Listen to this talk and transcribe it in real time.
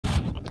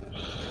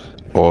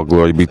All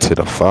glory be to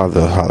the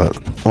Father.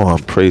 Oh,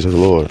 praise the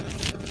Lord.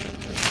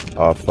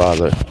 Our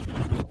Father.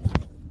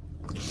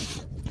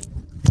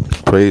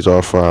 Praise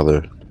our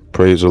Father.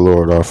 Praise the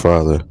Lord, our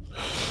Father.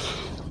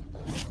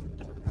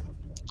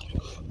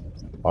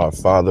 Our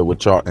Father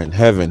which art in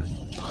heaven,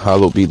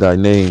 hallowed be thy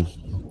name.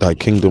 Thy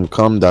kingdom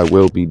come, thy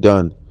will be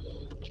done,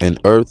 in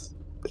earth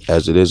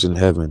as it is in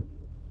heaven.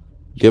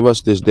 Give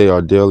us this day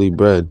our daily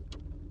bread,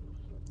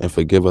 and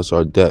forgive us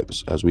our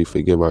debts as we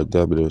forgive our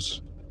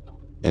debtors.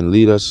 And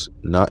lead us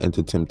not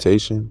into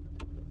temptation,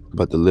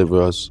 but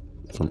deliver us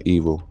from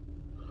evil.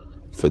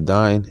 For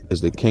thine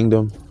is the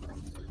kingdom,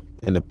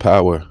 and the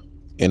power,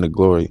 and the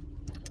glory,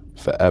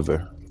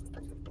 forever.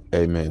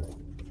 Amen.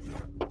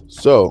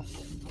 So,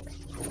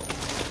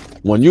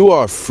 when you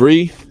are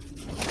free,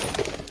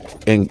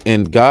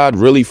 and God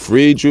really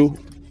freed you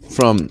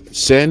from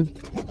sin,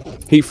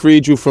 he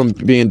freed you from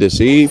being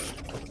deceived,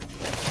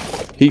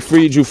 he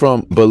freed you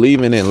from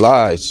believing in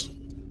lies.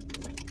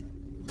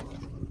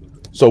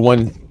 So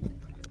when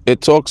it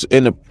talks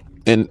in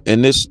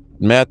this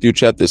Matthew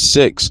chapter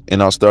 6,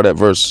 and I'll start at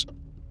verse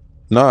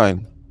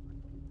 9.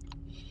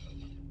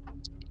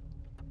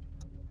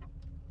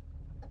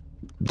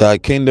 Thy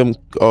kingdom,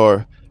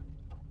 or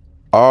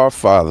our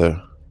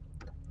Father.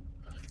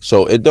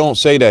 So it don't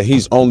say that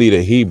he's only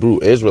the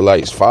Hebrew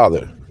Israelites'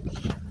 father.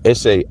 It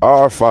say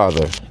our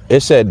Father.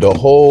 It said the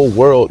whole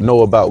world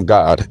know about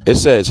God. It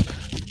says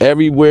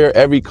everywhere,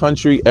 every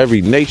country,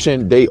 every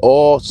nation, they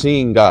all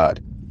seen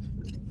God.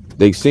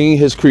 They seen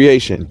his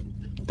creation.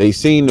 They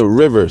seen the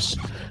rivers.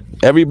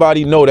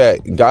 Everybody know that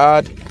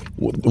God,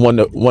 when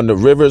the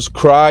rivers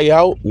cry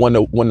out, when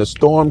the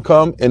storm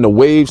come and the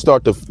waves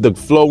start to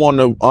flow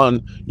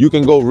on, you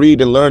can go read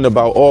and learn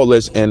about all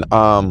this in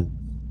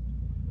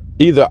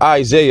either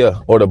Isaiah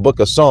or the book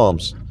of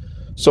Psalms.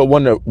 So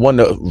when the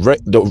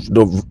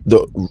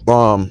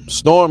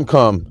storm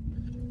come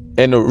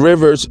and the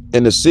rivers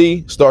and the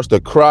sea starts to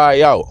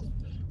cry out,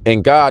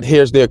 and God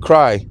hears their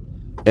cry,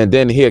 and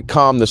then he'll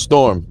calm the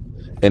storm,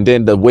 and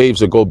then the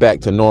waves will go back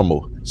to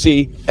normal.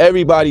 See,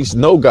 everybody's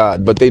know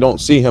God, but they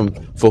don't see him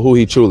for who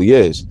he truly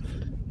is.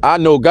 I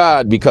know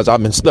God because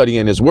I've been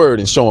studying his word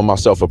and showing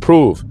myself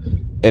approved,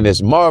 and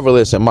it's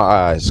marvelous in my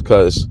eyes,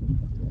 because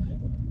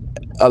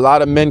a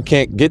lot of men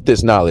can't get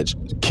this knowledge.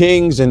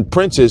 Kings and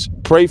princes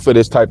pray for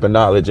this type of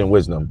knowledge and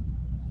wisdom,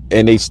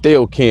 and they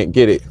still can't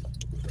get it.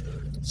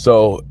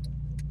 So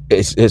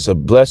it's a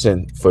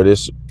blessing for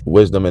this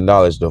wisdom and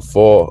knowledge to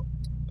fall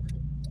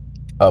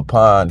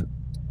upon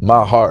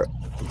my heart,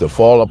 to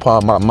fall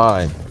upon my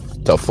mind,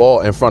 to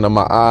fall in front of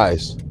my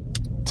eyes,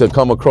 to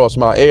come across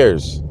my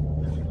ears.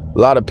 A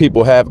lot of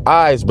people have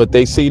eyes, but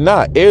they see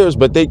not, ears,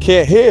 but they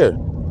can't hear.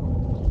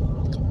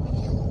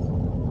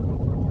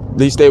 At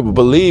least they will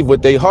believe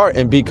with their heart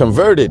and be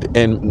converted,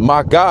 and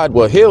my God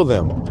will heal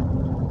them.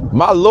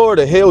 My Lord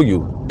will heal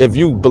you if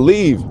you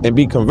believe and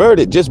be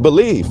converted. Just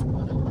believe.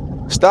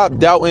 Stop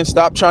doubting.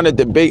 Stop trying to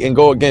debate and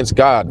go against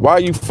God. Why are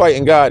you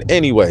fighting God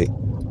anyway?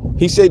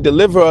 He said,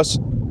 deliver us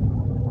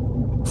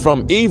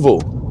from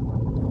evil.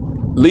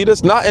 Lead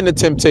us not into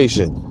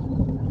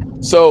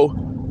temptation. So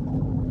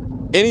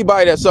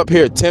anybody that's up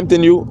here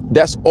tempting you,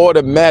 that's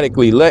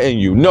automatically letting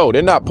you know.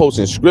 They're not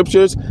posting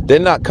scriptures. They're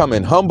not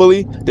coming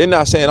humbly. They're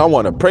not saying, I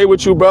want to pray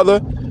with you,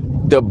 brother.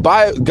 The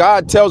Bible,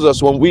 God tells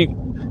us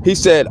he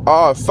said,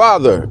 our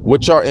Father,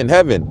 which art in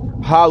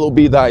heaven, hallowed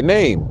be thy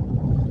name.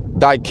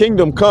 Thy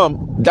kingdom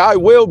come, thy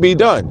will be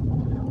done.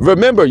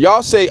 Remember,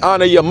 y'all say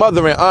honor your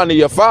mother and honor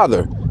your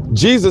father.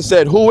 Jesus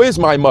said, who is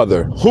my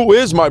mother? Who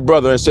is my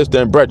brother and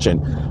sister and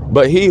brethren?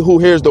 But he who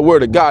hears the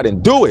word of God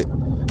and do it.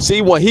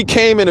 See, when he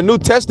came in the New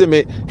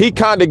Testament, he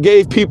kind of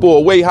gave people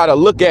a way how to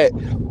look at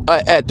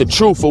the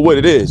truth for what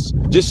it is.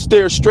 Just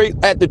stare straight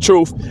at the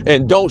truth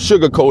and don't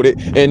sugarcoat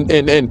it. And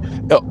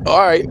all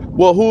right,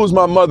 well, who's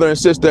my mother and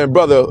sister and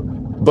brother?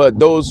 But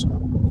those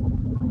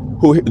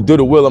who do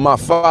the will of my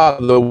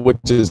Father,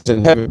 which is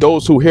in heaven,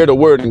 those who hear the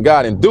word of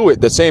God and do it,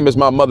 the same as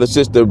my mother,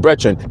 sister,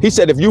 brethren. He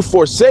said, if you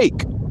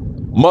forsake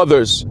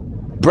mothers,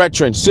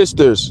 brethren,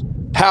 sisters,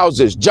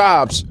 houses,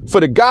 jobs,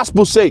 for the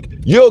gospel's sake,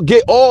 you'll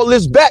get all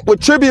this back with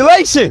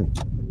tribulation.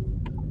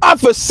 I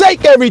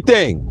forsake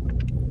everything.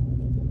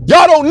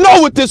 Y'all don't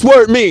know what this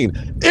word means.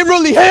 It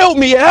really held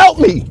me and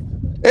helped me.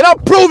 And I'm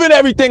proving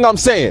everything I'm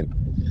saying.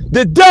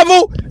 The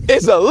devil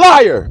is a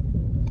liar.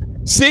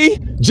 See,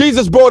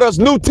 Jesus brought us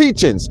new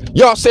teachings.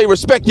 Y'all say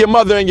respect your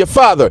mother and your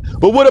father.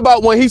 But what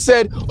about when he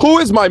said, who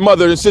is my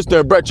mother and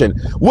sister and brethren?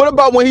 What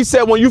about when he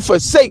said, when you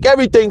forsake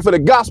everything for the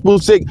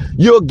gospel's sake,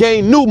 you'll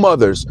gain new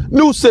mothers,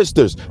 new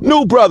sisters,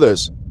 new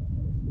brothers.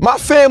 My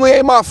family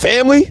ain't my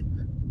family.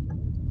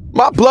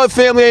 My blood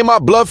family ain't my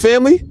blood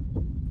family.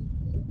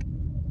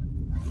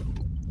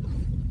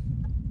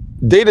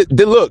 They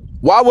look,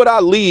 why would I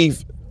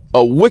leave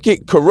a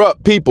wicked,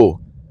 corrupt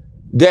people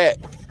that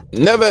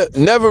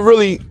never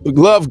really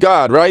love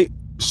God, right?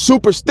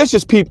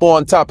 Superstitious people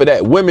on top of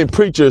that, women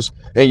preachers,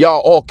 and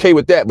y'all okay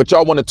with that, but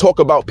y'all want to talk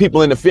about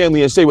people in the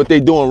family and say what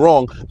they doing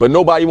wrong, but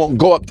nobody won't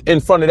go up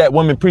in front of that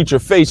woman preacher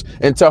face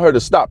and tell her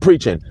to stop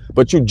preaching,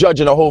 but you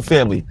judging the whole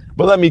family.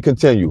 But let me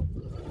continue.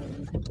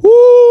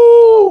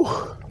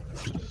 Woo!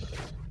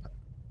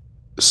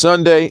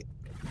 Sunday.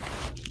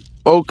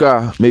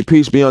 Oka, may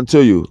peace be unto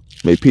you.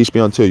 May peace be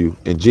unto you.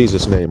 In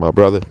Jesus' name, my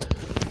brother.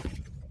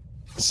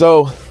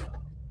 So,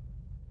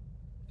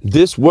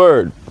 this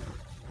word,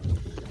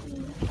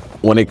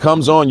 when it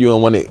comes on you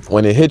and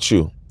when it hits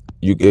you,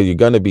 you're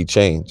gonna be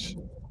changed.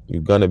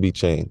 You're gonna be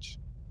changed.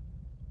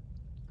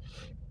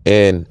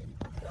 And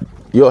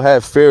you'll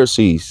have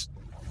Pharisees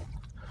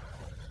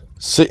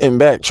sitting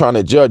back trying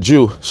to judge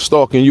you,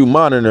 stalking you,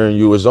 monitoring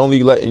you, is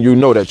only letting you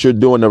know that you're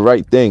doing the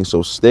right thing.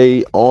 So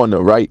stay on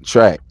the right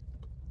track.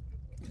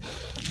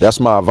 That's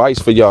my advice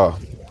for y'all.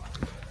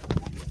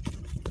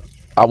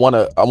 I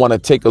wanna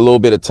take a little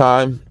bit of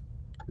time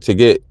to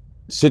get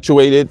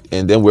situated,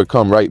 and then we'll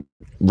come right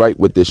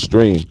with this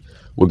stream.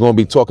 We're gonna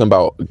be talking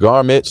about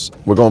garments.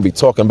 We're gonna be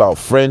talking about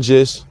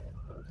fringes,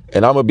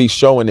 and I'm gonna be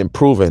showing and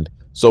proving.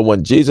 So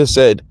when Jesus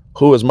said,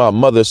 "Who is my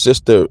mother,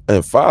 sister,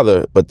 and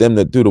father, but them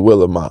that do the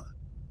will of my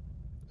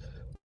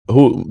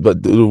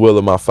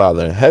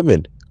Father in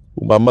heaven,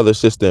 my mother,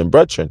 sister, and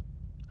brethren."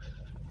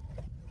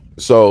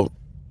 So,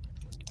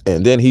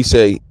 and then he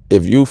say,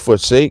 if you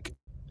forsake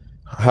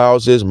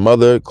houses,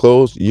 mother,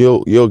 clothes,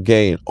 you'll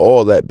gain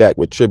all that back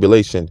with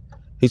tribulation.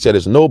 He said,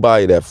 there's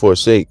nobody that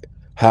forsake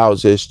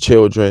houses,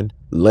 children,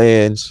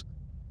 lands,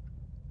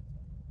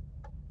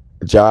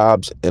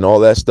 jobs, and all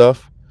that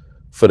stuff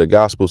for the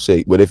gospel's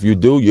sake. But if you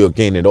do, you'll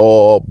gain it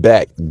all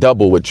back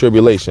double with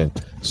tribulation.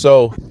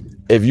 So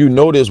if you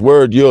know this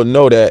word, you'll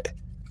know that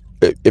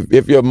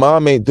if your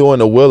mom ain't doing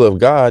the will of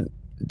God,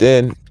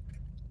 then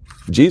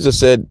Jesus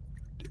said,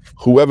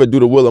 whoever do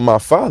the will of my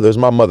Father is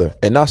my mother.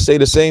 And I say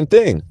the same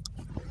thing.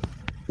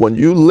 When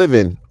you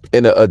living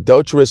in an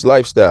adulterous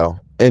lifestyle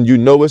and you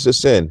know it's a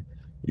sin,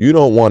 you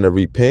don't want to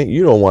repent.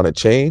 You don't want to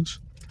change.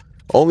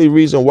 Only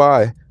reason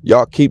why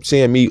y'all keep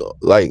seeing me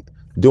like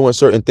doing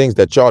certain things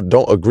that y'all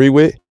don't agree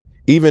with,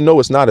 even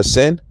though it's not a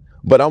sin,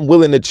 but I'm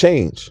willing to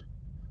change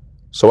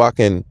so I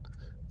can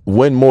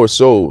win more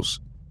souls.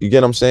 You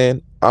get what I'm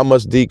saying? I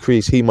must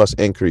decrease, he must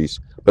increase.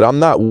 But I'm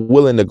not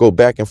willing to go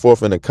back and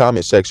forth in the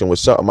comment section with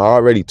something I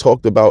already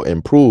talked about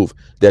and prove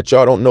that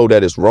y'all don't know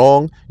that it's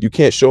wrong. You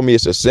can't show me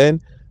it's a sin.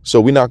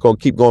 So we're not going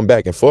to keep going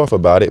back and forth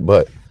about it.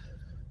 But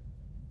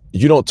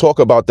you don't talk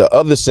about the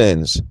other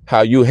sins,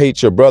 how you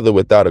hate your brother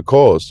without a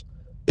cause.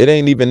 It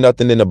ain't even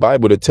nothing in the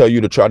Bible to tell you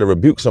to try to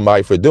rebuke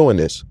somebody for doing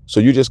this. So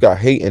you just got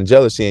hate and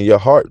jealousy in your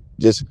heart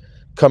just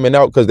coming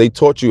out because they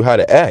taught you how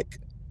to act.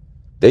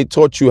 They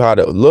taught you how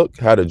to look,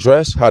 how to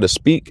dress, how to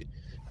speak.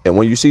 And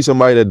when you see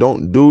somebody that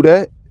don't do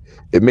that,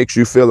 it makes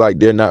you feel like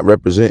they're not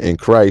representing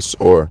Christ,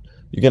 or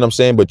you get what I'm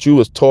saying? But you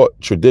was taught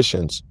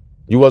traditions.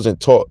 You wasn't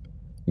taught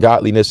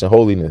godliness and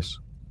holiness,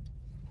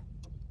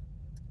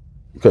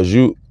 because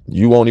you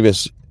won't even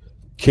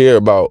care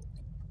about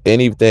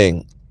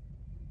anything.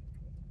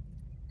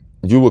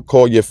 You would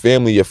call your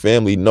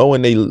family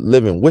knowing they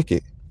living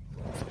wicked.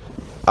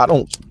 I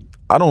don't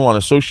want to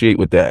associate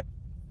with that.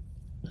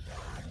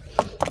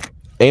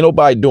 Ain't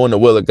nobody doing the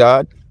will of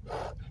God.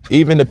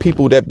 Even the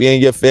people that be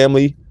in your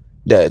family,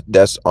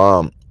 that's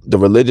the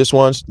religious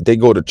ones, they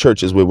go to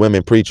churches with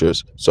women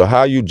preachers. So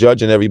how you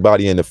judging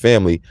everybody in the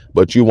family,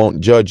 but you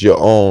won't judge your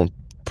own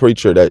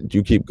preacher that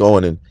you keep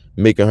going and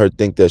making her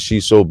think that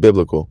she's so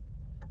biblical?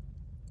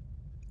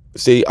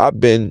 See,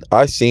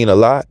 I seen a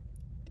lot,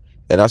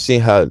 and I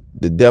seen how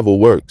the devil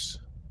works.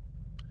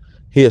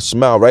 He'll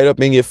smile right up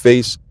in your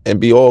face and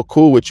be all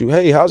cool with you.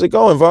 Hey, how's it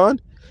going,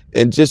 Vaughn?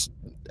 And just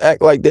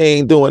act like they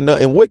ain't doing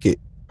nothing wicked.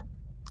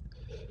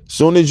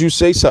 Soon as you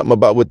say something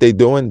about what they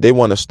doing, they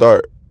want to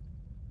start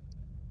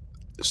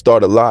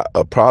a lot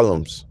of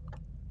problems.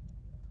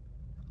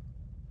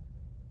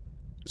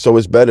 So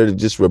it's better to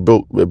just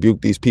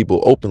rebuke these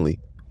people openly,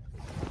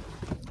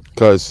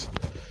 because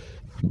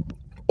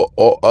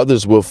all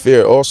others will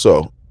fear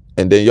also.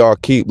 And then y'all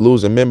keep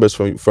losing members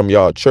from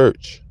y'all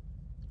church.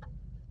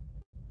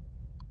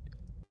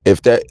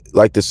 If that,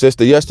 like the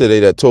sister yesterday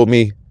that told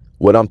me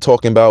what I'm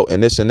talking about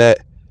and this and that,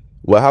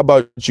 well, how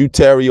about you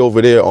tarry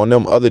over there on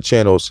them other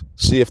channels,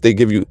 see if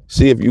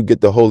you get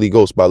the Holy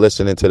Ghost by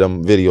listening to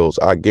them videos.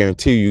 I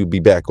guarantee you'll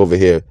be back over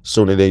here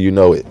sooner than you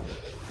know it,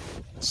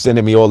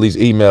 sending me all these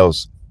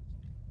emails.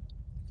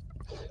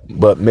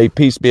 But may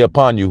peace be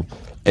upon you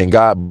and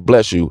God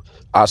bless you.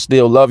 I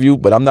still love you,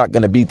 but I'm not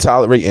going to be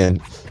tolerating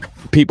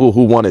people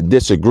who want to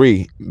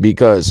disagree,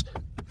 because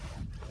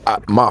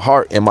my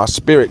heart and my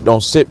spirit don't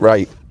sit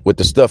right with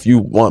the stuff you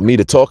want me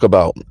to talk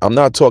about. I'm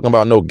not talking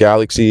about no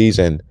galaxies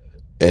and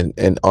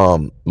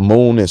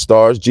moon and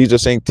stars.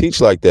 Jesus ain't teach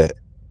like that.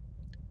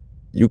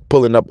 You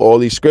pulling up all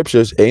these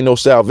scriptures, ain't no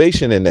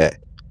salvation in that.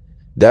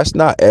 That's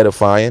not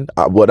edifying.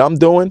 What I'm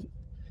doing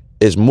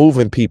is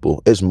moving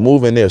people. It's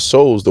moving their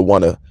souls to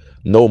want to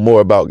know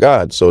more about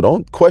God. So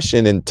don't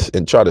question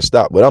and try to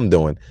stop what I'm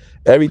doing.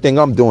 Everything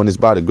I'm doing is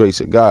by the grace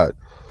of God.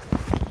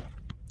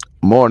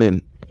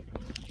 Morning,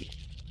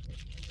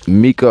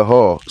 Mika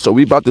Hall. So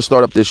we about to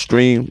start up this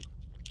stream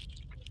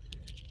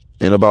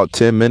in about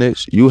 10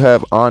 minutes. You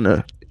have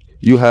honor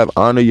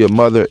your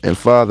mother and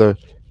father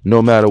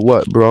no matter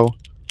what, bro.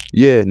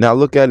 Yeah, now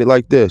look at it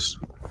like this.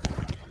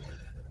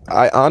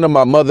 I honor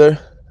my mother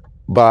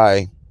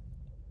by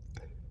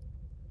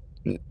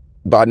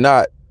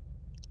not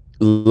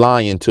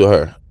lying to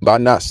her, by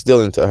not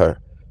stealing to her,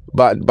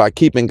 by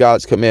keeping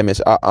God's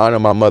commandments. I honor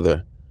my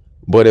mother.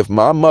 But if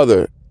my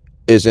mother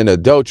is in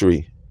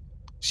adultery,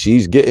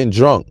 she's getting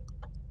drunk,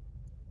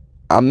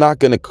 I'm not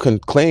going to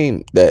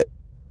claim that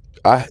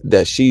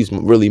she's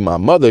really my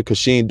mother, because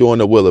she ain't doing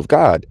the will of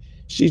God.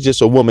 She's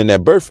just a woman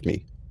that birthed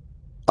me.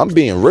 I'm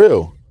being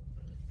real.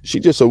 She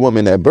just a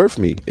woman that birthed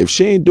me. If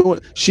she ain't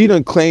doing, she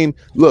done claim,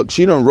 look,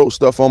 she done wrote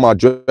stuff on my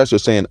dresser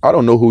saying, I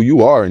don't know who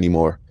you are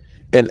anymore.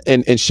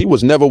 And she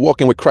was never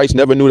walking with Christ,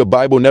 never knew the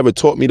Bible, never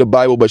taught me the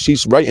Bible, but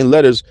she's writing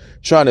letters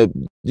trying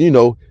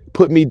to,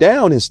 put me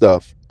down and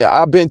stuff.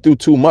 I've been through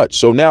too much.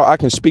 So now I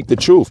can speak the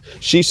truth.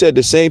 She said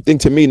the same thing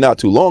to me not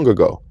too long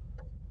ago.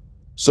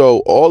 So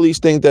all these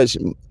things that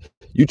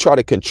you try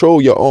to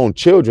control your own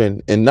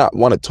children and not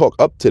want to talk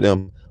up to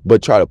them,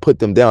 but try to put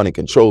them down and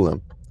control them.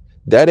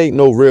 That ain't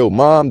no real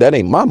mom. That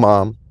ain't my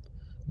mom.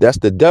 That's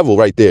the devil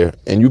right there.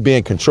 And you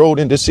being controlled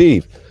and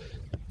deceived.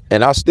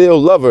 And I still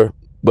love her,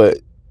 but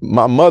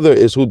my mother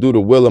is who do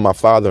the will of my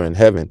Father in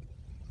heaven.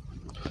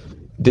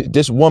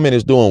 This woman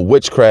is doing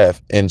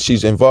witchcraft, and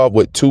she's involved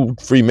with 2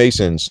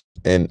 Freemasons,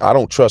 and I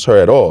don't trust her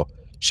at all.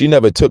 She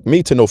never took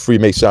me to no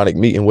Freemasonic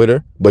meeting with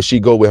her, but she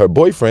go with her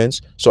boyfriends,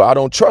 so I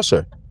don't trust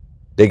her.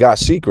 They got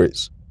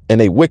secrets,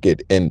 and they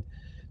wicked, and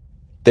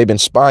they've been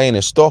spying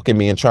and stalking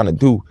me and trying to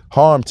do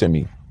harm to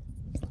me.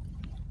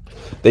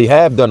 They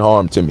have done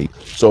harm to me.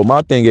 So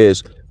my thing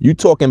is, you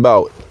talking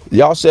about,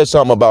 y'all said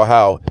something about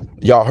how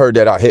y'all heard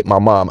that I hit my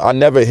mom. I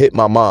never hit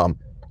my mom.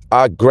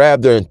 I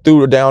grabbed her and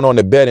threw her down on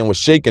the bed and was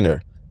shaking her.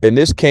 And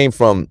this came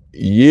from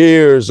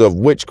years of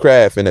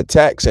witchcraft and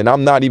attacks, and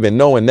I'm not even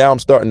knowing. Now I'm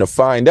starting to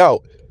find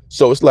out.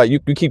 So it's like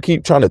you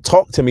keep trying to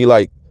talk to me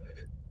like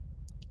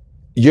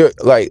you're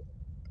like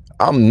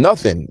I'm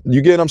nothing.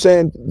 You get what I'm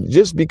saying?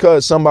 Just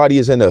because somebody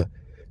is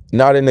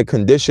not in a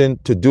condition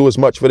to do as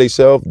much for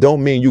themselves,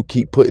 don't mean you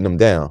keep putting them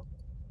down.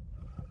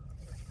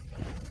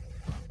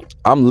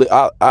 I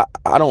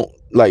don't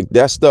like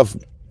that stuff.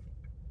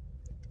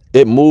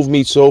 It moved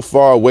me so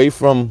far away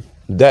from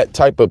that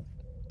type of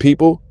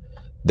people.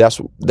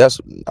 That's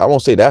I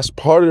won't say that's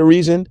part of the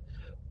reason,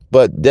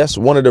 but that's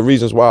one of the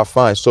reasons why I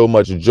find so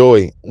much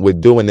joy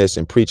with doing this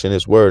and preaching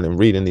this word and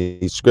reading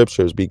these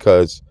scriptures,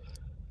 because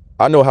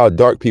I know how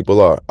dark people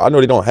are. I know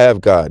they don't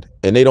have God,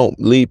 and they don't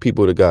lead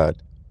people to God,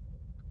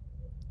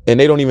 and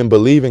they don't even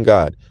believe in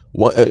God.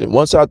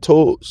 Once I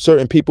told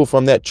certain people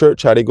from that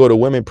church how they go to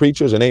women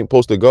preachers and they ain't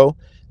supposed to go,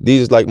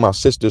 these is like my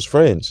sister's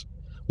friends.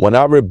 When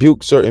I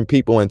rebuke certain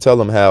people and tell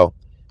them how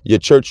your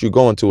church you're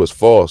going to is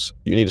false,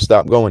 you need to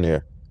stop going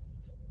there,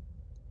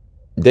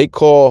 they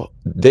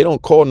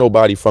don't call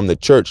nobody from the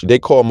church. They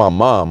call my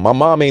mom. My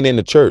mom ain't in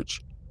the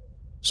church.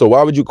 So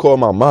why would you call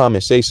my mom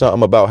and say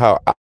something about how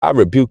I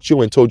rebuked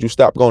you and told you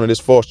stop going to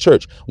this false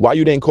church? Why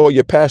you didn't call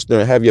your pastor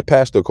and have your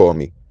pastor call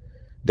me?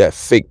 That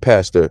fake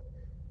pastor,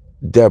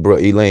 Deborah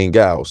Elaine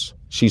Gauss.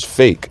 She's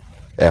fake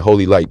at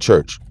Holy Light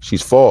Church.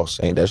 She's false.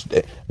 Ain't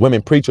that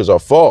women preachers are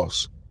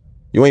false.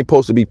 You ain't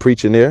supposed to be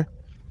preaching there.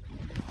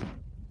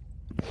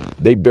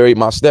 They buried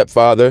my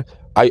stepfather.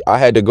 I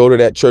had to go to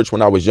that church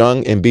when I was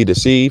young and be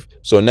deceived.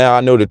 So now I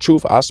know the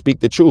truth. I speak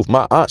the truth.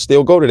 My aunt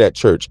still go to that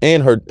church,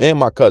 and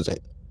my cousin.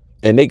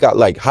 And they got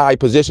like high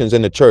positions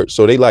in the church.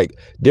 So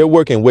they're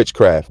working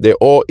witchcraft. They're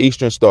all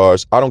Eastern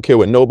Stars. I don't care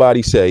what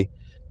nobody say.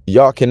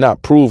 Y'all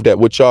cannot prove that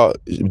what y'all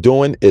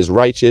doing is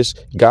righteous.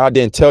 God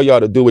didn't tell y'all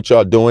to do what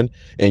y'all doing,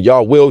 and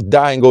y'all will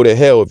die and go to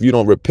hell if you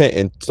don't repent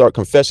and start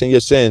confessing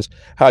your sins.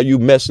 How you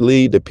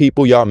mislead the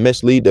people, y'all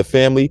mislead the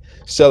family,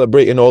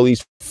 celebrating all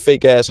these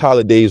fake ass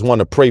holidays, want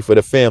to pray for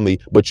the family,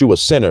 but you a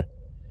sinner.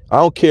 I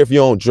don't care if you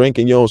don't drink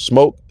and you don't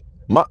smoke.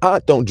 My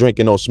aunt don't drink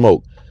and don't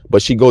smoke,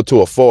 but she go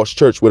to a false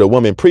church with a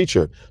woman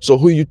preacher. So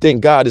who you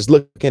think God is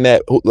looking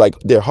at, like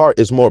their heart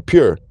is more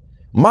pure?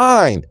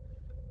 Mine.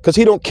 Because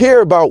he don't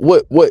care about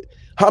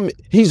how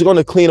he's going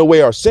to clean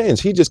away our sins.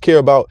 He just care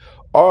about,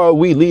 are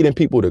we leading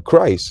people to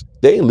Christ?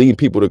 They ain't leading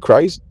people to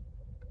Christ.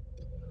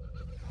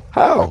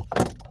 How?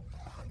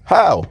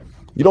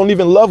 You don't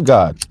even love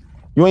God.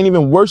 You ain't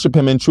even worship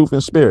him in truth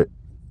and spirit.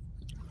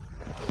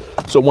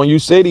 So when you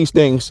say these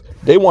things,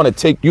 they want to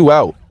take you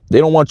out. They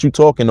don't want you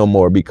talking no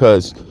more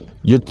because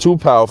you're too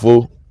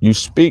powerful. You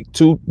speak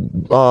too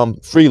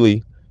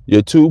freely.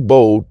 You're too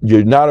bold.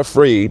 You're not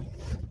afraid.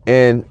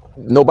 And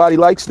nobody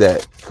likes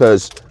that,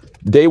 because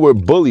they were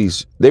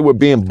bullies. They were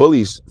being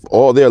bullies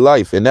all their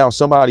life. And now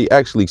somebody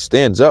actually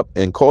stands up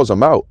and calls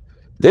them out.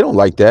 They don't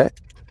like that.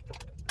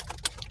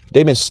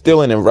 They've been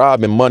stealing and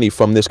robbing money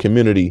from this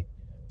community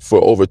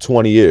for over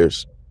 20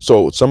 years.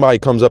 So somebody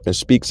comes up and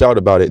speaks out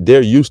about it.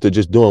 They're used to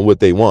just doing what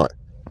they want.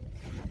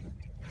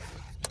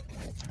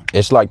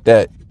 It's like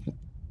that.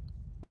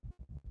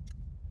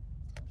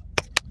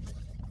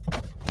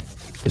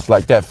 It's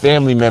like that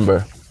family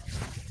member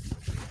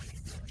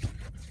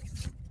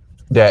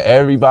that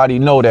everybody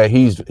know that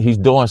he's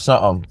doing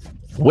something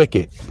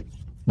wicked,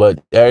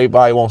 but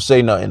everybody won't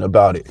say nothing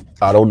about it.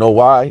 I don't know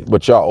why,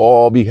 but y'all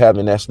all be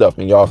having that stuff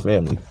in y'all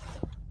family.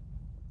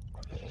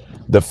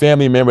 the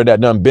family member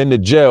that done been to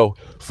jail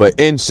for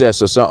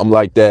incest or something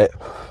like that.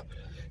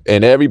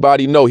 And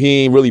everybody know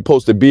he ain't really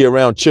supposed to be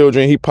around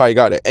children. He probably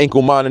got an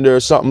ankle monitor or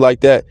something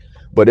like that.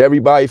 But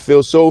everybody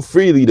feels so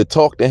freely to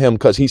talk to him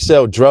because he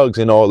sell drugs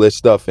and all this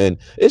stuff. And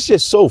it's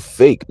just so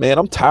fake, man.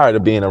 I'm tired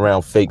of being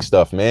around fake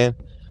stuff, man.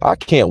 I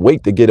can't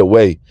wait to get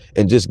away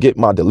and just get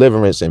my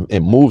deliverance and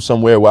move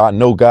somewhere where I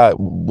know God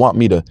want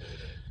me to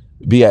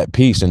be at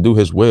peace and do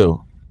his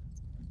will.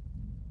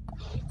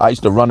 I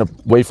used to run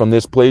away from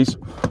this place,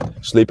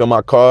 sleep in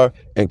my car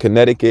in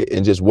Connecticut,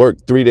 and just work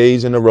 3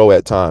 days in a row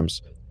at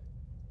times.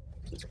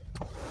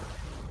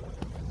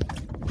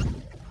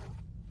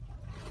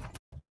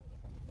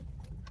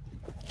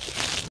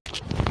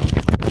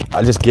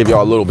 I just give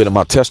y'all a little bit of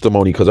my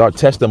testimony because our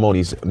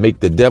testimonies make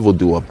the devil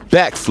do a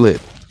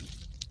backflip.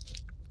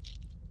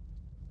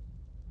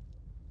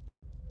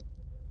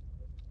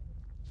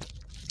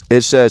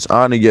 It says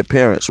honor your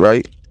parents,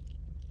 right?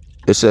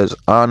 It says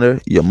honor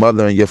your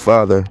mother and your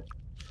father.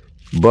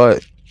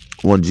 But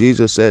when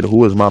Jesus said,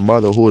 who is my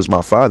mother, who is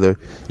my father,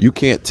 you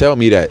can't tell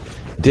me that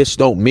this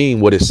don't mean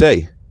what it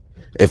say.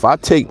 If I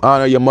take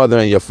honor your mother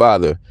and your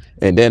father,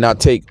 and then I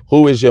take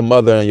who is your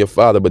mother and your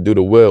father, but do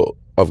the will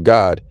of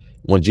God,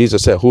 when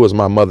Jesus said, who is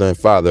my mother and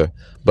father,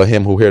 but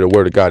him who hear the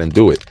word of God and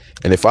do it.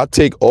 And if I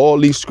take all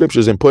these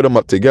scriptures and put them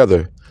up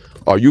together,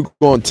 are you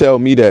going to tell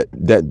me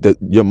that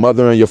your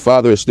mother and your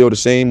father is still the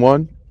same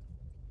one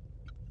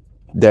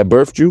that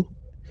birthed you?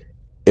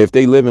 If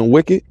they live in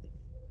wicked?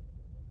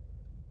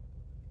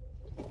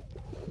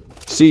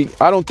 See,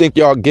 I don't think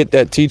y'all get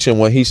that teaching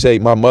when he say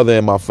my mother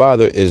and my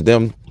father is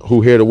them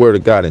who hear the word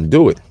of God and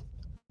do it.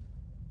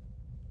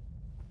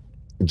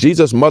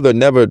 Jesus' mother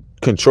never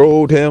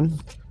controlled him,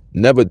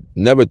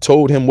 never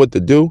told him what to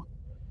do.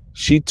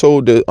 She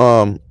told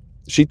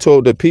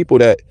the people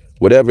that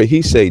whatever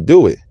he say,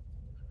 do it.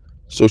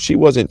 So she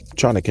wasn't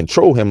trying to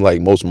control him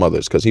like most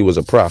mothers because he was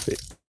a prophet.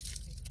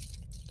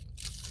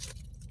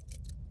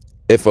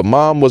 If a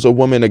mom was a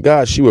woman of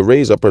God, she would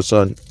raise up her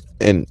son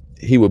and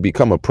he would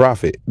become a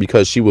prophet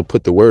because she would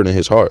put the word in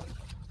his heart.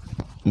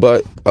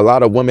 But a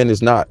lot of women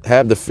is not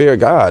have the fear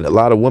of God. A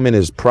lot of women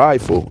is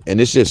prideful,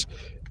 and it's just,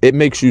 it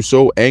makes you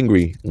so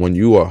angry when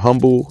you are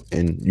humble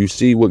and you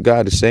see what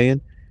God is saying,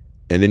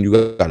 and then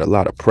you got a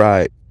lot of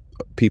pride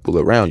people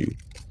around you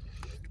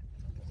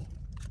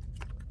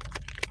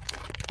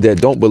that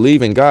don't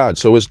believe in God.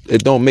 So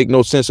it don't make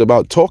no sense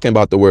about talking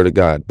about the word of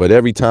God. But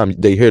every time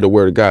they hear the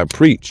word of God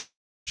preach,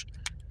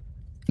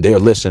 they're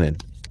listening.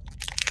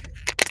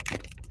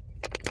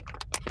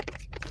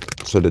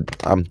 So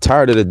I'm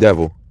tired of the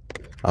devil.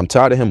 I'm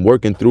tired of him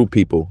working through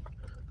people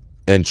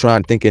and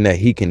thinking that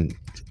he can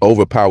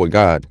overpower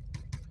God.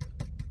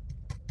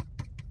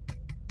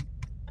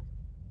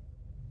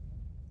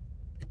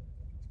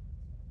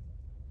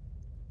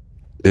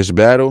 This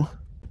battle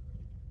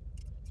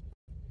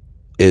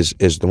is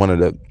one of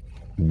the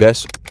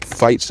best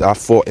fights I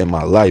fought in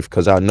my life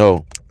because I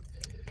know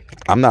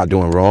I'm not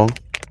doing wrong.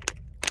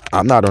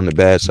 I'm not on the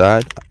bad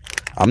side.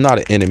 I'm not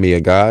an enemy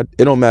of God.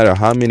 It don't matter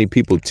how many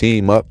people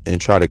team up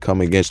and try to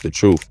come against the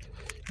truth.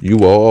 You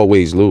will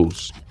always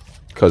lose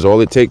because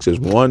all it takes is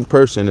one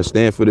person to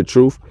stand for the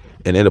truth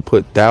and it'll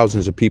put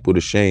thousands of people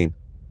to shame.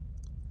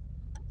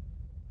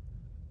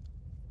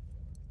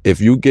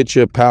 If you get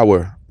your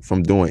power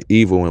from doing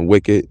evil and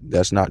wicked,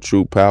 that's not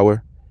true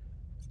power,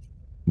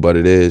 but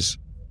it is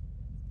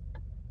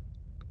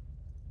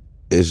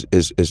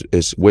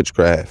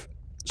witchcraft.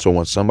 So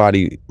when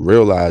somebody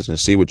realize and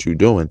see what you're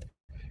doing,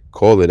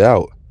 call it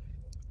out.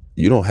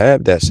 You don't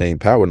have that same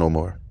power no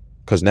more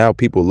because now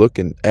people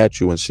looking at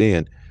you and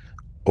seeing,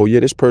 oh yeah,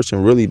 this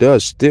person really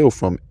does steal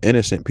from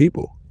innocent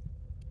people.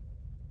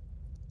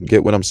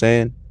 Get what I'm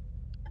saying?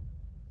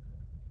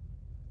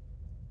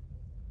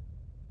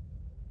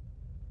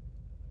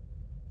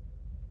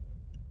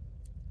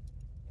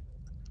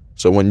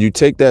 So when you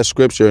take that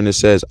scripture and it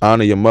says,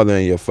 honor your mother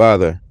and your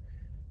father,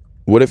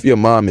 what if your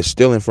mom is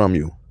stealing from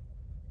you?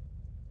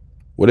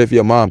 What if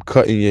your mom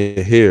cutting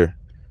your hair,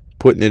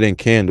 putting it in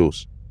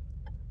candles?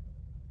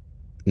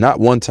 Not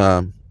one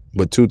time,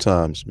 but 2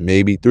 times,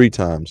 maybe 3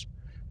 times,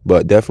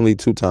 but definitely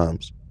 2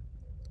 times.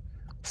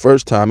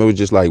 First time, it was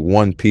just like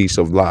one piece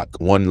of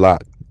one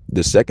lock.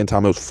 The second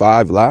time, it was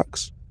 5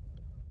 locks.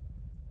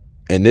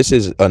 And this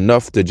is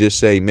enough to just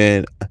say,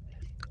 man,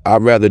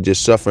 I'd rather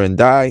just suffer and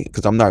die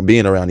because I'm not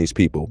being around these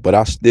people. But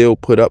I still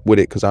put up with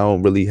it because I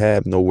don't really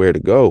have nowhere to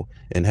go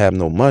and have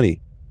no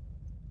money.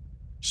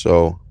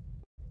 So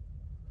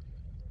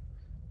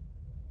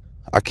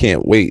I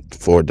can't wait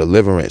for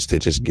deliverance to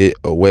just get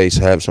away,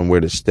 to have somewhere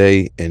to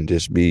stay and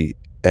just be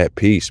at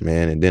peace,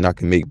 man. And then I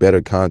can make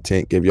better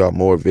content, give y'all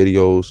more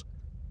videos.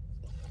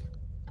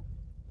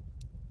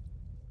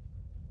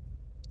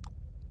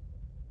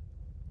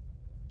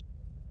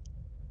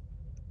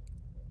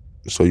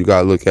 So you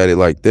got to look at it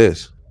like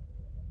this.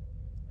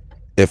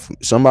 If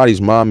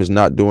somebody's mom is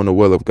not doing the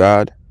will of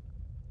God,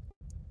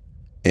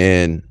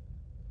 and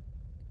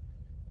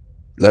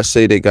let's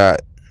say they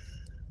got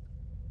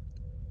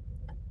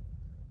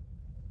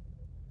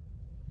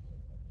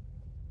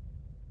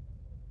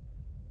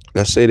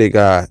let's say they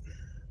got,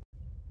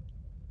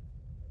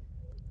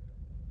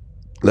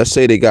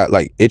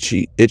 like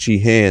itchy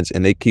hands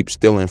and they keep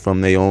stealing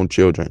from their own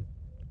children.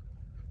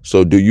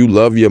 So do you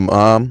love your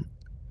mom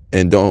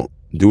and don't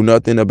do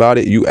nothing about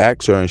it? You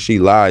ask her and she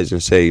lies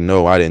and say,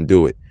 no, I didn't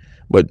do it.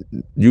 But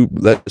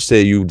let's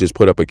say you just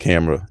put up a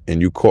camera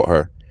and you caught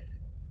her,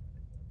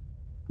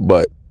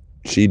 but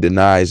she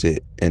denies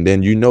it. And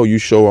then, you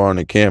show her on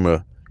the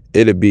camera,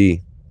 it'll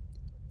be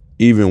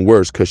even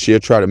worse because she'll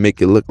try to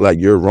make it look like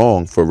you're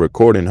wrong for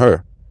recording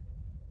her.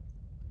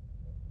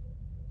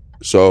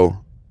 So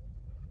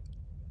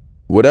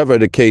whatever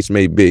the case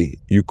may be,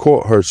 you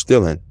caught her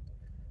stealing.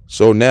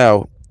 So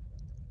now,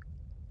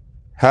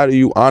 how do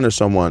you honor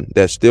someone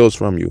that steals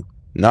from you?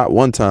 Not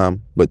one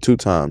time, but 2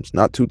 times.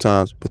 Not 2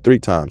 times, but 3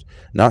 times.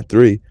 Not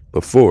 3,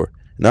 but 4.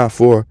 Not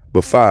 4,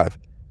 but 5.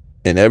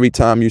 And every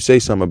time you say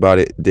something about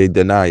it, they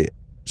deny it.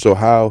 So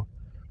how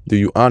do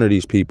you honor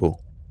these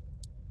people?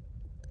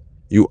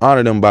 You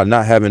honor them by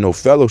not having no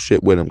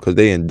fellowship with them because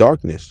they in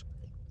darkness,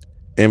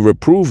 and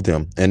reprove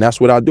them. And that's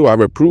what I do. I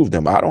reprove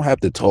them. I don't have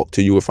to talk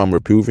to you if I'm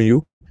reproving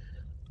you.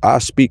 I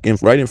speak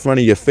right in front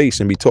of your face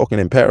and be talking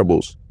in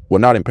parables. Well,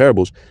 not in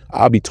parables.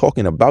 I'll be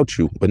talking about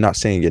you, but not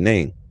saying your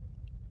name.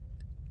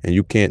 And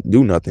you can't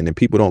do nothing. And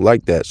people don't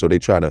like that. So they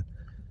try to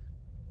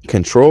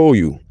control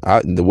you.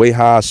 The way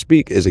how I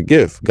speak is a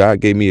gift. God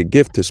gave me a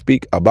gift to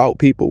speak about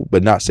people,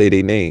 but not say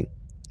their name,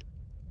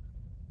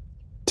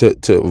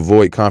 to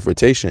avoid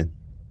confrontation.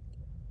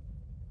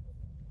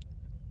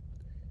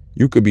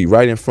 You could be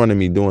right in front of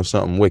me doing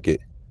something wicked,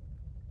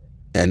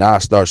 and I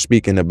start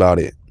speaking about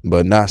it,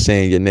 but not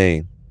saying your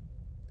name.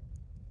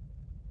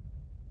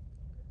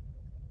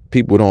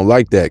 People don't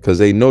like that because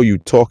they know you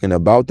talking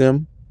about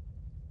them,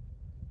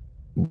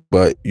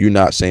 but you're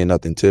not saying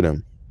nothing to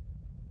them.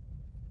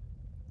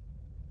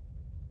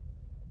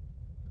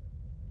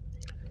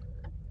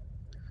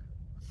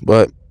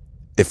 But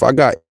if I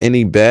got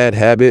any bad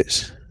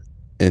habits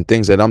and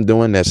things that I'm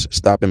doing that's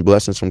stopping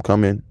blessings from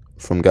coming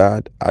from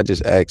God, I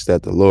just ask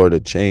that the Lord to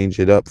change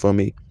it up for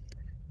me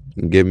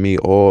and give me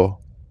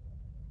all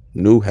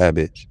new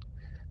habits,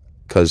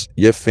 because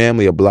your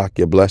family will block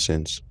your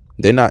blessings.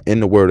 They're not in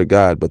the word of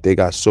God, but they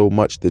got so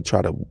much to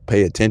try to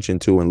pay attention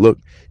to. And look,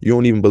 you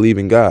don't even believe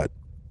in God.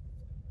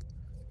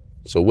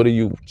 So what are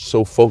you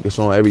so focused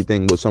on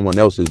everything what someone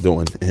else is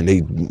doing and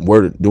they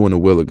were doing the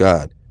will of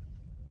God?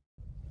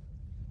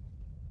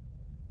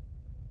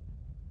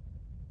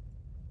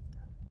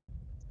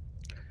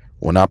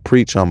 When I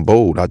preach, I'm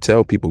bold. I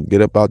tell people,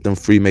 get up out them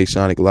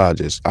Freemasonic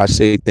lodges. I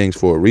say things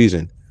for a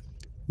reason.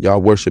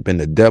 Y'all worshiping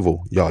the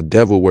devil. Y'all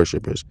devil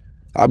worshipers.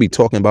 I be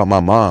talking about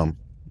my mom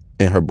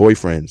and her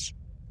boyfriends.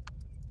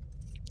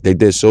 They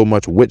did so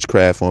much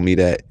witchcraft on me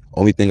that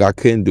only thing I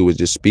couldn't do is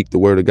just speak the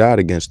word of God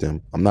against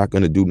them. I'm not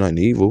going to do nothing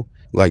evil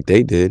like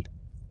they did.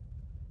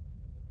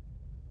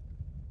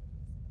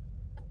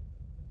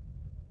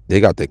 They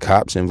got the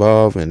cops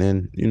involved, and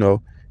then,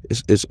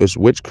 it's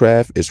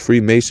witchcraft, it's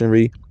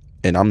Freemasonry,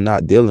 and I'm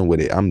not dealing with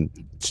it. I'm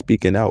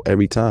speaking out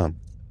every time.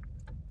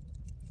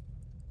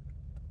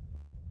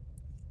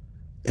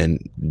 And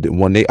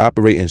when they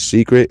operate in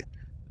secret,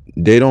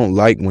 they don't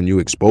like when you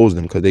expose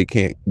them because they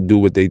can't do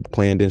what they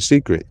planned in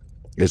secret.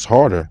 It's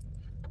harder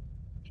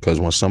because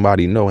when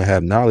somebody know and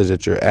have knowledge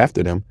that you're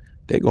after them,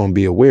 they're going to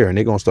be aware and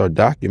they're going to start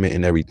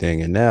documenting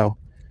everything. And now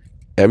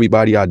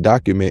everybody I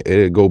document,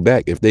 it'll go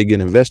back if they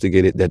get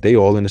investigated that they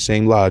all in the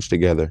same lodge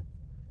together.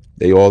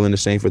 They all in the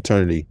same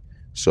fraternity.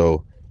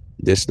 So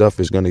this stuff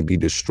is going to be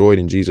destroyed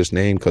in Jesus'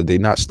 name because they're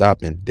not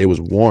stopping. They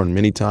was warned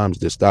many times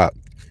to stop.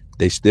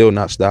 They still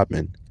not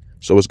stopping.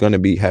 So it's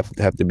going to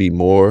have to be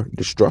more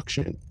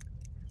destruction.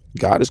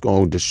 God is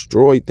going to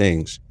destroy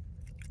things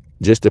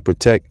just to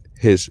protect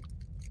his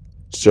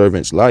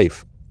servant's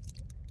life.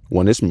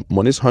 When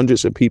it's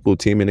hundreds of people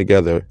teaming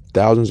together,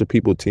 thousands of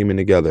people teaming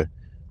together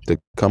to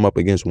come up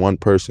against one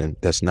person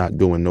that's not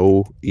doing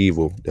no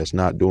evil, that's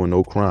not doing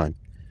no crime,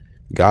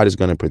 God is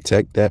going to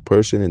protect that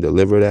person and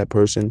deliver that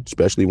person,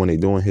 especially when they're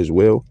doing his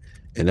will.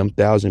 And them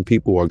 1,000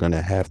 people are going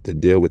to have to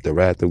deal with the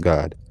wrath of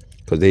God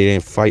because they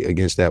didn't fight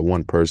against that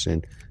one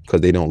person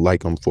because they don't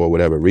like them for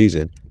whatever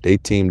reason. They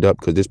teamed up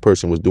because this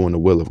person was doing the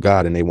will of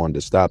God and they wanted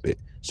to stop it.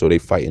 So they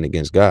fighting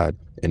against God.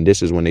 And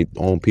this is when their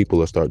own people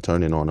will start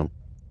turning on them.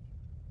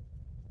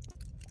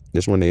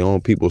 This is when their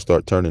own people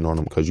start turning on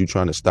them because you're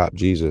trying to stop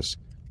Jesus.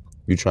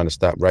 You're trying to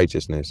stop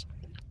righteousness.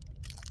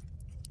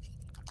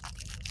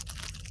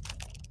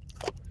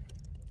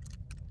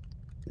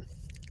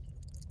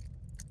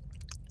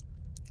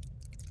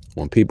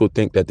 When people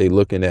think that they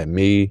looking at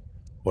me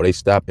or they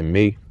stopping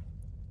me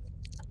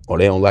or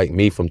they don't like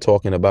me from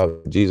talking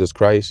about Jesus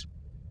Christ,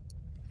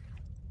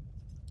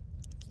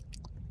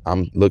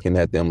 I'm looking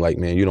at them like,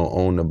 man, you don't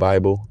own the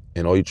Bible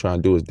and all you're trying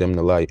to do is dim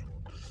the light.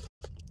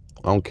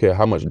 I don't care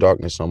how much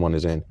darkness someone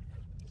is in.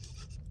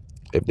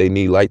 If they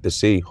need light to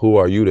see, who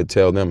are you to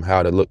tell them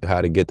how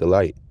to get the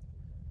light?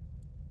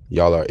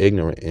 Y'all are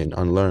ignorant and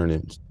unlearned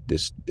and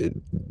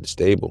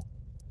stable,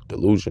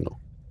 delusional.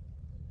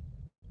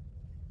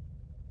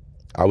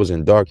 I was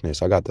in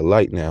darkness. I got the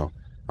light now.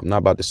 I'm not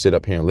about to sit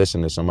up here and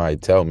listen to somebody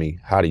tell me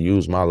how to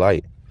use my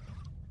light.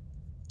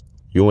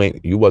 You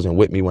wasn't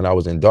with me when I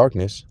was in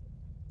darkness.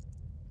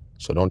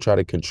 So don't try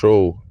to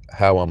control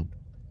how I'm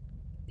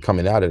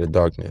coming out of the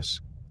darkness,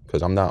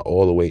 because I'm not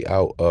all the way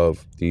out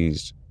of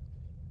these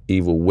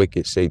evil,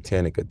 wicked,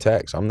 satanic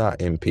attacks. I'm not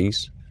in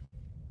peace.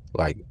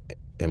 Like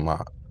in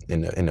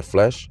the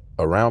flesh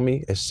around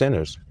me is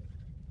sinners.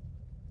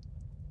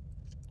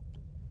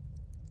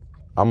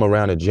 I'm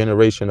around a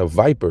generation of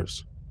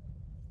vipers,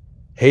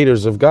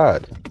 haters of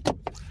God,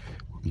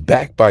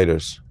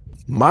 backbiters,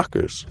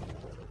 mockers.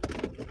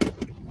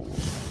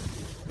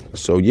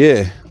 So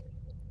yeah,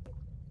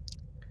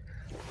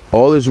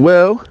 all is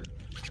well.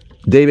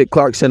 David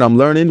Clark said, I'm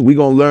learning. We're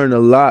going to learn a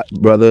lot,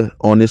 brother,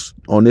 on this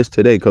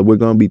today, because we're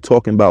going to be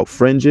talking about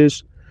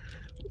fringes.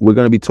 We're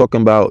going to be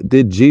talking about,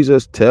 did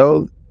Jesus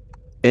tell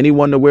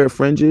anyone to wear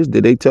fringes?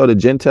 Did they tell the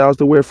Gentiles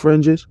to wear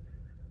fringes?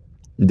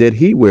 Did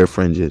he wear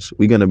fringes?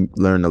 We're going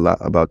to learn a lot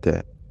about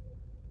that.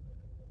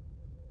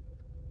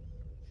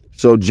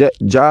 So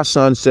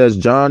Jason says,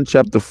 John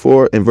chapter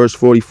 4 and verse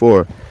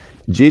 44,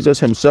 Jesus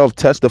himself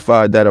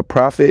testified that a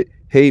prophet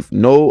hath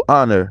no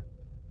honor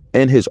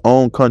in his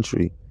own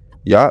country.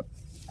 Yup.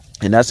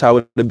 And that's how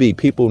it be.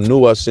 People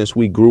knew us since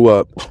we grew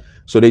up.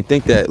 So they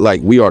think that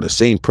like we are the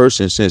same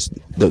person since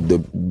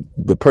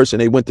the person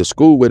they went to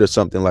school with or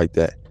something like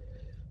that.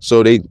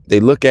 So they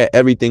look at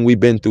everything we've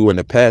been through in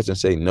the past and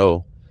say,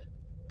 no,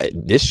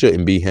 this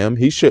shouldn't be him.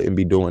 He shouldn't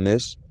be doing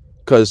this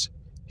because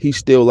he's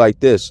still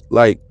like this.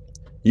 Like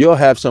you'll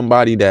have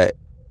somebody that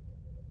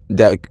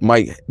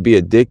might be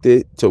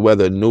addicted to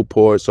whether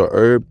Newports or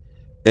herb,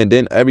 and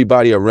then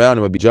everybody around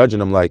him will be judging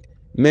them like,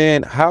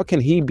 man, how can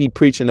he be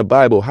preaching the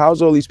Bible?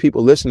 How's all these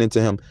people listening to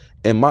him?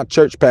 And my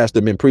church pastor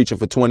been preaching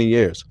for 20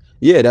 years.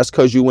 Yeah, that's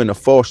because you in a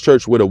false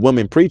church with a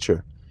woman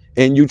preacher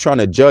and you trying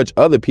to judge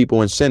other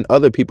people and send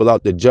other people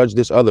out to judge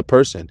this other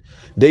person.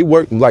 They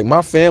work like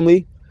my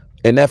family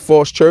in that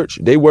false church.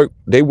 They work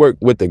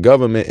with the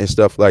government and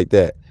stuff like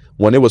that.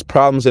 When there was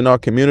problems in our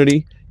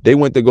community, they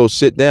went to go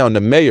sit down.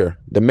 The mayor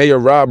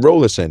Rob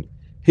Rollison,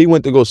 he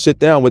went to go sit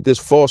down with this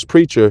false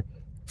preacher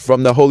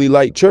from the Holy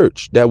Light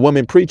Church, that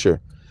woman preacher.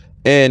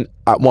 And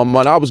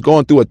when I was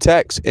going through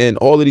attacks and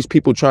all of these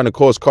people trying to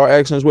cause car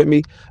accidents with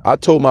me, I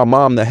told my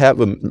mom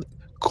to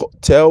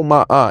tell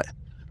my aunt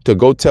to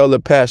go tell the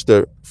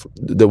pastor,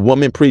 the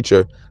woman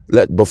preacher,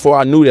 before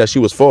I knew that she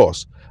was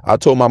false. I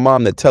told my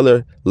mom to tell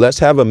her, let's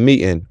have a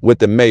meeting with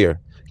the mayor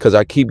because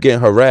I keep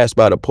getting harassed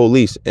by the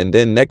police. And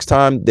then next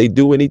time they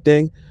do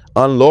anything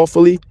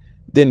unlawfully,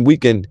 then we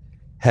can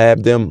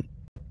have them.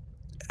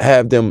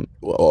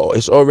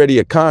 It's already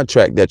a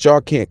contract that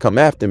y'all can't come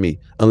after me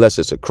unless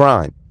it's a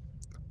crime.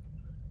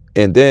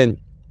 And then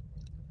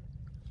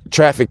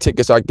traffic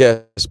tickets, I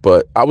guess,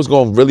 but I was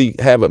going to really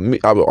have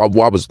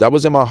that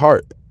was in my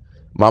heart.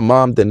 My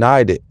mom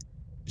denied it.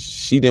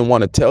 She didn't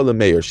want to tell the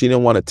mayor. She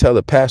didn't want to tell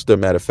the pastor.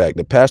 Matter of fact,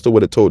 the pastor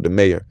would have told the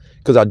mayor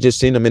because I just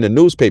seen him in the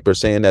newspaper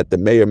saying that the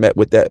mayor met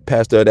with that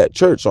pastor of that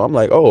church. So I'm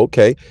like, oh,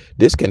 okay,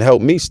 this can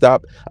help me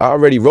stop. I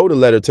already wrote a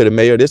letter to the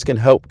mayor. This can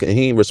help. And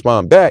he didn't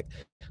respond back.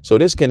 So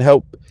this can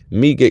help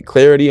me get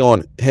clarity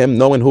on him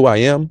knowing who I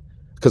am.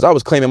 Because I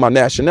was claiming my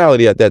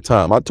nationality at that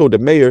time. I told the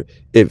mayor,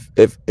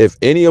 if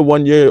any of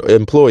your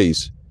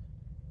employees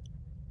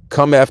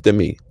come after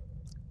me,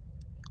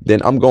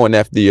 then I'm going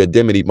after your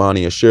indemnity bond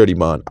and your surety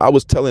bond. I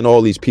was telling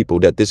all these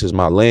people that this is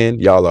my land.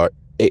 Y'all are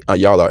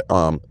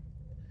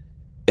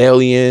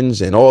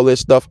aliens and all this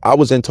stuff. I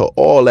was into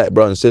all that,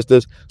 brothers and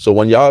sisters. So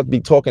when y'all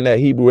be talking that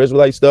Hebrew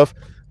Israelite stuff,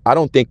 I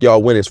don't think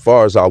y'all went as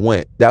far as I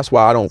went. That's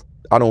why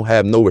I don't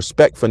have no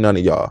respect for none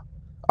of y'all.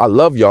 I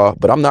love y'all,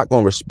 but I'm not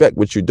going to respect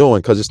what you're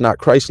doing because it's not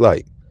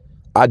Christ-like.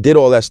 I did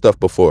all that stuff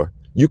before.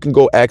 You can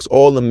go ask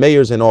all the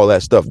mayors and all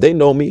that stuff. They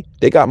know me.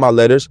 They got my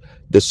letters,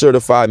 the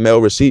certified mail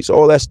receipts,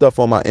 all that stuff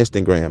on my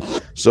Instagram.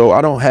 So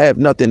I don't have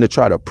nothing to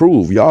try to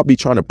prove. Y'all be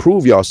trying to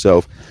prove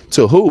yourself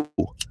to who?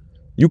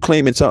 You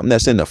claiming something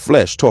that's in the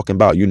flesh, talking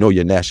about you know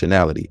your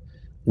nationality.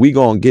 We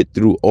going to get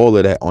through all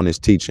of that on this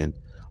teaching.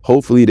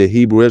 Hopefully the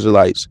Hebrew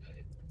Israelites,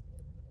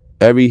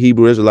 every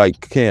Hebrew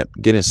Israelite camp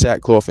get in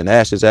sackcloth and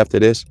ashes after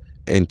this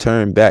and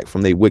turn back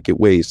from their wicked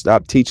ways.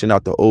 Stop teaching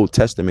out the Old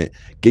Testament.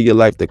 Give your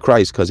life to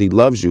Christ because he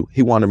loves you.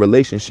 He wants a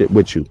relationship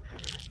with you.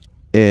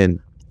 And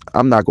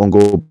I'm not going to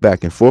go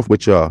back and forth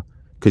with y'all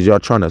because y'all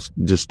trying to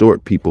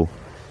distort people.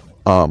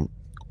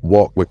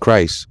 Walk with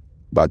Christ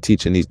by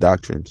teaching these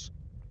doctrines.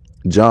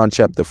 John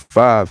chapter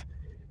 5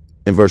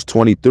 and verse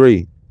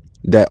 23,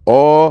 that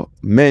all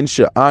men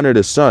should honor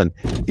the Son,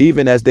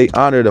 even as they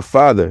honor the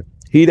Father.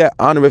 He that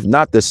honoreth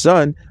not the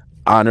Son,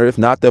 honoreth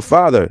not the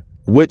Father,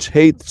 which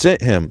hath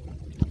sent him.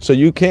 So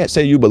you can't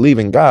say you believe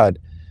in God,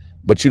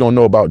 but you don't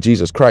know about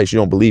Jesus Christ. You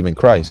don't believe in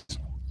Christ.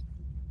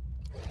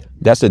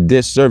 That's a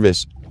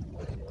disservice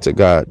to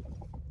God.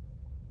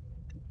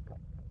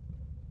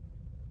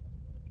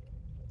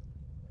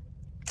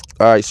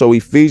 All right, so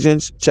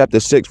Ephesians chapter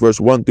 6, verse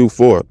 1 through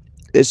 4.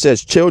 It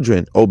says,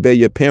 children, obey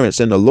your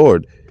parents in the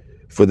Lord,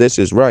 for this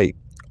is right.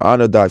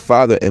 Honor thy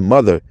father and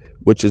mother,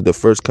 which is the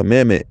first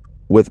commandment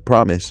with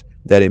promise,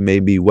 that it may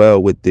be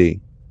well with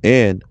thee.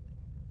 And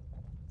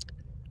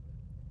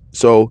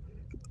so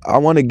I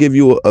want to give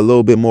you a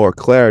little bit more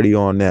clarity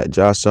on that,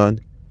 Jason.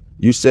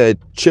 You said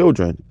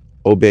children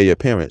obey your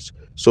parents.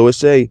 So it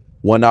say,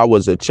 when I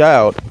was a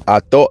child,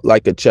 I thought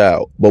like a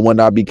child, but when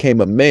I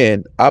became a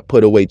man, I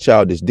put away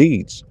childish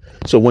deeds.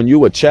 So when you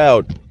were a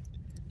child,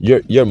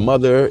 your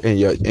mother and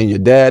your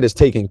dad is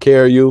taking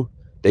care of you.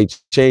 They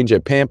change your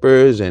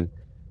pampers and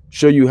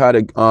show you how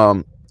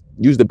to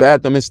use the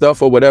bathroom and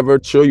stuff or whatever,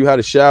 show you how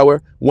to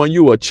shower. When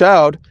you were a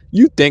child,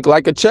 you think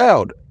like a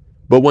child.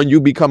 But when you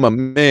become a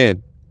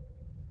man,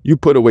 you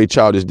put away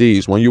childish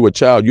deeds. When you were a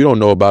child, you don't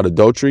know about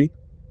adultery.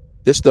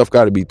 This stuff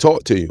got to be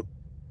taught to you.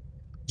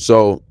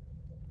 So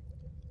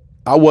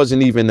I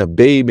wasn't even a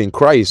babe in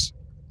Christ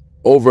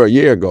over a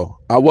year ago.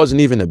 I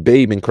wasn't even a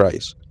babe in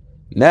Christ.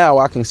 Now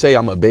I can say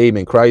I'm a babe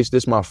in Christ.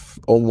 This is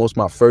almost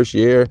my first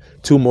year,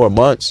 2 more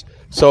months.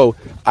 So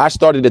I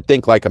started to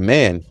think like a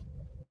man.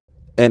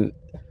 And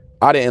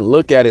I didn't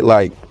look at it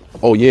like,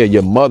 oh yeah,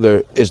 your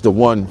mother is the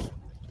one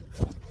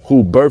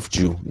who birthed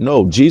you.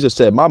 No, Jesus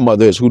said my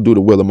mother is who do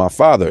the will of my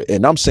Father.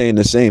 And I'm saying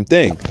the same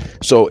thing.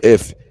 So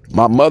if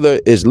my mother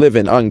is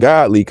living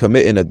ungodly,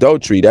 committing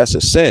adultery, that's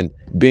a sin.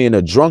 Being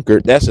a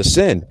drunkard, that's a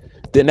sin.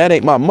 Then that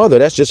ain't my mother.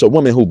 That's just a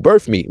woman who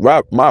birthed me.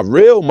 My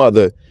real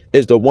mother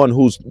is the one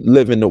who's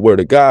living the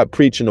word of God,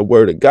 preaching the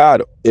word of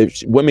God.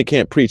 If women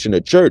can't preach in the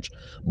church,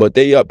 but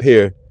they up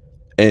here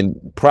and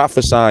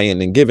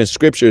prophesying and giving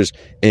scriptures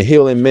and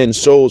healing men's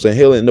souls and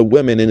healing the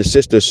women and the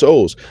sisters'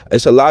 souls.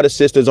 It's a lot of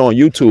sisters on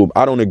YouTube.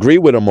 I don't agree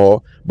with them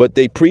all, but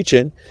they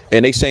preaching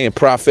and they saying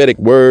prophetic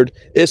word.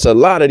 It's a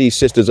lot of these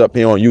sisters up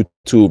here on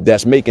YouTube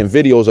that's making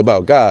videos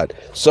about God.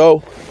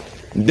 So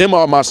them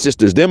are my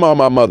sisters. Them are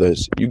my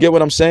mothers. You get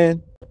what I'm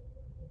saying?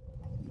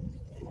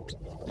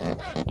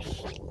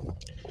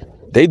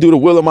 They do the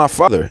will of my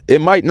Father.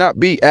 It might not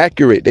be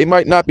accurate. They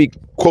might not be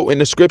quoting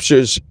the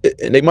scriptures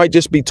and they might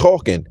just be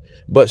talking.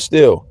 But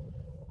still,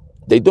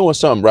 they doing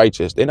something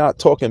righteous. They're not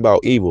talking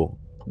about evil.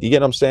 You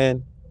get what I'm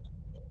saying?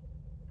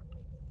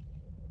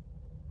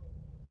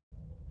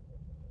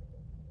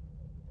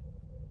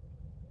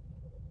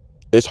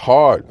 It's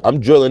hard. I'm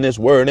drilling this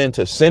word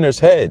into sinners'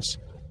 heads.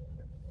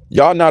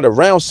 Y'all not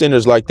around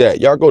sinners like that.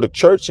 Y'all go to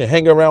church and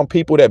hang around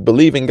people that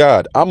believe in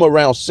God. I'm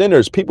around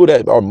sinners, people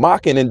that are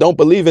mocking and don't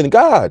believe in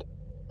God.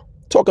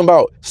 Talking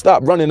about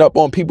stop running up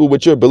on people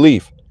with your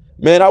belief.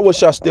 Man, I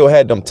wish I still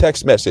had them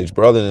text message,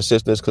 brothers and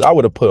sisters, because I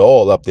would have put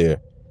all up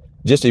there.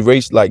 Just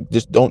erase, like,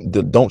 just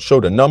don't show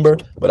the number,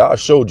 but I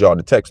showed y'all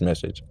the text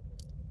message.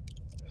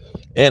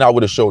 And I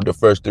would have showed the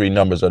first 3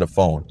 numbers of the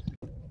phone.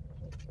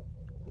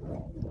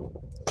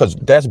 Because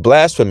that's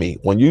blasphemy.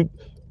 When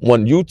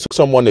you took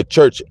someone to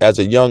church as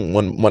a young,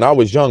 when I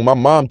was young, my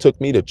mom took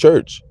me to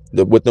church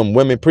with them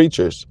women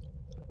preachers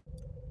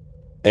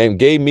and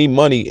gave me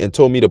money and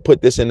told me to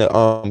put this in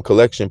the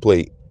collection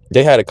plate.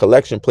 They had a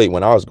collection plate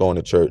when I was going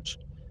to church.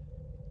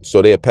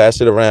 So they'd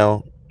pass it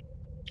around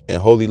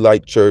in Holy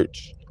Light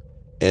Church.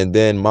 And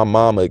then my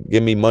mom would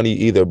give me money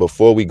either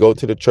before we go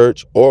to the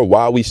church or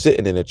while we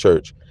sitting in the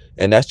church.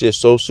 And that's just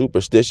so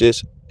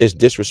superstitious. It's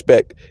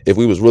disrespect. If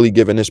we was really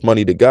giving this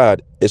money to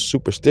God, it's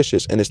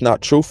superstitious and it's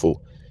not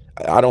truthful.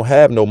 I don't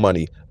have no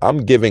money.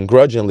 I'm giving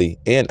grudgingly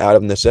and out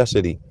of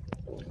necessity.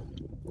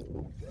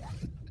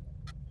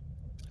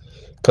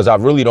 Because I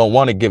really don't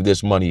want to give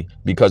this money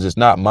because it's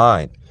not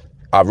mine.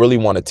 I really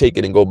want to take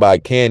it and go buy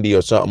candy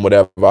or something,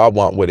 whatever I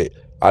want with it.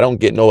 I don't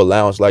get no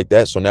allowance like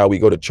that. So now we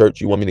go to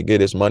church. You want me to get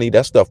this money?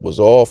 That stuff was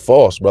all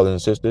false, brothers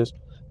and sisters.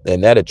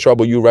 And that'll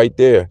trouble you right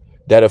there.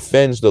 That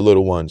offends the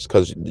little ones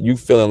because you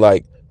feeling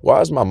like,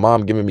 why is my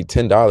mom giving me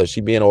 $10? She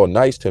being all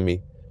nice to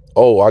me.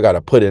 Oh, I got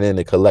to put it in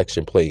the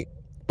collection plate.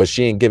 But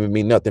she ain't giving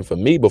me nothing for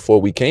me before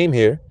we came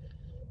here.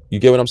 You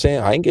get what I'm saying?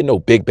 I ain't getting no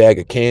big bag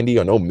of candy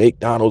or no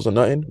McDonald's or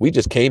nothing. We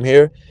just came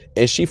here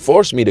and she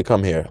forced me to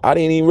come here. I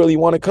didn't even really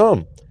want to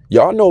come.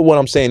 Y'all know what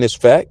I'm saying is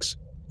facts.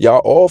 Y'all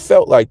all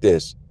felt like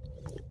this.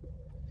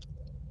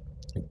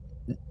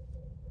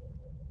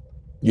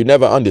 You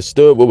never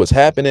understood what was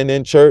happening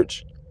in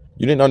church.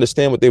 You didn't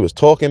understand what they was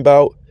talking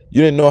about.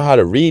 You didn't know how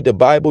to read the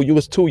Bible. You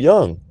was too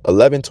young.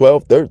 11,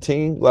 12,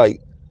 13. Like,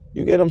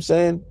 you get what I'm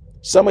saying?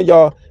 Some of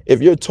y'all, if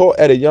you're taught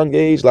at a young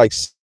age, like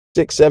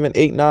 6, 7,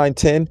 8, 9,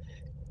 10,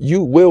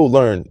 you will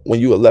learn when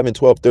you 11,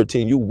 12,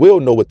 13. You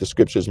will know what the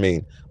scriptures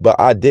mean. But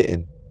I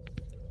didn't.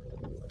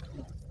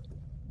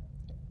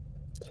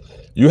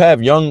 You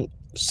have young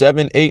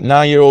 7, 8,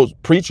 9-year-old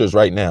preachers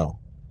right now.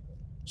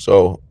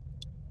 So,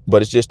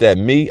 but it's just that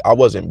me, I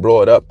wasn't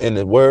brought up in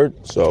the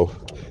word. So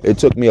it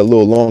took me a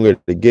little longer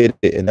to get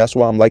it. And that's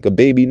why I'm like a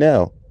baby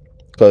now,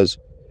 because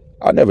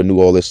I never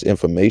knew all this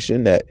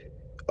information that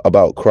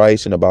about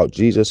Christ and about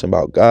Jesus and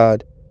about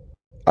God.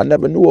 I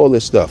never knew all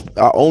this stuff.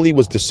 I only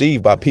was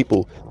deceived by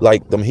people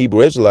like them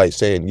Hebrew Israelites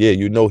saying, yeah,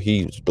 you know,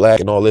 he's black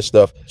and all this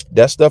stuff.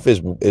 That stuff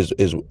is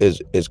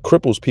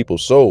cripples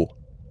people's soul.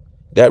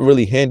 That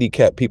really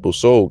handicap people's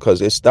soul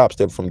because it stops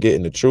them from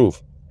getting the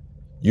truth.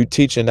 You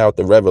teaching out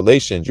the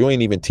revelations. You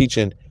ain't even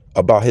teaching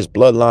about his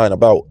bloodline,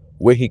 about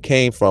where he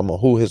came from or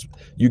who his,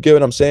 you get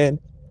what I'm saying?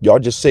 Y'all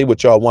just say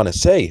what y'all want to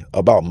say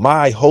about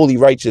my holy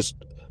righteous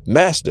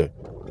master.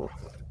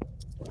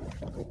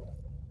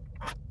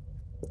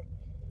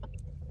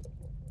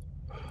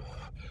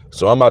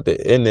 So I'm about to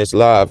end this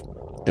live,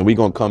 and we're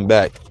going to come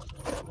back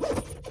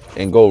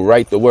and go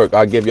right to work.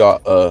 I'll give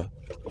y'all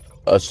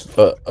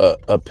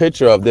a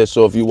picture of this,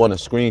 so if you want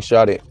to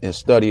screenshot it and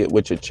study it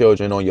with your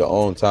children on your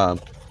own time.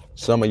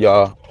 Some of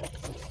y'all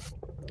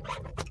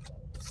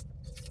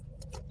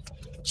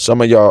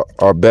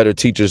are better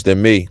teachers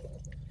than me,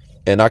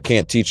 and I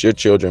can't teach your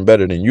children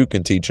better than you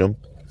can teach them.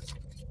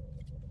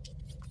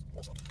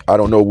 I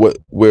don't know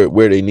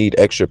where they need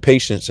extra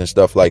patience and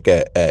stuff like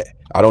that at.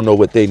 I don't know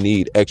what they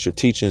need extra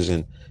teachings,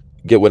 and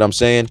get what I'm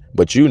saying,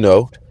 but you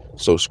know.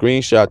 So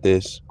screenshot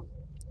this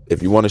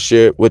if you want to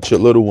share it with your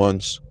little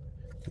ones.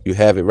 You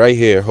have it right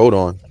here. Hold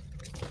on.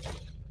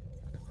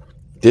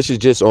 This is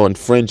just on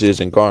fringes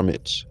and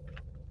garments,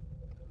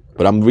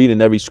 but I'm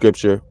reading every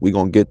scripture. We're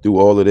gonna get through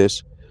all of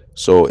this,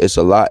 so it's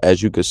a lot,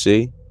 as you can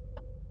see.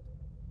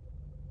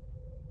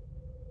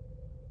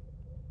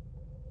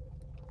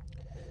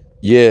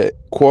 Yeah,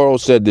 Quarrel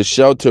said the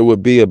shelter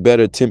would be a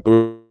better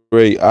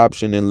temporary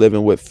option than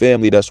living with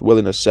family that's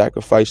willing to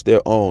sacrifice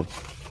their own.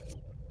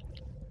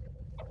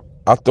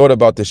 I thought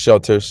about the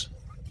shelters.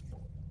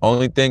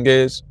 Only thing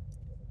is,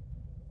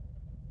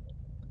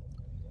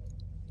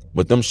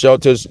 with them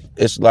shelters,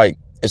 it's like,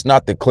 it's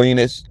not the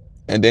cleanest.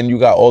 And then you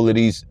got all of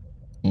these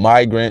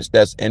migrants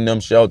that's in them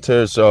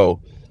shelters.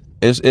 So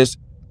it's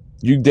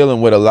you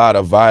dealing with a lot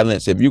of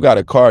violence. If you got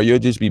a car, you'll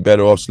just be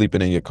better off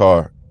sleeping in your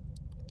car.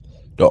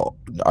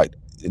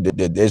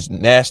 It's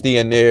nasty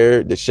in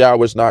there. The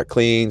shower's not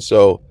clean.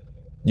 So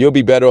you'll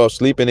be better off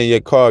sleeping in your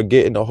car,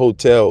 getting a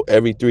hotel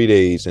every 3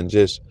 days and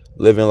just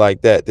living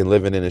like that than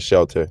living in a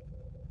shelter.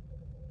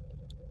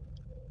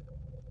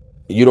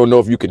 You don't know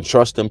if you can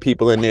trust them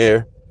people in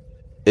there.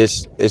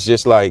 It's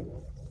just like,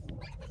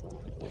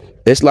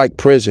 it's like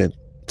prison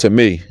to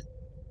me.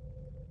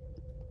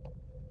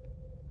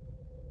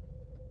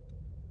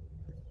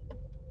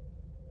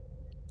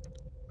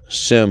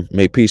 Sim,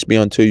 may peace be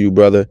unto you,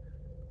 brother.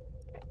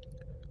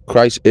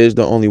 Christ is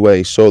the only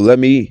way. So let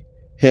me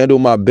handle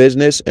my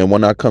business, and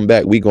when I come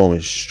back, we going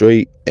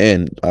straight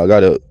in. I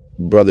got a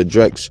brother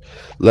Drex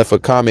left a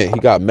comment. He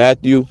got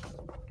Matthew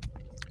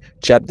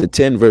chapter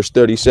 10 verse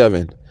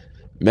 37.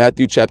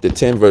 Matthew chapter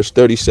 10 verse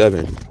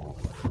 37.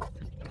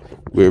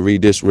 We'll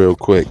read this real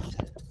quick,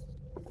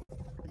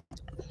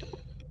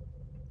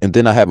 and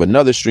then I have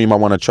another stream I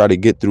want to try to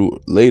get through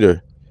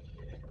later.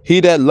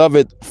 He that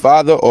loveth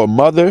father or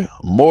mother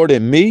more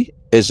than me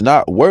is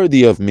not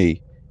worthy of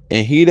me,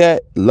 and he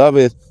that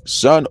loveth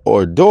son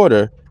or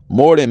daughter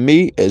more than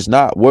me is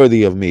not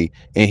worthy of me,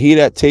 and he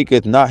that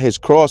taketh not his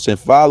cross and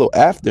follow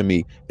after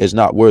me is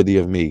not worthy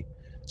of me.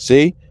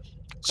 See?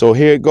 So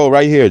here it go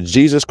right here.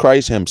 Jesus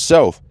Christ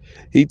himself,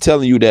 he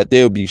telling you that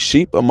there will be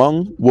sheep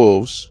among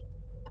wolves,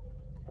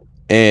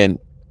 and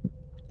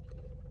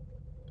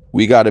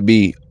we got to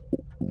be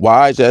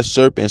wise as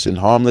serpents and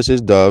harmless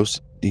as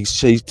doves.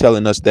 He's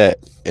telling us that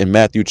in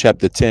Matthew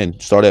chapter 10,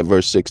 start at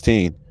verse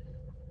 16.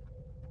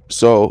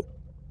 So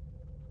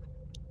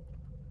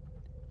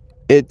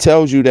it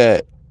tells you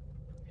that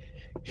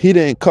he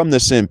didn't come to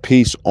send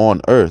peace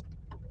on earth.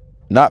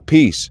 Not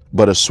peace,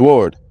 but a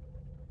sword.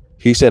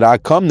 He said, I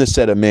come to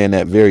set a man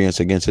at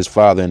variance against his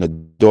father, and a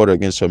daughter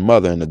against her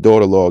mother, and a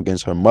daughter-in-law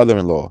against her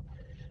mother-in-law.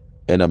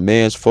 And a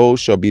man's foes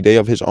shall be they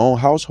of his own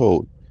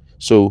household.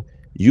 So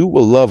you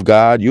will love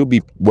God. You'll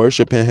be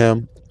worshiping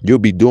him. You'll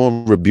be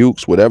doing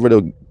rebukes, whatever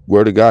the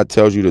word of God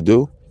tells you to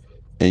do.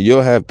 And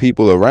you'll have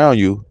people around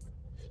you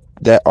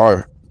that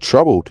are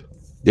troubled.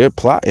 They're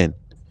plotting.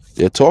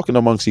 They're talking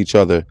amongst each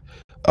other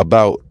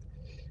about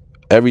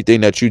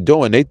everything that you're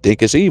doing. They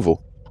think it's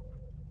evil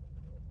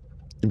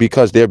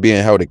because they're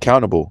being held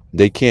accountable.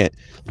 They can't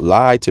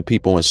lie to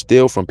people and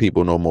steal from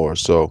people no more.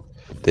 So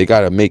they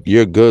got to make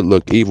your good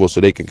look evil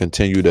so they can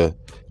continue to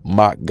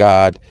mock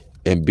God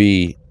and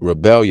be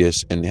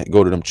rebellious and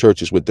go to them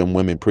churches with them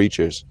women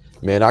preachers.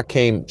 Man, I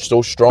came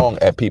so strong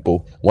at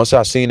people. Once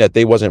I seen that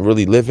they wasn't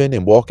really living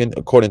and walking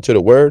according to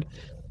the word,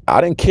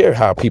 I didn't care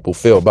how people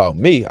feel about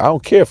me. I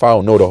don't care if I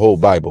don't know the whole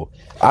Bible.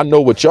 I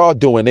know what y'all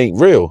doing ain't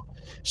real.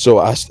 So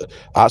I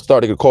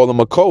started to call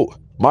them a cult.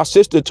 My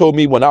sister told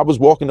me when I was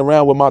walking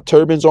around with my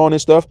turbans on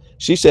and stuff,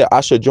 she said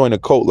I should join a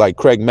cult like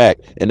Craig Mack.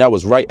 And that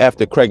was right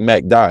after Craig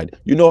Mack died.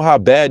 You know how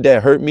bad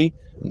that hurt me?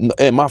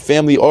 And my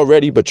family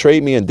already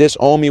betrayed me and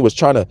disowned me, was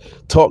trying to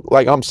talk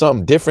like I'm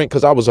something different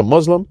because I was a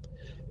Muslim.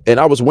 And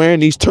I was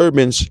wearing these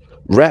turbans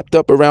wrapped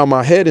up around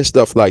my head and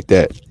stuff like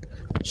that.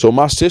 So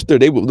my sister,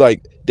 they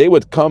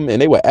would come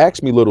and they would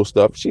ask me little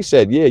stuff. She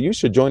said, yeah, you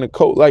should join a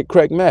cult like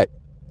Craig Mack.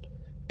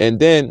 And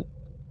then,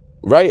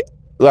 right,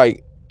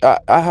 like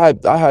I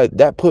had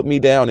that put me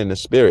down in the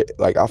spirit.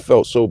 Like I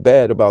felt so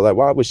bad about, like,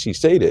 why would she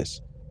say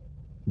this?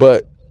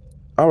 But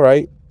all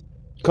right,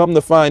 come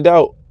to find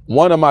out,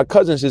 one of my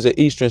cousins is an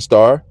Eastern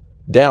Star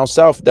down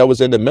south that was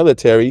in the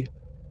military.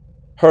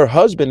 Her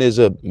husband is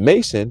a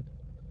Mason.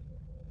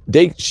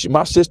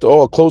 My sister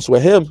all close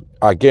with him,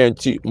 I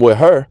guarantee, with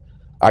her.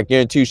 I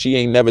guarantee you she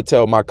ain't never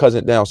tell my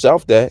cousin down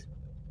south that.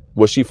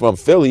 Well, she from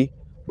Philly,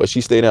 but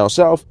she stay down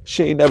south.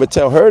 She ain't never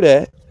tell her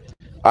that.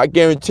 I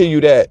guarantee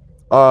you that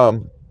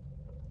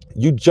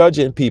you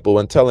judging people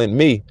and telling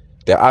me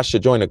that I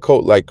should join a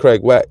cult like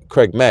Craig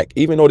Mack,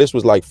 even though this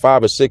was like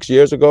 5 or 6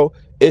 years ago,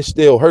 it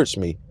still hurts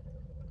me.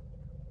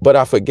 But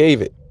I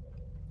forgave it.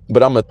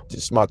 But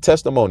it's my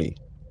testimony.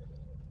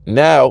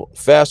 Now,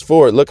 fast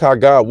forward, look how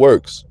God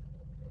works.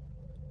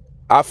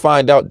 I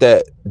find out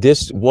that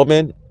this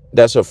woman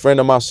that's a friend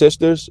of my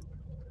sister's,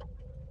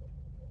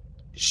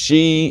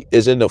 she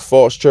is in the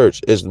false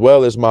church as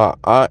well as my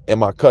aunt and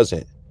my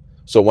cousin.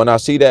 So when I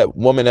see that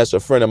woman that's a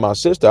friend of my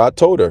sister, I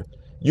told her,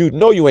 you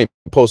know you ain't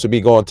supposed to be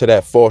going to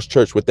that false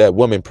church with that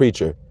woman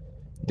preacher.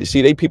 You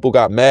see, they people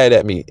got mad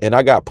at me, and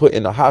I got put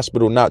in the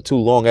hospital not too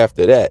long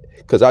after that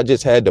because I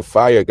just had the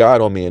fire of God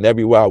on me, and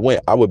everywhere I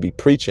went, I would be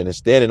preaching and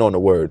standing on the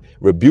word,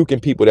 rebuking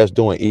people that's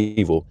doing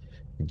evil.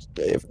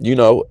 You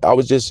know, I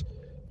was just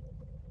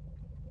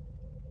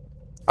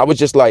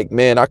like,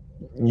 man,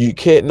 you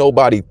can't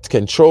nobody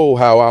control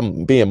how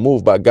I'm being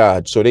moved by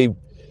God. So they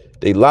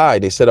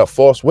lied. They set up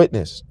false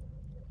witness.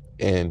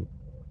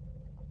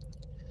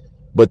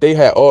 But they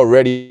had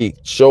already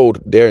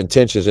showed their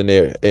intentions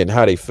and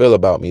how they feel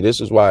about me.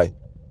 This is why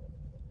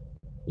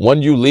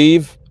when you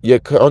leave your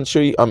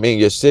country,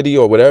 your city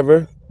or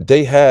whatever,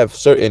 they have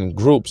certain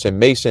groups and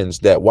Masons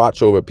that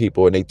watch over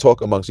people and they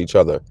talk amongst each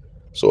other.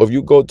 So if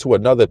you go to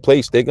another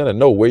place, they're going to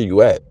know where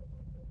you at.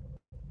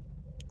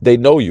 They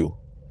know you.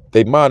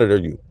 They monitor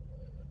you.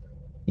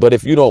 But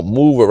if you don't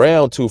move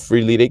around too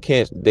freely, they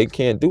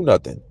can't do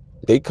nothing.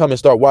 They come and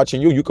start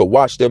watching you. You could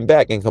watch them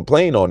back and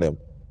complain on them.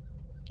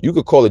 You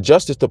could call the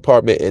Justice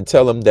Department and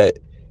tell them that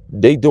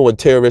they doing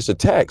terrorist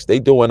attacks. They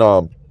doing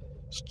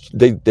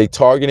they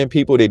targeting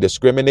people, they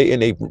discriminating,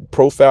 they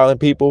profiling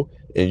people,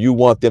 and you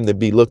want them to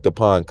be looked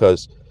upon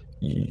because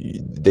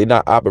they're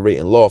not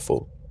operating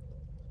lawful.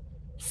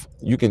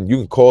 You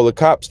can call the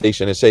cop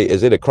station and say,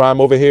 is it a crime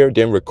over here?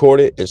 Then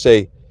record it and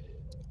say,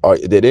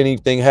 did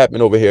anything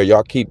happen over here?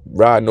 Y'all keep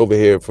riding over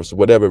here for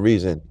whatever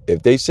reason.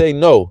 If they say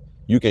no,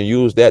 you can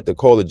use that to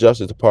call the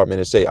Justice Department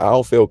and say, I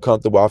don't feel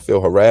comfortable. I feel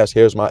harassed.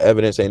 Here's my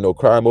evidence. Ain't no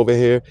crime over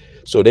here.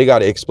 So they got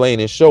to explain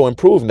and show and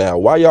prove now.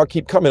 Why y'all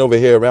keep coming over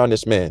here around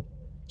this man?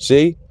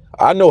 See,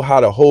 I know how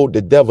to hold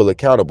the devil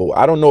accountable.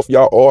 I don't know if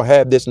y'all all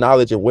have this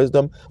knowledge and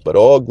wisdom, but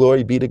all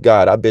glory be to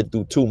God. I've been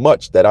through too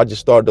much that I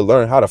just started to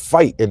learn how to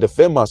fight and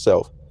defend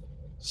myself.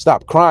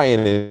 Stop crying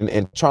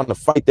and trying to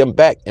fight them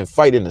back and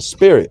fight in the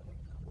spirit.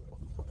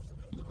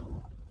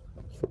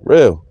 For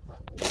real.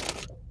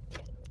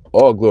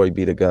 All glory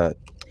be to God.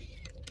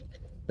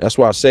 That's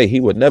why I say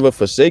he would never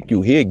forsake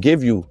you. He'll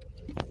give you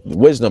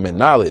wisdom and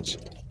knowledge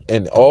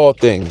in all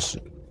things.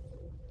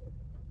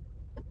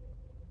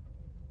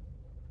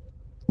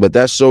 But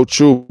that's so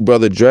true,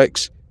 Brother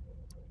Drex.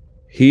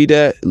 He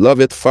that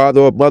loveth father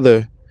or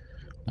mother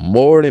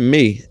more than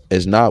me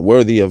is not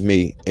worthy of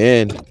me.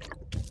 And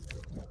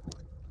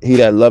he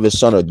that loveth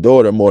son or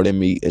daughter more than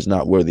me is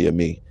not worthy of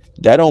me.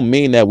 That don't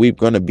mean that we're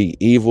going to be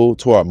evil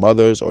to our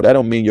mothers, or that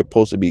don't mean you're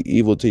supposed to be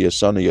evil to your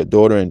son or your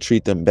daughter and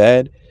treat them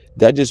bad.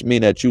 That just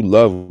means that you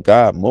love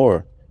God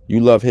more. You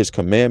love his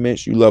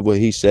commandments. You love what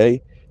he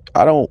say.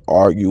 I don't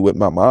argue with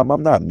my mom.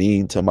 I'm not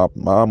mean to my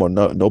mom or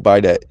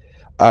nobody that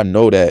I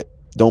know that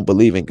don't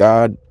believe in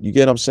God. You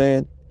get what I'm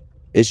saying?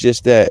 It's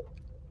just that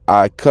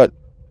I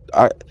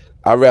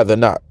rather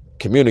not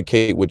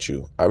communicate with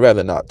you. I'd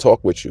rather not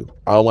talk with you.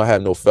 I don't want to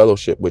have no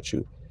fellowship with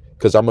you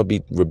because I'm going to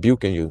be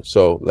rebuking you.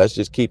 So let's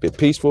just keep it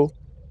peaceful.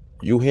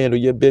 You handle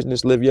your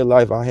business, live your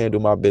life. I handle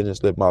my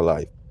business, live my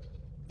life.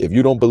 If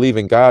you don't believe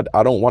in God,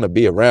 I don't want to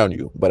be around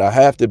you, but I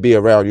have to be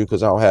around you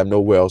because I don't have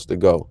nowhere else to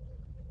go.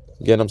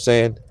 You get what I'm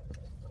saying?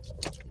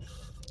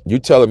 You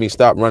telling me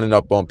stop running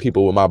up on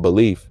people with my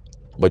belief,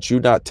 but you're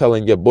not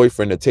telling your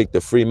boyfriend to take the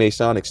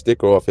Freemasonic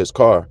sticker off his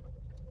car.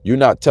 You're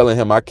not telling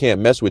him I can't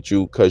mess with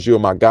you because you're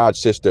my god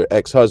sister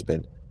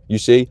ex-husband. You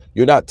see,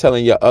 you're not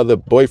telling your other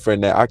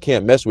boyfriend that I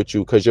can't mess with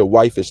you because your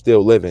wife is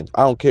still living.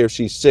 I don't care if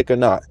she's sick or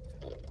not.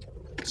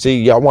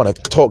 See, y'all want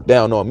to talk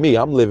down on me.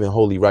 I'm living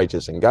holy,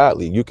 righteous, and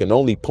godly. You can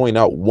only point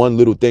out one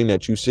little thing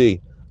that you see.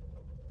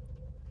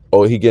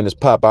 Oh, he getting his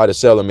Popeye the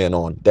Cellarman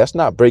on. That's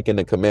not breaking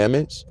the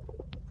commandments.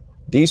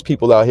 These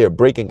people out here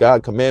breaking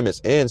God's commandments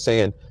and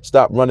saying,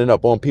 stop running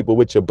up on people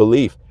with your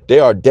belief. They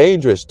are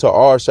dangerous to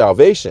our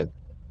salvation.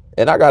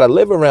 And I got to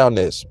live around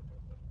this.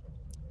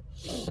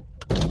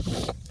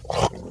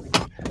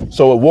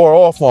 So it wore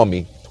off on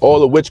me. All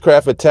the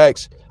witchcraft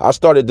attacks, I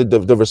started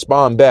to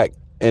respond back.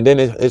 And then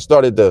it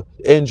started to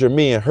injure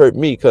me and hurt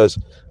me because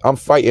I'm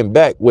fighting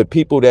back with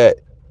people that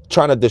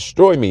trying to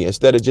destroy me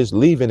instead of just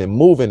leaving and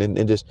moving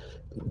and just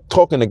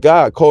talking to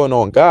God, calling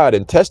on God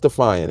and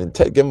testifying and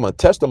giving him a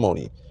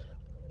testimony.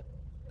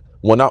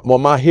 When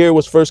my hair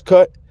was first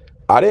cut,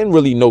 I didn't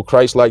really know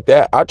Christ like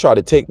that. I tried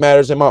to take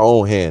matters in my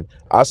own hand.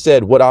 I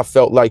said what I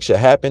felt like should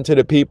happen to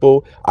the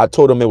people. I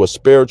told them it was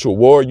spiritual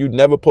war. You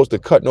never supposed to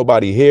cut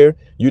nobody hair.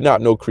 You're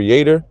not no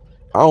creator.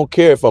 I don't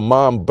care if a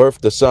mom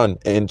birthed a son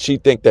and she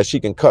think that she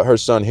can cut her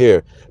son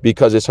hair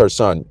because it's her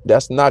son.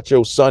 That's not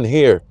your son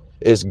here.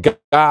 It's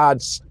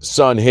God's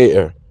son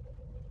here.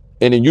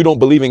 And then you don't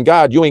believe in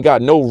God, you ain't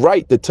got no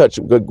right to touch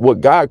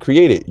what God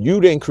created.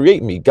 You didn't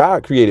create me.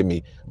 God created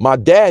me. My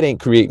dad ain't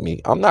create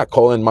me. I'm not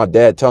calling my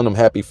dad, telling him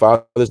happy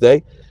Father's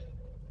Day.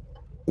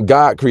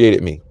 God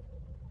created me.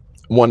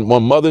 When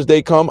Mother's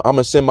Day come, I'm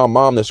going to send my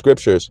mom the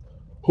scriptures.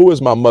 Who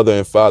is my mother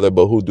and father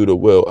but who do the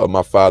will of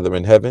my Father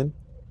in heaven?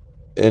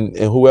 And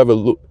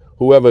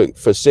whoever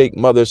forsake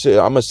mother, I'm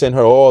going to send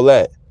her all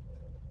that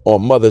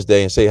on Mother's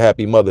Day and say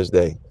happy Mother's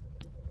Day.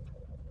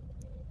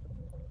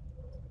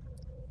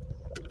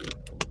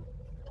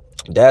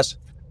 That's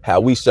how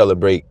we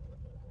celebrate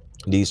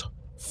these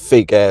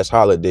fake ass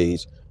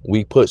holidays.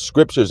 We put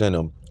scriptures in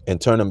them and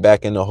turn them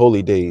back into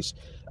holy days.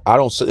 I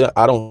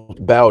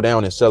don't bow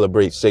down and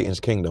celebrate Satan's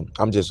kingdom.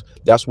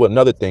 That's what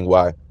another thing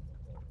why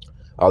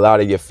a lot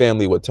of your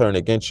family would turn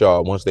against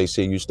y'all once they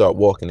see you start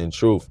walking in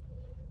truth.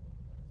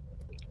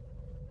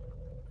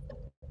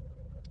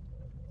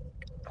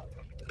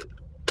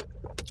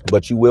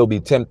 But you will be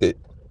tempted.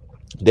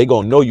 They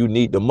gonna know you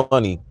need the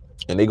money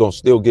and they gonna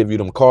still give you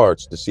them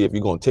cards to see if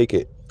you're gonna take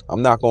it.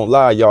 I'm not gonna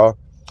lie, y'all.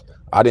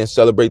 I didn't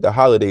celebrate the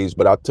holidays,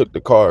 but I took the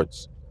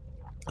cards.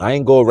 I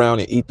ain't go around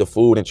and eat the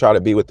food and try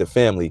to be with the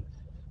family.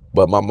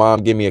 But my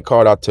mom gave me a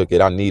card, I took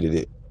it, I needed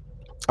it.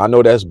 I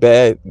know that's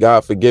bad,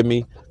 God forgive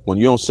me. When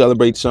you don't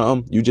celebrate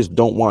something, you just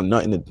don't want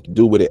nothing to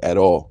do with it at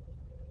all.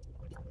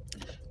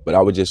 But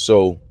I was just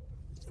so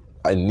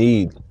in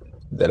need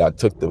that I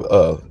took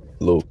the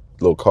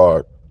little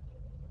card.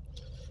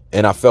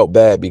 And I felt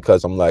bad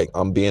because I'm like,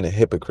 I'm being a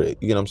hypocrite.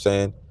 You know what I'm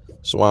saying?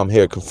 So why I'm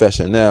here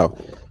confessing now.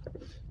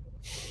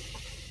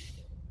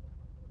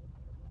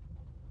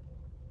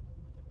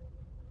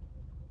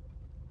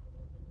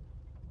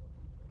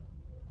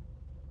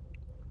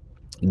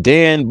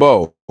 Dan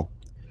Bo,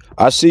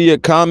 I see your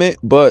comment,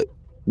 but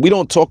we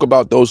don't talk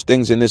about those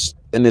things in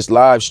this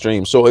live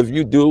stream. So if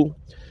you do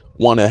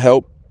want to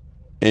help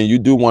and you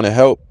do want to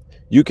help,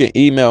 you can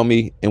email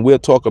me and we'll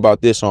talk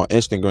about this on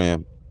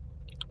Instagram,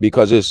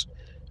 because it's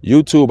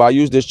YouTube. I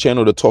use this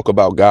channel to talk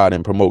about God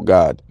and promote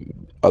God.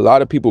 A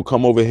lot of people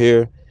come over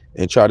here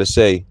and try to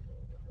say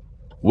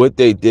what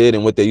they did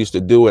and what they used to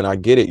do, and I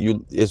get it.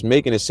 It's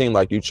making it seem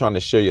like you're trying to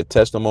share your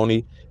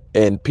testimony,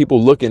 and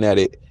people looking at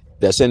it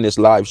that's in this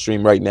live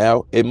stream right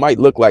now, it might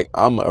look like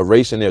I'm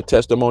erasing their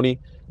testimony,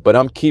 but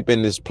I'm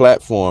keeping this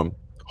platform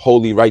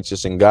holy,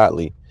 righteous, and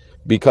godly,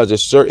 because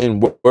there's certain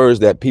words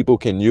that people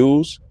can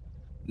use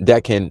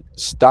that can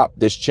stop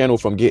this channel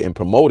from getting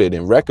promoted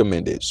and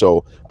recommended.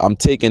 So I'm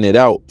taking it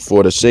out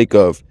for the sake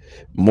of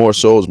more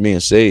souls being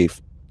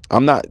saved.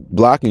 I'm not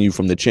blocking you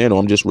from the channel.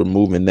 I'm just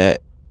removing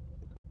that.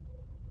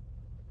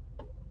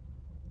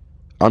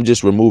 I'm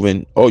just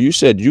removing. Oh, you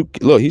said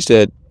look, he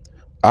said,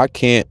 I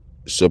can't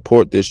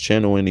support this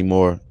channel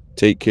anymore.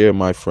 Take care,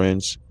 my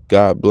friends.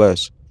 God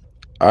bless.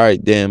 All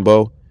right, Dan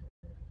Bo.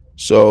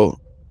 So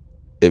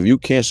if you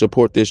can't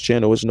support this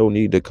channel, there's no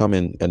need to come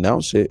and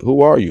announce it.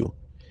 Who are you?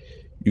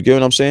 You get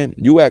what I'm saying?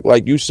 You act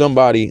like you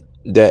somebody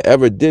that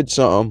ever did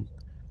something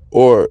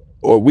or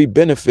we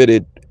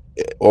benefited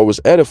or was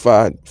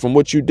edified from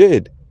what you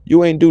did.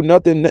 You ain't do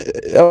nothing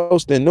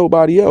else than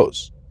nobody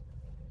else.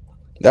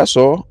 That's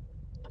all.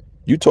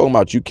 You talking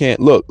about you can't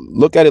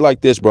look at it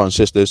like this, bro and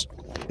sisters.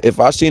 If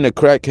I seen a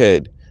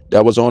crackhead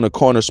that was on the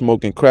corner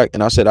smoking crack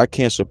and I said, I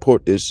can't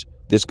support this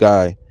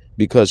guy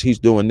because he's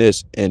doing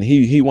this and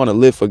he want to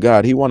live for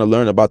God. He want to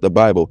learn about the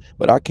Bible,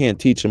 but I can't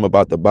teach him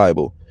about the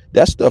Bible.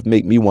 That stuff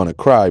make me want to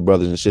cry,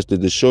 brothers and sisters,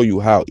 to show you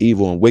how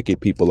evil and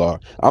wicked people are.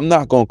 I'm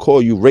not going to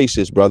call you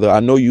racist, brother. I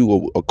know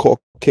you a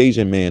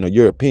Caucasian man or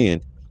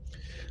European,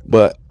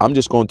 but I'm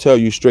just going to tell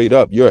you straight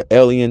up, you're an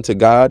alien to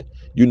God.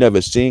 You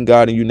never seen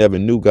God and you never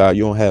knew God.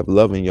 You don't have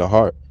love in your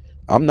heart.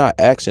 I'm not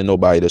asking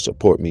nobody to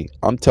support me.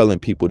 I'm telling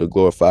people to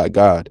glorify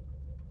God.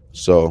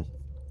 So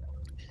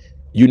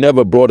you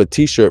never brought a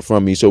t-shirt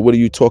from me. So what are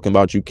you talking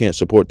about? You can't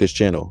support this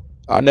channel.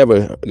 I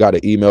never got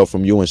an email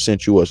from you and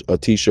sent you a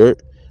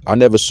t-shirt. I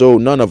never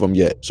sold none of them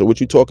yet. So what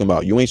you talking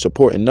about? You ain't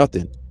supporting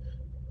nothing.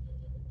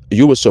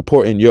 You were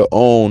supporting your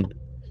own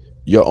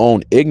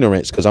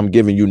ignorance because I'm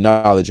giving you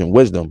knowledge and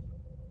wisdom.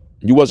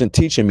 You wasn't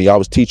teaching me. I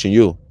was teaching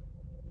you.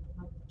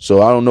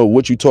 So I don't know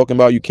what you talking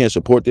about. You can't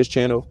support this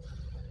channel.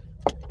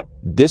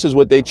 This is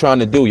what they trying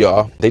to do,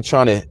 y'all. They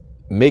trying to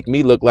make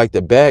me look like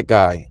the bad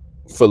guy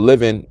for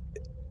living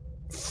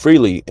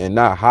freely and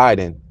not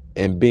hiding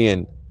and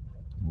being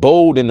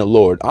bold in the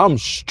Lord. I'm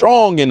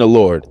strong in the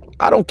Lord.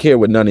 I don't care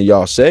what none of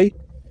y'all say.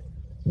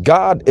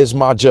 God is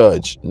my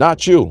judge,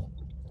 not you.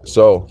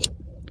 So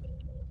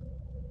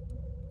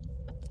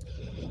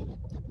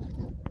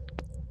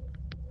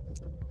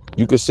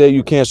you could say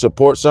you can't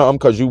support something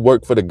because you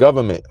work for the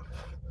government.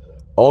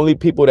 Only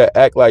people that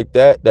act like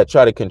that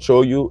try to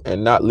control you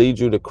and not lead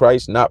you to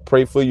Christ, not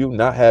pray for you,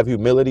 not have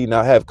humility,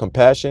 not have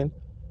compassion.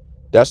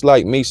 That's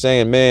like me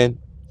saying, man,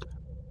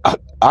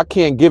 I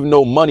can't give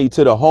no money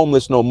to the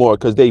homeless no more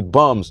because they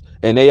bums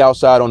and they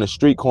outside on the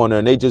street corner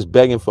and they just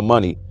begging for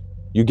money.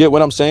 You get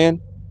what I'm saying?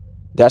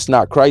 That's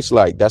not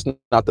Christ-like. That's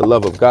not the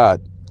love of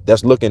God.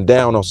 That's looking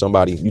down on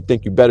somebody. You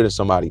think you're better than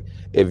somebody.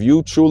 If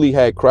you truly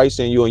had Christ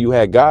in you and you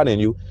had God in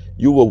you,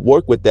 you will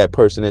work with that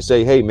person and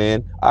say, hey,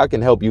 man, I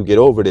can help you get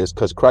over this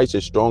because Christ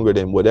is stronger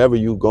than whatever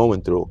you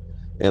going through.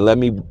 And let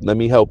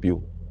me help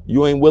you.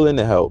 You ain't willing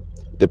to help.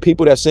 The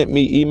people that sent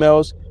me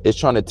emails is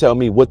trying to tell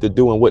me what to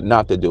do and what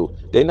not to do.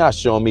 They're not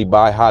showing me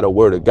by how the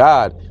word of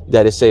God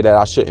that it say that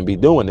I shouldn't be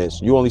doing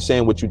this. You only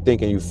saying what you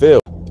think and you feel.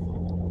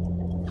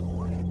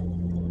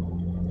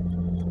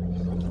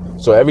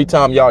 So every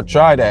time y'all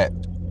try that,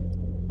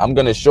 I'm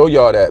going to show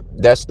y'all that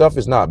that stuff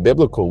is not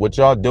biblical. What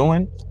y'all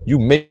doing, you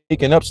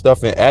making up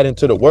stuff and adding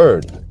to the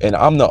word. And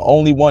I'm the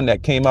only one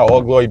that came out.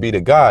 All glory be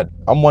to God.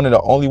 I'm one of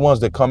the only ones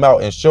that come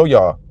out and show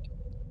y'all,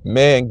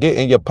 man,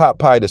 getting your pot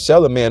pie to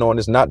sell a man on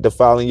is not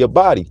defiling your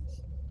body.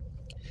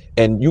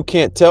 And you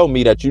can't tell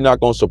me that you're not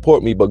going to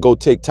support me, but go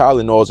take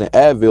Tylenols and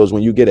Advils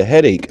when you get a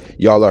headache.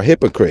 Y'all are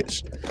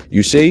hypocrites.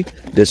 You see,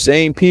 the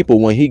same people,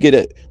 when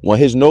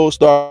his nose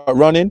start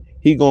running,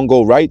 he going to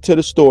go right to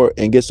the store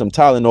and get some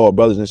Tylenol,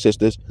 brothers and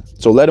sisters.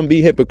 So let them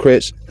be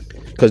hypocrites,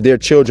 because their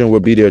children will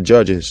be their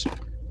judges.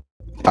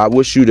 I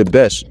wish you the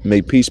best.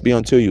 May peace be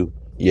unto you.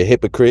 You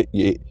hypocrite,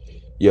 you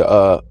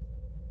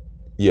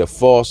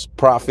false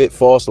prophet,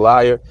 false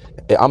liar.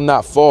 I'm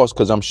not false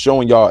because I'm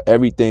showing y'all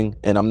everything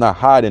and I'm not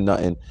hiding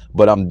nothing,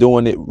 but I'm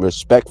doing it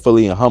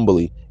respectfully and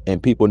humbly.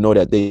 And people know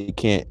that they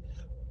can't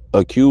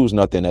accuse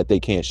nothing that they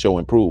can't show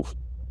and prove.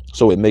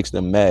 So it makes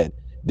them mad.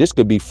 This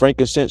could be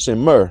frankincense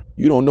and myrrh.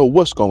 You don't know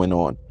what's going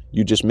on.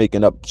 You just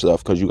making up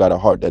stuff because you got a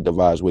heart that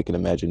devises wicked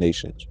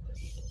imaginations.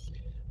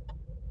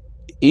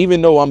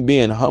 Even though I'm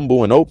being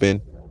humble and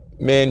open,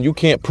 man, you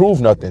can't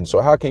prove nothing.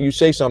 So how can you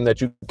say something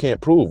that you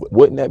can't prove?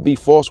 Wouldn't that be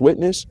false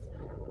witness?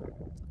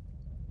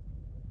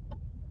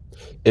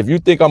 If you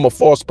think I'm a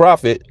false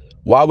prophet,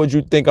 why would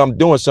you think I'm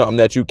doing something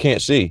that you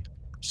can't see?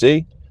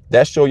 See,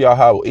 that show y'all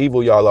how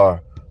evil y'all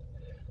are.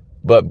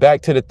 But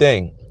back to the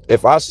thing.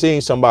 If I seen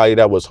somebody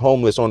that was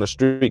homeless on the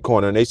street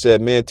corner and they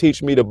said, man,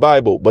 teach me the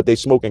Bible, but they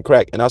smoking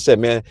crack. And I said,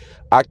 man,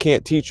 I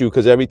can't teach you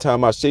because every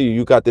time I see you,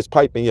 you got this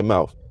pipe in your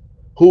mouth.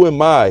 Who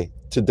am I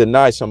to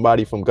deny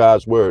somebody from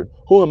God's word?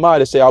 Who am I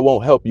to say I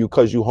won't help you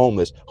because you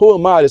homeless? Who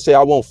am I to say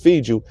I won't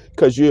feed you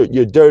because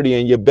you're dirty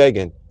and you're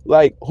begging?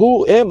 Like,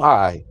 who am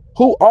I?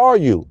 Who are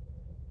you?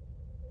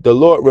 The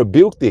Lord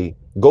rebuke thee.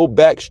 Go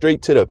back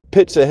straight to the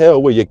pits of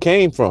hell where you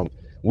came from.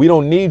 We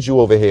don't need you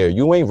over here.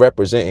 You ain't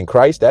representing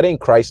Christ. That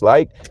ain't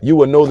Christ-like. You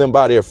will know them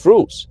by their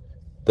fruits.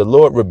 The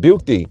Lord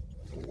rebuke thee.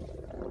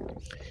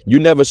 You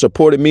never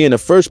supported me in the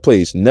first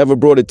place. Never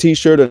brought a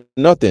t-shirt or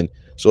nothing.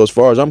 So as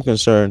far as I'm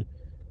concerned,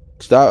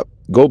 stop.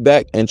 Go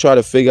back and try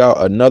to figure out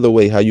another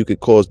way how you could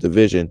cause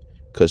division,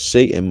 because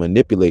Satan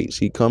manipulates.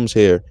 He comes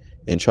here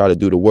and try to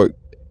do the work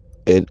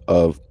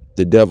of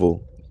the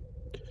devil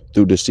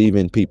through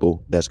deceiving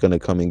people that's going to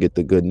come and get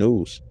the good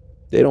news.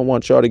 They don't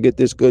want y'all to get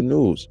this good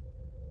news.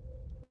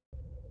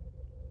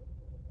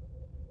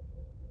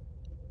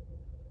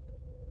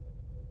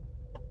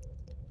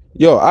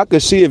 Yo, I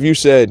could see if you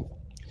said,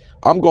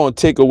 I'm going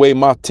to take away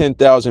my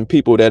 10,000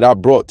 people that I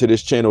brought to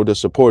this channel to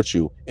support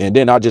you, and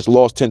then I just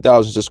lost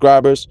 10,000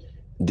 subscribers.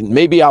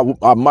 Maybe I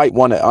might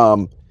want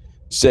to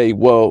say,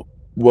 well,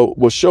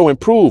 show and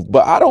prove.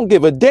 But I don't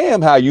give a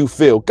damn how you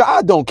feel.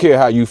 God don't care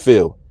how you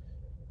feel.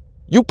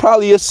 You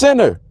probably a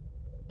sinner.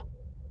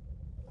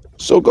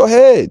 So go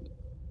ahead.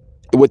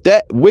 With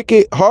that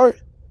wicked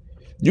heart,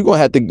 you're going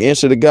to have to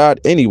answer to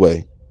God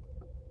anyway.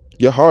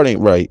 Your heart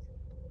ain't right.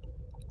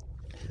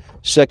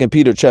 2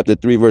 Peter chapter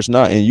 3 verse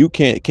 9. And you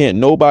can't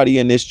nobody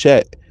in this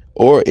chat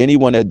or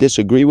anyone that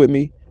disagree with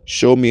me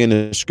show me in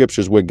the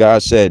scriptures where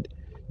God said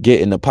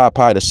getting the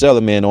pie to sell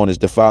a man on is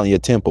defiling your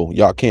temple.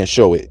 Y'all can't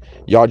show it.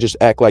 Y'all just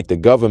act like the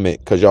government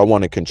because y'all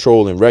want to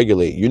control and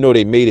regulate. You know,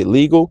 they made it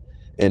legal,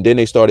 and then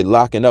they started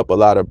locking up a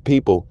lot of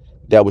people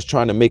that was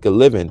trying to make a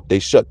living. They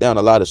shut down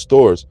a lot of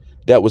stores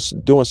that was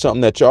doing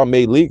something that y'all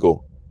made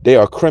legal. They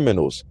are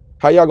criminals.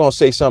 How y'all gonna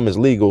say something is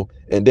legal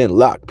and then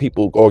lock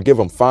people or give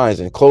them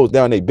fines and close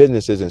down their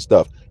businesses and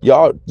stuff?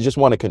 Y'all just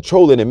want to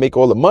control it and make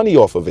all the money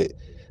off of it.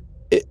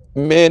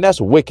 Man,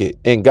 that's wicked.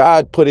 And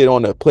God put it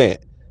on the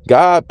plant.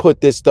 God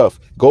put this stuff.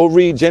 Go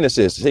read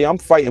Genesis. See, I'm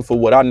fighting for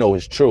what I know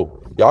is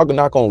true. Y'all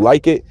not gonna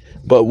like it,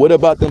 but what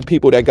about them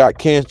people that got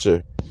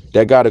cancer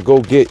that got to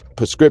go get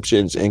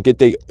prescriptions and get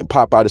they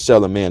pop out to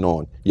sell a man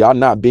on? Y'all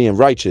not being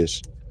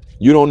righteous.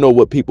 You don't know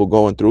what people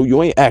going through.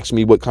 You ain't asked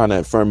me what kind of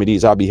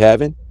infirmities I be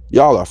having.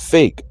 Y'all are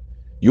fake.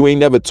 You ain't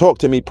never talked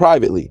to me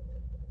privately.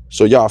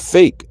 So y'all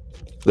fake.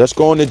 Let's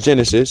go into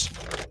Genesis.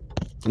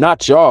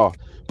 Not y'all,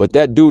 but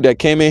that dude that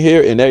came in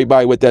here and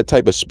everybody with that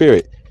type of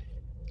spirit.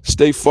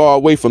 Stay far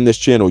away from this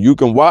channel. You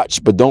can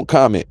watch, but don't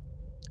comment,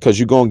 because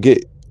you're going to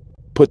get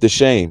put to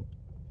shame.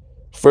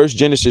 First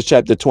Genesis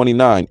chapter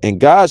 29. And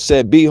God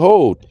said,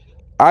 behold,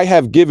 I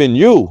have given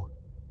you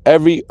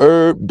every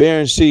herb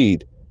bearing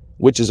seed,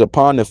 which is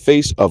upon the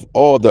face of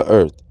all the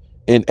earth,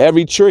 and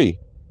every tree,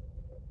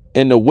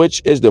 in the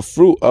which is the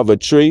fruit of a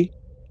tree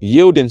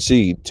yielding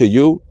seed to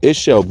you, it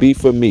shall be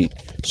for meat.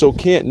 So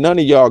can't none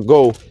of y'all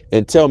go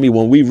and tell me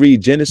when we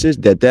read Genesis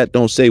that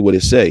don't say what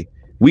it say.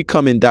 We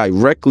coming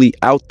directly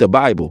out the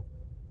Bible.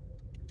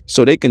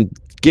 So they can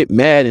get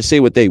mad and say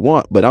what they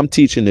want, but I'm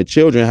teaching the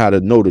children how to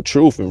know the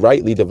truth and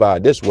rightly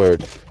divide this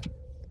word.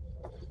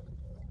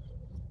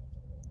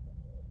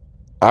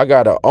 I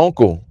got an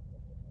uncle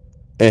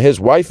and his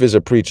wife is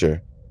a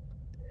preacher.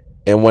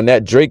 And when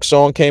that Drake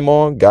song came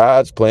on,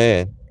 God's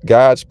plan,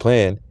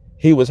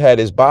 he had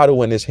his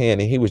bottle in his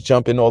hand and he was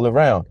jumping all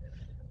around.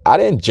 I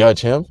didn't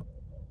judge him.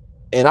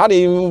 And I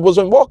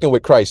wasn't walking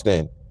with Christ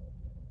then.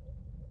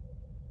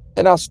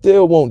 And I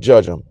still won't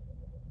judge him.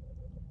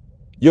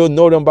 You'll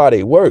know them by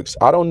their works.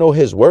 I don't know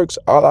his works.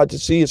 All I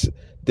just see is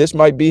this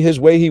might be his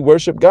way he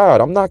worshiped God.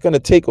 I'm not going to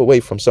take away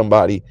from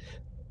somebody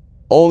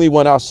only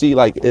when I see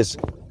like it's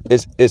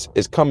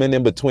coming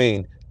in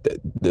between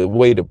the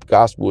way the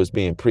gospel is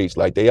being preached.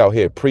 Like they out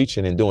here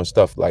preaching and doing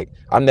stuff like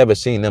I've never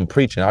seen them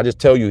preaching. I just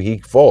tell you he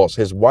false.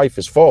 His wife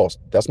is false.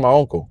 That's my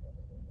uncle.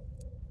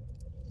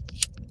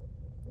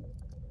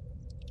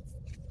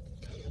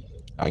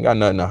 I ain't got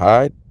nothing to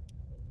hide.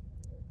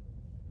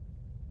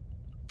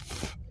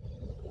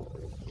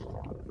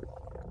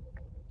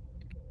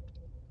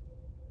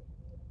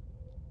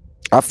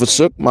 I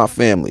forsook my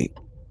family.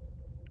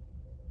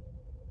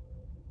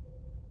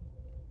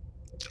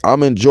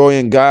 I'm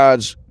enjoying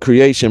God's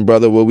creation,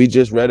 brother, what we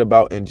just read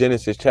about in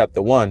Genesis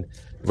chapter 1,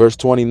 verse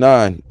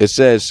 29. It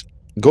says,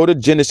 go to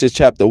Genesis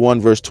chapter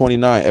 1, verse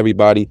 29,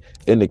 everybody,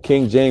 in the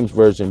King James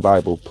Version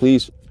Bible.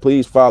 Please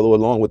follow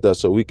along with us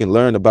so we can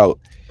learn about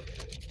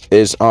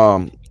is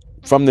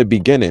from the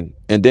beginning.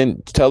 And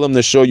then tell them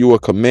to show you a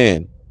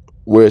command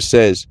where it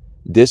says,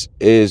 this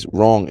is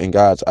wrong in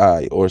God's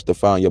eye, or it's to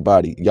find your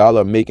body. Y'all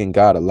are making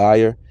God a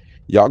liar.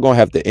 Y'all gonna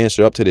have to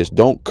answer up to this.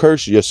 Don't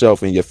curse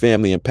yourself and your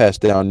family and pass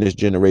down this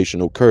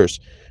generational curse,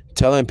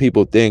 telling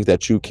people things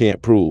that you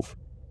can't prove.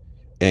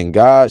 And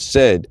God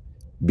said,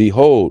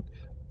 behold,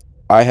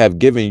 I have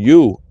given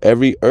you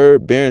every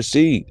herb bearing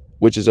seed,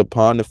 which is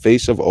upon the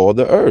face of all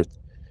the earth.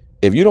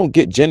 If you don't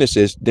get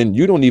Genesis, then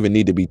you don't even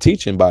need to be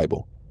teaching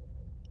Bible,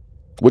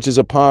 which is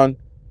upon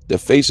the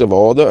face of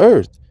all the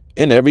earth,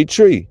 in every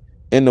tree,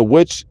 in the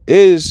which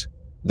is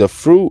the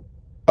fruit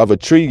of a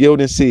tree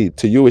yielding seed.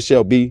 To you it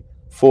shall be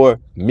for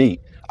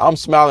meat. I'm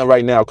smiling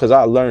right now because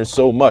I learned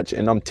so much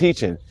and I'm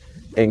teaching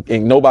and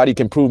nobody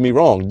can prove me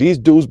wrong. These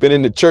dudes been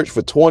in the church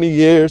for 20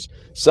 years.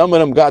 Some of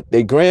them got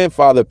their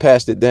grandfather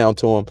passed it down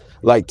to them,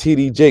 like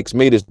T.D. Jakes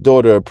made his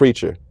daughter a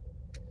preacher.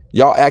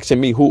 Y'all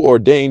asking me who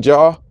ordained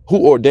y'all?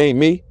 Who ordained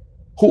me?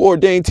 Who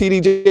ordained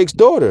T.D. Jakes'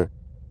 daughter?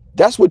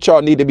 That's what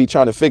y'all need to be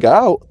trying to figure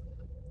out.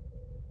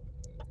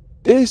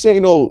 This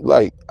ain't no,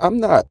 like,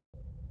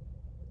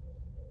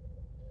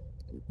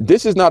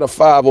 this is not a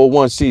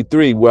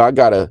 501c3 where I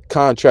got a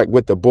contract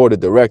with the board of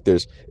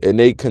directors and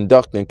they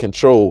conduct and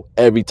control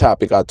every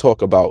topic I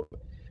talk about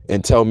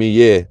and tell me,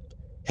 yeah,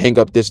 hang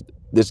up this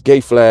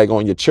gay flag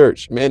on your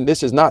church. Man,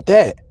 this is not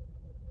that.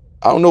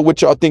 I don't know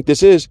what y'all think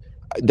this is.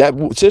 That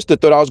sister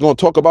thought I was going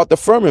to talk about the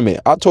firmament.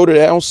 I told her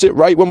that I don't sit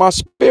right with my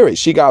spirit.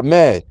 She got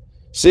mad.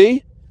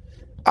 See,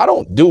 I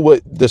don't do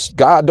what this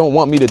God don't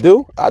want me to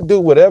do. I do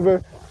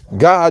whatever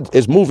God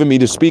is moving me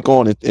to speak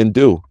on and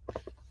do.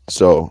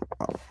 So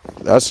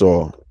that's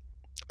all.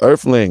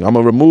 Earthling, I'm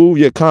going to remove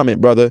your comment,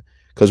 brother,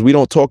 because we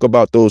don't talk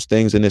about those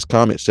things in this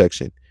comment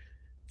section.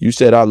 You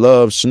said I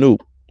love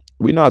Snoop.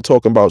 We're not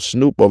talking about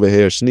Snoop over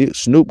here.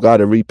 Snoop got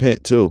to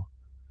repent too.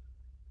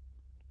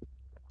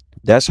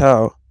 That's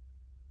how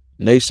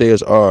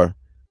naysayers are.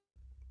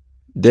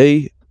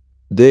 They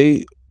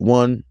the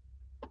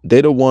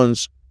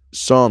ones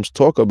Psalms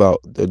talk about,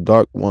 the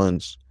dark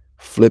ones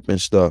flipping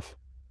stuff.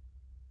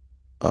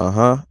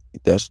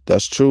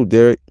 That's true,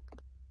 Derek.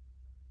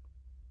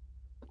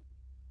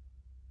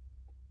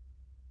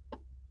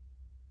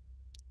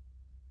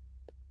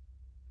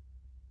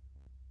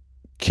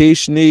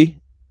 Kishni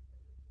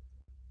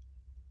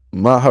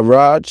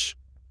Maharaj,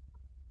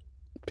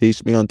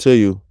 peace be unto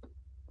you.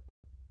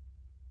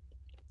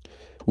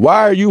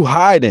 Why are you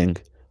hiding?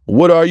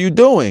 What are you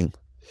doing?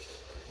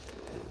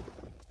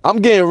 I'm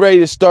getting ready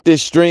to start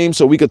this stream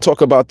so we could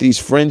talk about these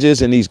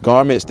fringes and these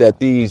garments that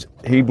these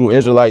Hebrew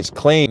Israelites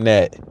claim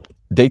that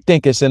they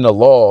think it's in the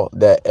law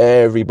that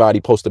everybody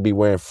supposed to be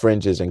wearing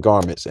fringes and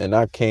garments. And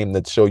I came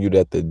to show you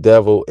that the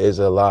devil is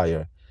a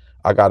liar.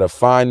 I got to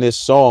find this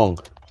song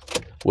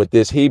with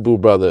this Hebrew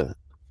brother.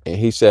 And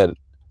he said,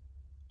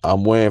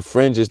 I'm wearing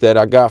fringes that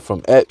I got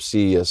from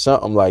Etsy or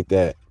something like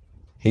that.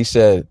 He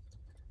said,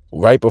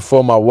 right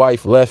before my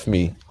wife left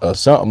me or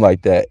something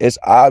like that. It's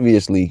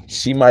obviously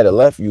she might have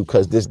left you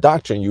because this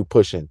doctrine you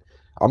pushing.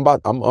 I'm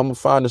gonna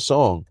find a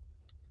song.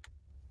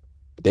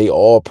 They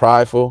all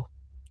prideful.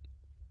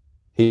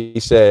 He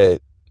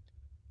said,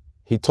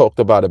 he talked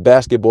about a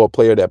basketball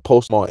player that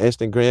posted on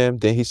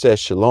Instagram. Then he said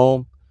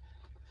shalom.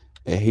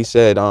 And he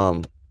said,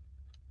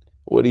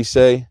 what'd he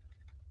say?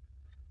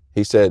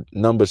 He said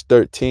Numbers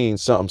 13,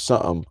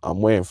 something.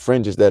 I'm wearing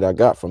fringes that I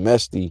got from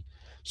Esty.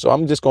 So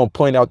I'm just going to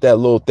point out that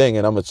little thing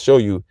and I'm going to show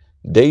you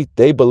they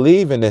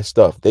believe in this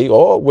stuff. They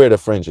all wear the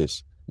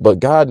fringes,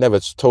 but God never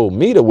told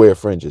me to wear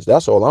fringes.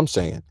 That's all I'm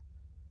saying.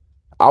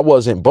 I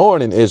wasn't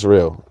born in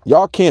Israel.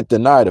 Y'all can't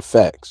deny the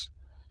facts.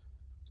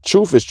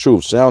 Truth is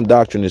truth. Sound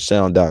doctrine is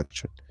sound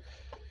doctrine.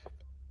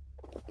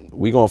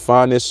 We gonna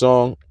find this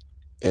song,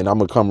 and I'm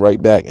gonna come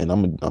right back, and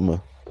I'm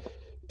gonna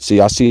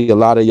see. I see a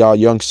lot of y'all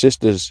young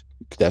sisters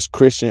that's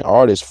Christian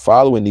artists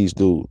following these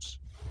dudes,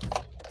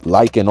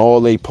 liking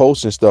all they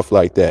posts and stuff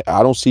like that.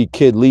 I don't see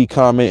Kid Lee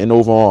commenting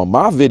over on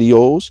my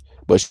videos,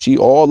 but she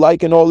all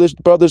liking all this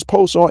brother's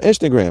posts on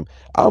Instagram.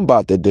 I'm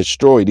about to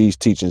destroy these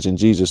teachings in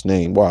Jesus'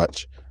 name.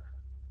 Watch.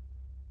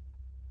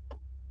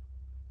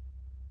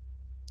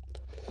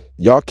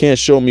 Y'all can't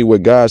show me where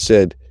God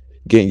said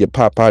getting your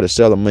papa to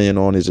sell a man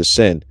on is a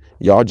sin.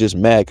 Y'all just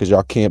mad because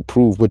y'all can't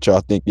prove what y'all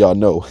think y'all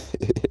know.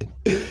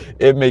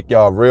 It make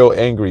y'all real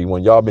angry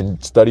when y'all been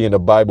studying the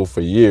Bible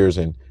for years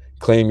and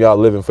claim y'all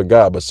living for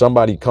God, but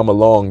somebody come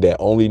along that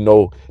only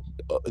know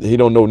he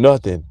don't know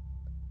nothing,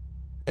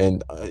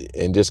 and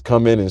just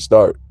come in and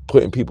start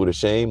putting people to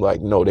shame.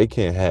 Like, no, they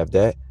can't have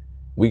that.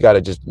 We got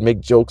to just make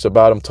jokes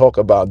about them, talk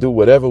about, do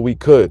whatever we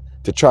could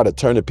to try to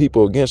turn the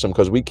people against them,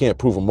 because we can't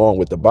prove them wrong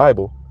with the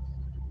Bible.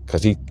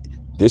 Because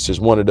this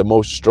is one of the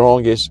most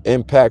strongest,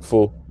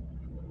 impactful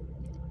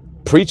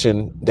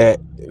preaching that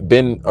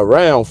been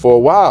around for a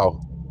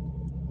while.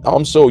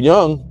 I'm so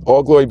young,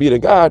 all glory be to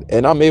God,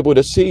 and I'm able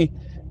to see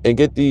and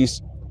get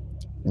these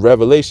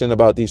revelation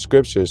about these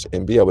scriptures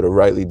and be able to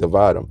rightly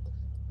divide them.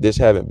 This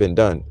haven't been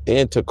done.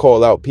 And to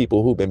call out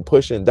people who've been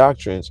pushing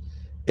doctrines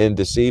and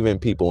deceiving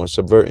people and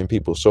subverting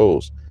people's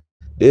souls.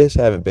 This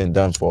haven't been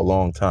done for a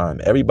long time.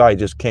 Everybody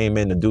just came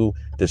in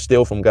to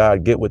steal from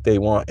God, get what they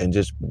want, and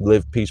just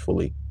live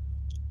peacefully.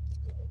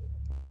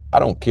 I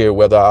don't care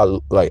whether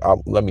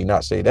let me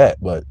not say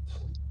that, but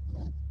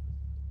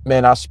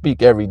man, I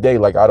speak every day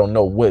like I don't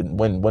know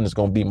when it's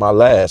gonna be my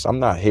last. I'm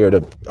not here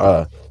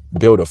to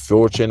build a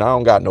fortune. I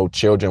don't got no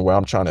children where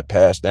I'm trying to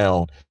pass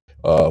down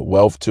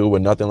wealth to or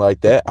nothing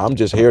like that. I'm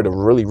just here to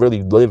really,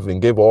 really live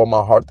and give all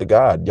my heart to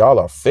God. Y'all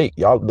are fake.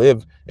 Y'all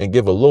live and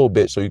give a little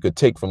bit so you could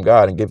take from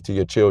God and give to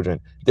your children.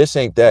 This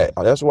ain't that.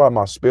 That's why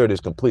my spirit is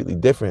completely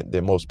different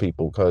than most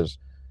people, because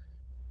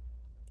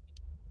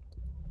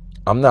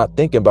I'm not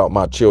thinking about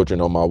my children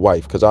or my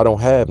wife, because I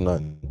don't have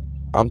none.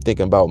 I'm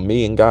thinking about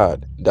me and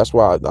God. That's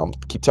why I'm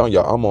keep telling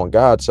y'all I'm on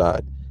God's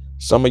side.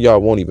 Some of y'all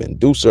won't even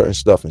do certain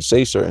stuff and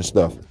say certain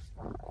stuff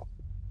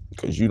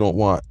because you don't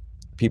want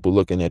people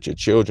looking at your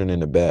children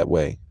in a bad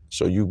way.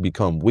 So you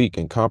become weak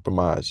and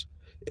compromised.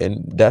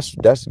 And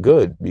that's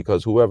good,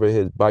 because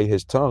whoever bite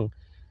his tongue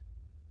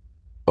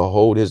or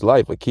hold his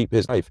life or keep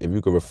his life. If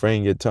you could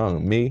refrain your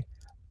tongue. Me,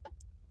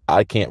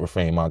 I can't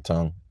refrain my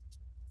tongue.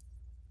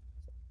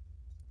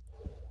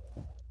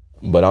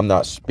 But I'm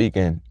not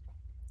speaking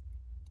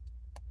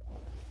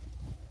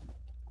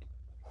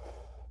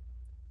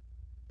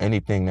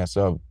anything that's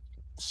of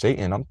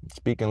Satan. I'm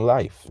speaking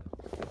life.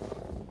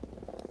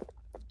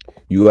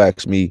 You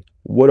ask me,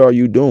 what are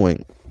you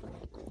doing?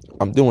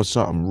 I'm doing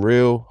something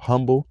real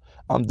humble.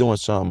 I'm doing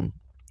something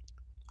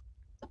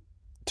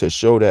to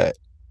show that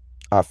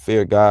I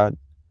fear God.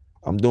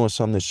 I'm doing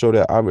something to show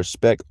that I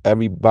respect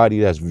everybody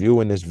that's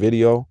viewing this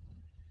video.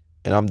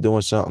 And I'm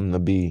doing something to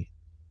be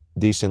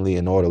decently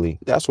and orderly.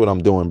 That's what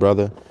I'm doing,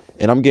 brother.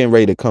 And I'm getting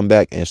ready to come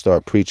back and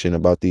start preaching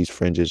about these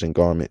fringes and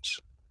garments.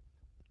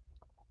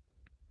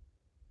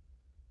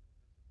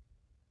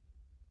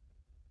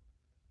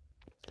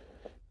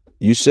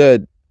 You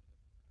said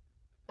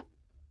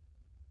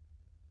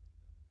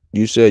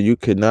you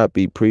could not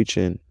be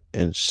preaching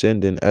and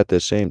sending at the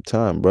same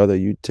time, brother.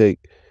 You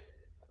take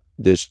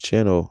this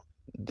channel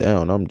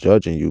down. I'm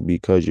judging you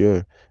because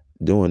you're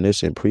doing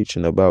this and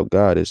preaching about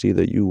God. It's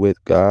either you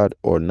with God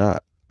or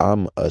not.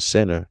 I'm a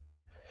sinner.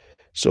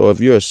 So if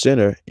you're a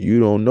sinner, you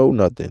don't know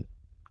nothing,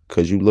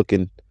 because you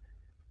looking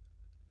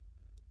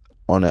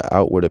on an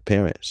outward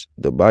appearance.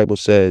 The Bible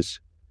says,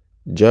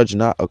 judge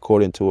not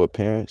according to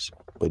appearance,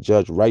 but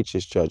judge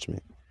righteous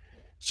judgment.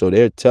 So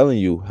they're telling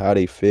you how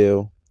they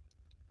feel,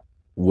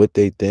 what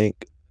they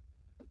think.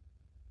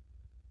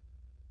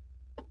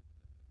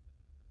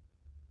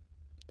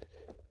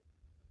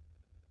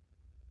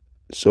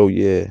 So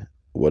yeah,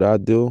 what I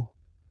do,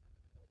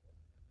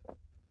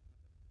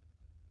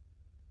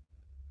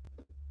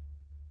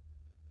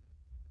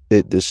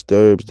 it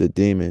disturbs the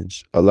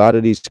demons. A lot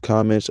of these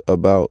comments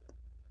about,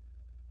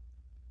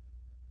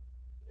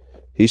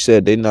 he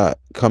said they're not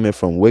coming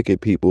from wicked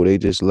people, they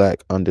just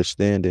lack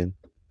understanding.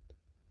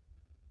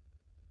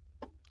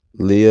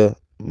 Leah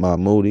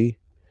Mahmoudi,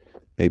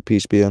 may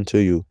peace be unto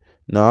you.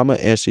 Now I'm going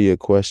to answer your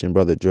question,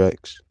 Brother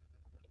Drex.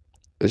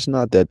 It's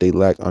not that they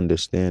lack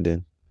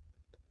understanding.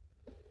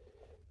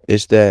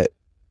 It's that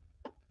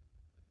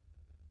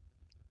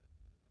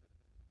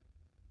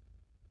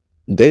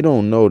they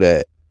don't know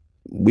that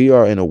we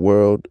are in a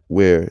world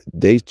where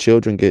they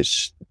children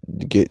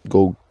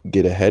go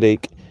get a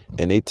headache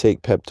and they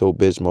take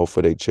Pepto-Bismol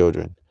for their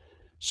children.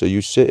 So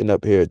you sitting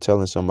up here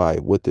telling somebody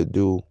what to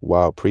do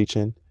while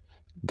preaching.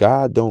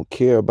 God don't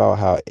care about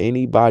how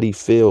anybody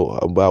feel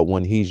about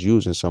when he's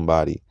using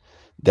somebody.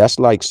 That's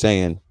like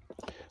saying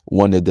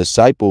when the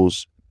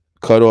disciples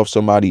cut off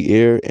somebody's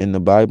ear in the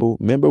Bible.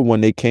 Remember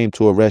when they came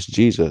to arrest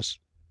Jesus?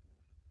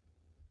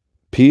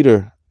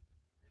 Peter,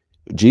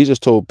 Jesus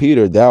told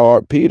Peter, "Thou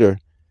art Peter,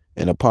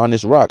 and upon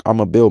this rock I'm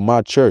gonna build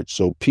my church."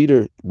 So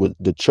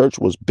the church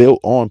was built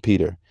on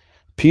Peter.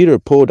 Peter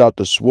pulled out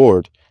the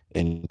sword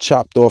and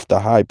chopped off the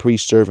high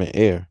priest's servant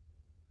ear.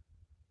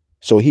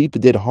 So he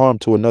did harm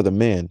to another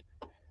man.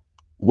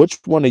 Which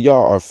one of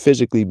y'all are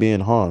physically being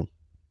harmed?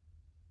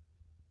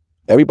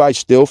 Everybody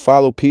still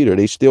follow Peter.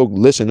 They still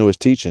listen to his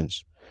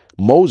teachings.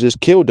 Moses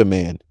killed a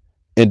man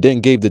and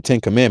then gave the 10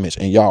 commandments,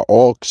 and y'all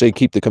all say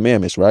keep the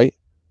commandments, right?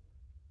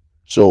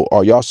 So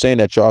are y'all saying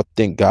that y'all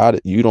think God,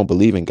 you don't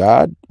believe in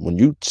God? When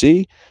you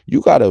see,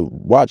 you got to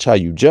watch how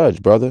you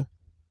judge, brother.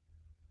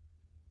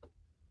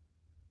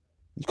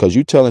 Because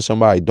you telling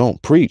somebody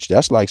don't preach.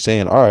 That's like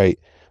saying, all right,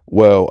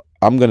 well,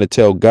 I'm going to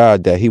tell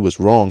God that he was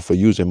wrong for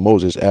using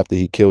Moses after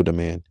he killed a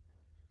man.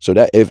 So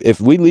that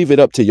if we leave it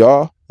up to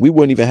y'all, we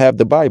wouldn't even have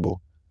the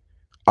Bible.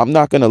 I'm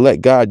not going to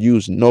let God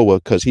use Noah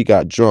because he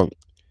got drunk.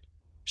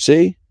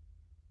 See?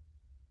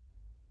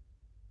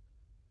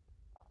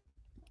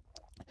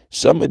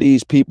 Some of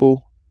these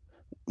people,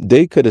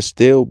 they could have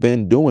still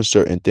been doing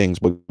certain things,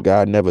 but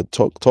God never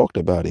talked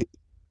about it.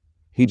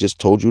 He just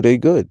told you they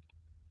good.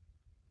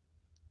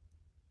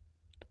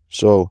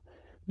 So,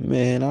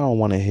 man, I don't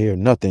want to hear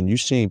nothing. You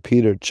seen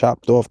Peter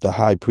chopped off the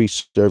high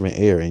priest's servant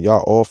ear, and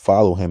y'all all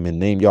follow him and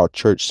name y'all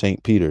church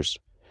St. Peter's.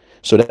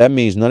 So that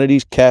means none of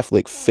these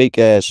Catholic fake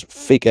ass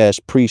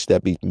priests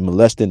that be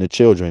molesting the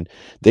children,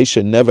 they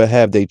should never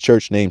have their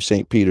church named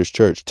St. Peter's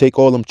Church. Take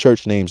all them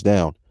church names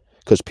down,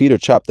 because Peter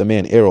chopped the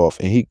man ear off,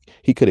 and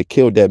he could have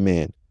killed that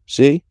man.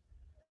 See,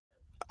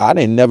 I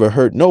didn't never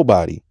hurt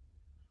nobody,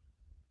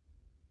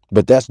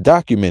 but that's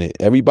documented.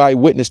 Everybody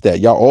witnessed that.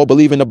 Y'all all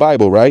believe in the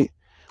Bible, right?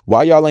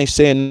 Why y'all ain't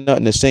saying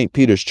nothing to St.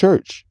 Peter's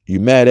Church? You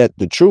mad at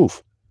the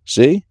truth?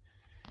 See?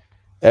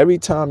 Every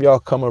time y'all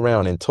come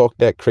around and talk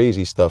that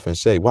crazy stuff and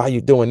say, why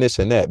you doing this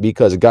and that?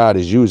 Because God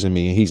is using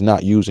me and he's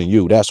not using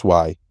you. That's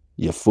why,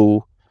 you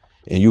fool.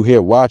 And you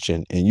here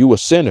watching and you a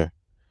sinner.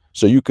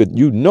 So you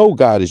know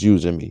God is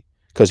using me,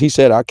 because he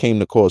said I came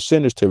to call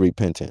sinners to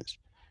repentance.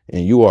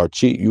 And you are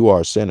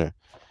a sinner.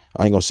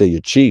 I ain't gonna say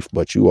you're chief,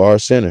 but you are a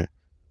sinner.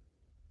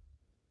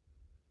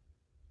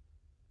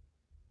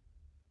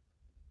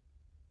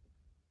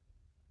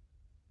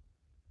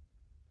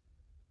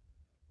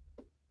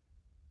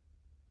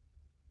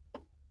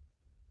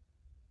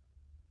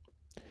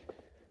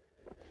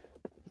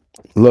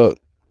 Look,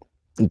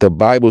 the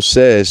Bible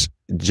says,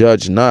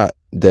 judge not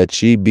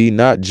that ye be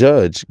not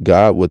judged.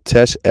 God will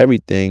test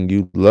everything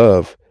you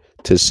love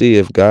to see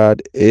if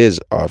God is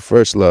our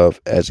first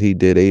love, as he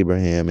did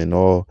Abraham, and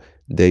all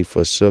they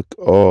forsook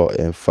all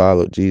and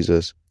followed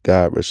Jesus.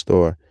 God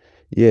restore.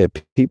 Yeah,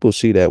 people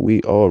see that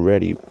we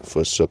already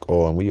forsook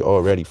all and we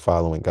already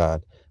following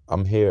God.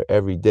 I'm here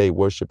every day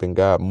worshiping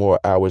God more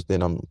hours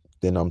than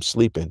I'm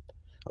sleeping.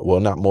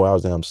 Well, not more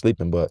hours than I'm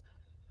sleeping, but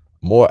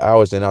more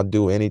hours than I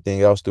do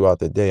anything else throughout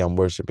the day. I'm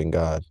worshiping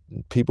God.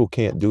 People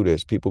can't do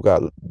this. People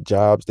got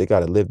jobs. They got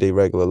to live their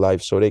regular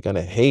life. So they're going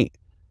to hate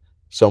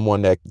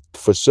someone that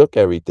forsook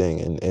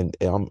everything. And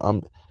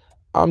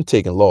I'm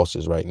taking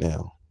losses right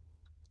now.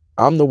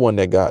 I'm the one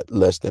that got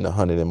less than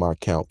 100 in my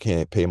account,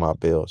 can't pay my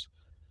bills.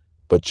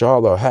 But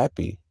y'all are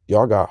happy.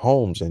 Y'all got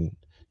homes and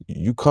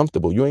you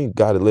comfortable. You ain't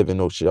got to live in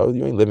no shelter.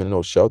 You ain't living in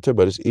no shelter,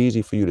 but it's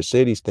easy for you to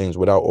say these things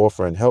without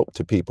offering help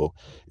to people.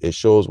 It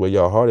shows where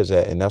your heart is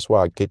at. And that's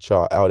why I get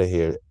y'all out of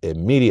here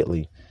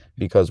immediately,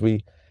 because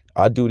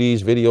I do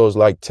these videos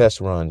like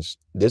test runs.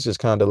 This is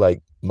kind of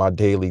like my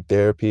daily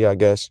therapy, I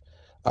guess.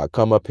 I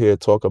come up here,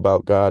 talk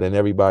about God, and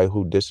everybody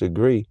who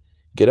disagree,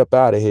 get up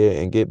out of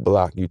here and get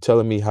blocked. You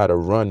telling me how to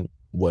run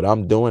what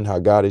I'm doing, how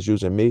God is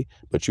using me,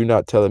 but you're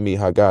not telling me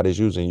how God is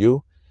using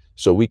you.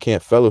 So we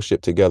can't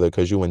fellowship together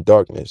because you in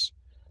darkness.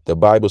 The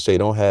Bible say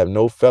don't have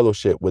no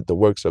fellowship with the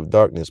works of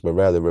darkness, but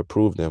rather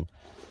reprove them.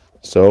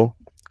 So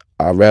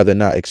I'd rather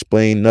not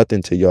explain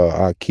nothing to y'all.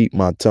 I keep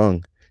my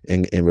tongue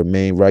and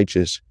remain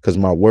righteous, because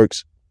my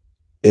works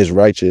is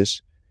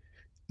righteous.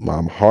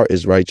 My heart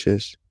is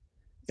righteous.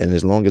 And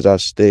as long as I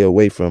stay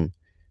away from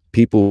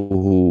people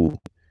who,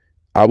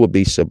 I would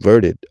be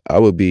subverted, I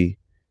would be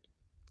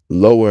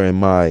lower in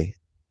my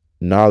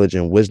knowledge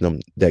and wisdom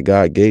that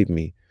God gave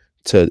me,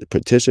 to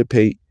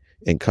participate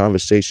in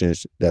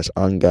conversations that's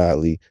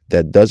ungodly,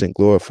 that doesn't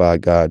glorify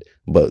God,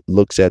 but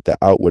looks at the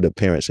outward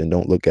appearance and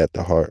don't look at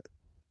the heart.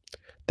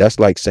 That's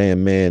like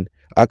saying, man,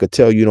 I could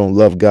tell you don't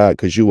love God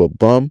because you a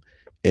bum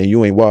and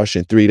you ain't washed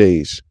in 3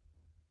 days.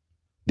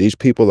 These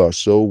people are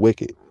so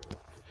wicked.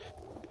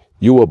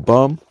 You a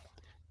bum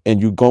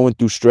and you going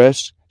through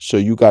stress, so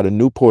you got a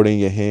Newport in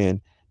your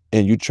hand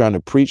and you trying to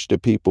preach to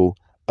people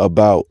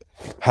about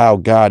how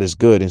God is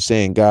good and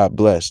saying God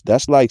bless.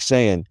 That's like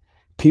saying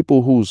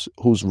people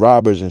who's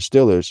robbers and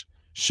stealers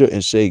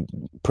shouldn't say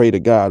pray to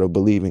God or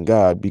believe in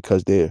God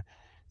because they're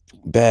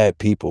bad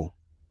people.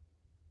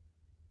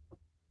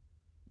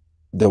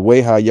 The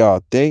way how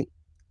y'all think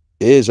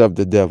is of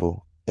the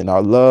devil. And I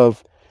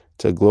love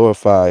to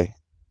glorify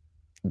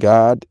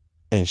God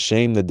and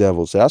shame the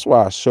devil. So that's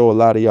why I show a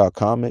lot of y'all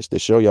comments to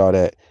show y'all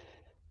that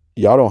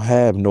y'all don't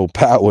have no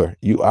power.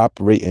 You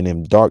operating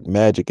in dark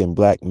magic and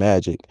black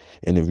magic.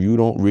 And if you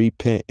don't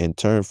repent and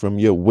turn from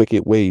your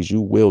wicked ways,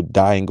 you will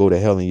die and go to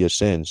hell in your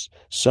sins.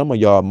 Some of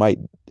y'all might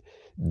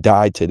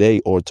die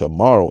today or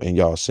tomorrow in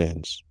y'all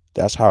sins.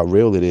 That's how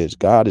real it is.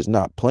 God is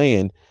not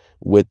playing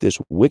with this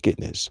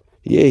wickedness.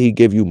 Yeah, he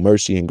give you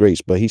mercy and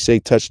grace, but he say,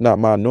 touch not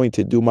my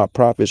anointed, do my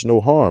prophets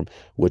no harm.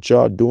 What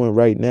y'all doing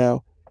right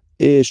now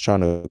is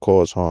trying to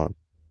cause harm,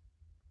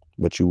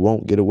 but you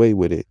won't get away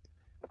with it.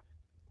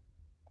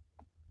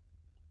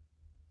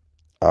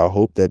 I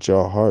hope that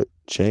your heart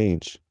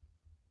change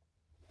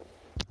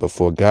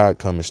before God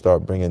come and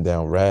start bringing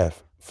down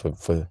wrath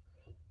for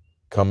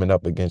coming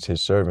up against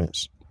his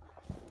servants.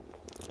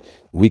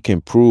 We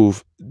can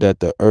prove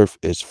that the earth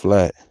is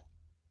flat.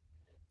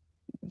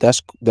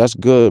 That's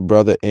good,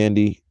 brother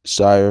Andy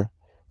Sire.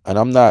 And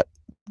I'm not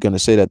going to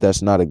say that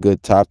that's not a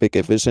good topic.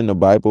 If it's in the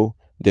Bible,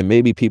 then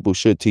maybe people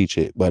should teach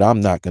it, but I'm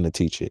not going to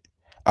teach it.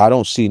 I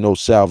don't see no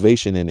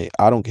salvation in it.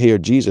 I don't hear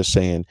Jesus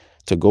saying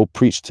to go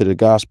preach to the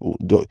gospel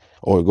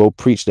or go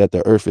preach that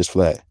the earth is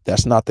flat.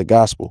 That's not the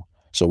gospel.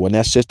 So when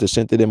that sister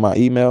sent it in my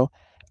email,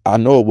 I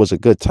know it was a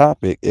good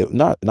topic.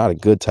 Not a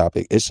good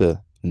topic. It's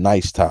a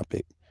nice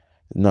topic.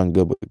 None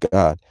good with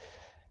God.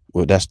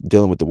 Well, that's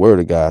dealing with the word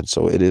of God.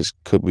 So it is,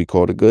 could be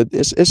called a good,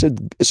 it's an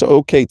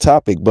okay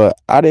topic, but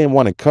I didn't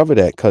want to cover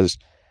that because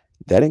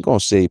that ain't going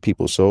to save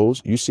people's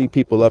souls. You see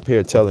people up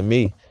here telling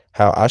me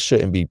how I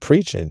shouldn't be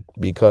preaching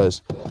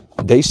because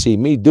they see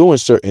me doing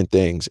certain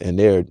things and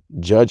they're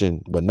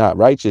judging, but not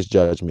righteous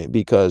judgment.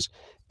 Because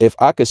if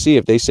I could see,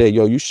 if they say,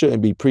 yo, you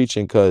shouldn't be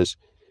preaching because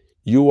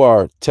you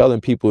are telling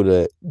people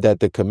that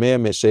the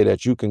commandments say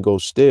that you can go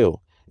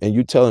steal, and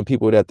you telling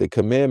people that the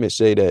commandments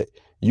say that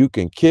you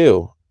can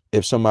kill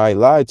if somebody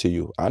lied to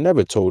you. I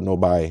never told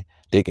nobody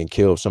they can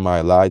kill if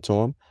somebody lied to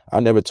them. I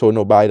never told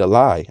nobody to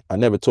lie. I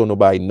never told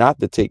nobody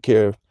not to take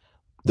care of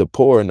the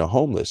poor and the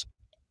homeless.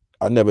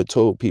 I never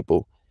told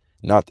people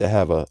not to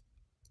have a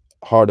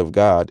heart of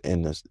God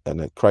and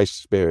a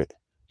Christ spirit,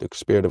 the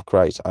spirit of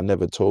Christ. I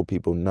never told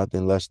people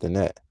nothing less than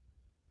that.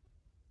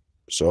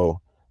 So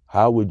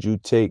how would you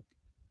take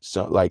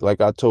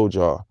like I told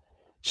y'all,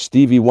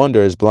 Stevie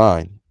Wonder is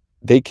blind.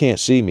 They can't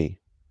see me.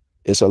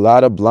 It's a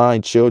lot of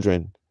blind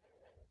children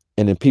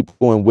and then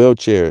people in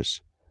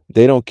wheelchairs.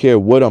 They don't care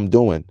what I'm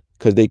doing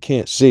because they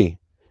can't see.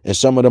 And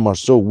some of them are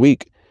so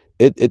weak,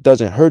 it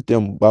doesn't hurt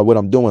them by what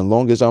I'm doing.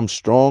 Long as I'm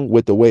strong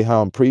with the way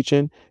how I'm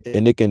preaching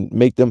and it can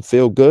make them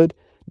feel good.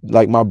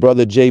 Like my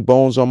brother Jay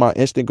Bones on my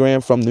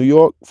Instagram from New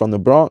York, from the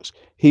Bronx,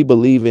 he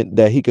believing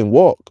that he can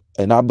walk.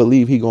 And I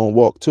believe he gonna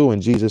walk too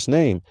in Jesus'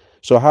 name.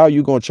 So how are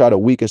you gonna try to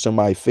weaken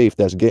somebody's faith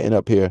that's getting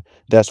up here,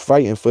 that's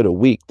fighting for the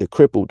weak, the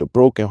crippled, the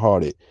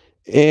brokenhearted,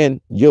 and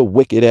your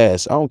wicked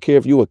ass? I don't care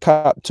if you a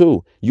cop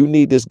too. You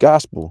need this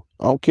gospel.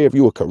 I don't care if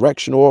you a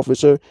correctional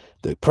officer,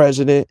 the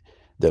president,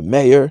 the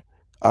mayor.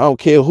 I don't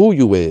care who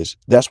you is.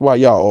 That's why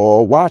y'all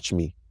all watch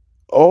me.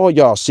 All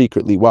y'all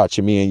secretly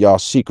watching me in y'all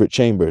secret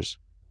chambers.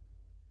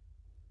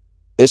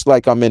 It's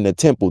like I'm in the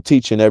temple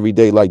teaching every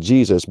day like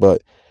Jesus,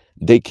 but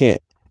they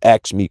can't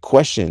ask me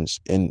questions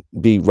and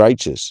be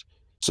righteous.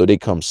 So they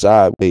come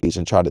sideways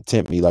and try to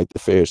tempt me like the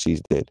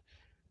Pharisees did.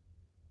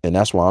 And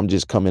that's why I'm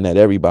just coming at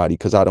everybody,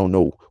 because I don't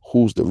know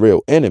who's the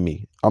real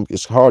enemy.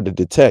 It's hard to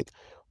detect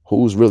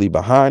who's really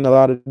behind a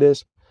lot of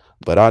this,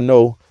 but I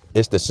know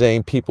it's the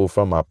same people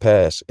from my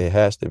past. It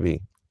has to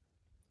be.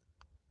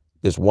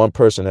 There's one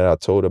person that I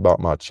told about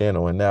my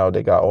channel, and now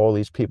they got all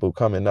these people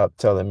coming up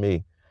telling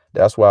me.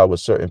 That's why with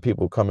certain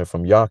people coming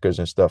from Yonkers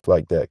and stuff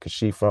like that, because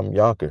she from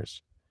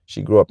Yonkers.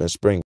 She grew up in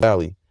Spring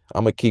Valley.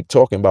 I'm going to keep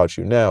talking about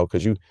you now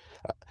because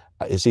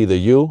it's either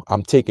you,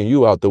 I'm taking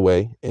you out the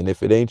way, and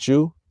if it ain't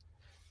you,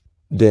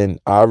 then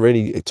I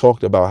already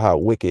talked about how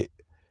wicked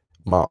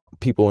my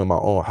people in my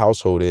own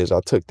household is.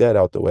 I took that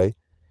out the way.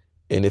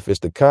 And if it's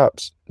the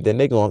cops, then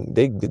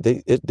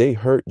they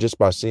hurt just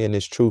by seeing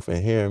this truth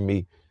and hearing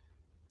me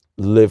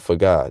live for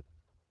God.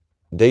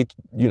 They've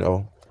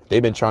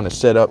been trying to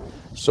set up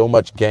so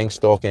much gang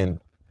stalking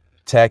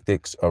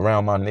tactics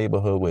around my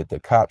neighborhood with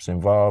the cops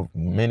involved,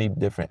 many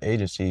different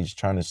agencies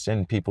trying to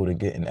send people to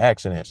get in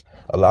accidents.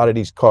 A lot of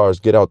these cars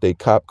get out their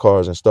cop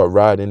cars and start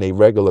riding a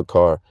regular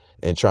car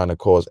and trying to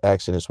cause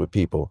accidents with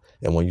people.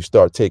 And when you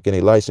start taking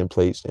their license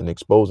plates and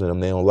exposing them,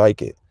 they don't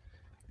like it.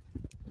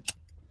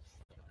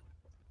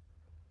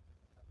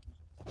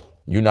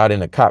 You're not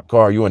in a cop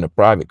car, you're in a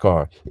private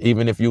car.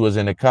 Even if you was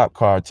in a cop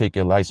car, take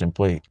your license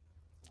plate.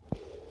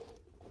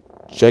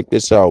 Check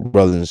this out,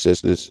 brothers and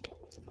sisters.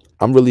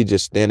 I'm really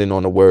just standing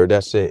on the word.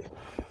 That's it.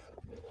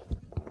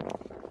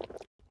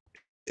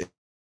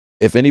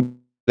 If any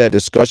that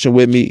discussion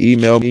with me,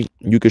 email me.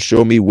 You can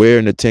show me where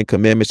in the 10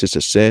 Commandments it's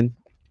a sin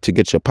to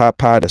get your pot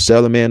pie to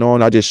sell a man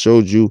on. I just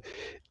showed you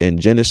in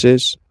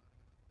Genesis.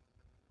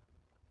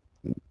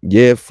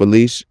 Yeah,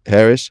 Felice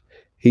Harris.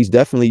 He's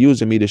definitely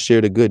using me to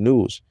share the good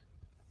news.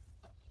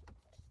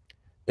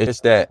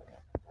 It's that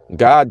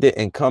God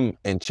didn't come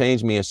and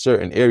change me in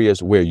certain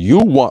areas where you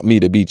want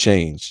me to be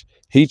changed.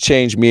 He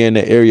changed me in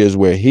the areas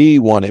where he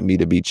wanted me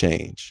to be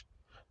changed.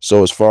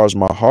 So as far as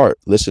my heart,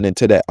 listening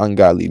to that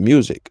ungodly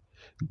music,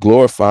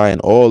 glorifying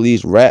all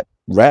these rap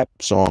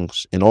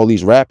songs and all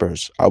these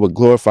rappers, I would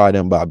glorify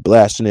them by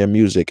blasting their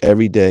music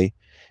every day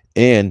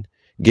and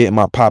getting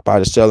my Popeye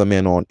the Cellar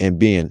Man on and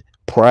being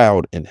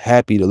proud and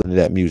happy to listen to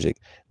that music.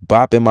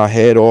 Bopping my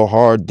head all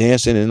hard,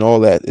 dancing and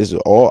all that is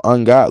all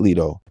ungodly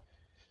though.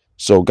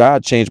 So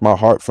God changed my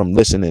heart from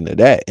listening to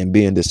that and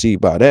being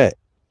deceived by that.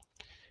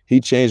 He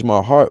changed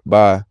my heart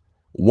by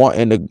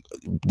wanting to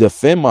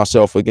defend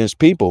myself against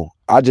people.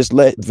 I just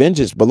let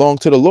vengeance belong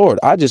to the Lord.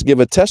 I just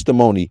give a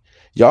testimony.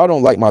 Y'all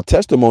don't like my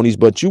testimonies,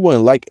 but you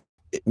wouldn't like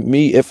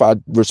me if I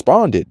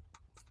responded.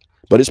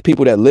 But it's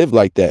people that live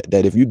like that,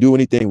 that if you do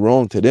anything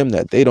wrong to them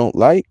that they don't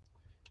like,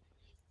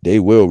 they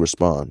will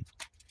respond.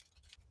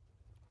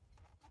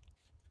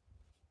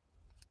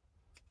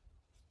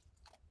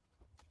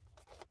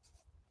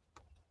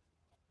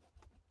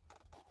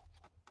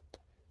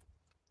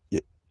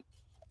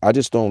 I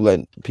just don't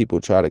let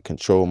people try to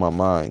control my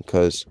mind,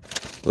 because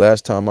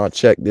last time I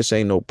checked, this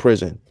ain't no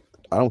prison.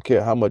 I don't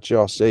care how much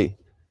y'all say,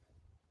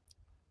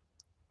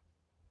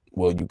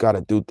 well, you got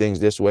to do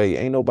things this way.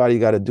 Ain't nobody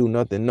got to do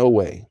nothing no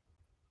way.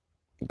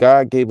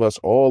 God gave us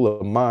all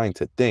a mind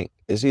to think.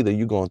 It's either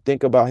you going to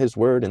think about his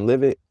word and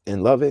live it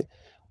and love it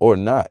or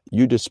not.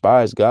 You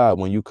despise God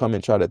when you come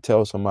and try to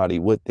tell somebody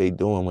what they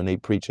doing when they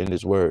preaching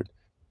his word.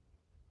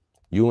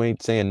 You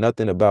ain't saying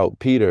nothing about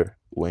Peter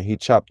when he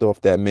chopped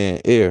off that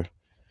man's ear.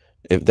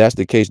 If that's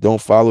the case, don't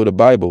follow the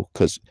Bible,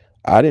 because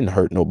I didn't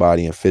hurt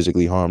nobody and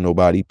physically harm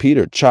nobody.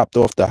 Peter chopped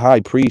off the high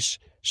priest's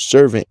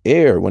servant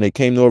ear when they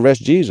came to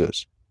arrest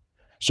Jesus.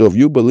 So if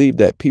you believe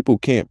that people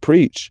can't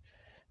preach,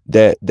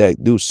 that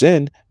do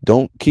sin,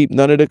 don't keep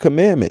none of the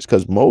commandments,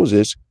 because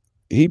Moses,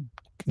 he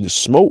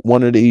smote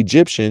one of the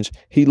Egyptians.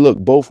 He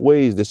looked both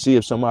ways to see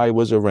if somebody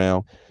was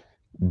around,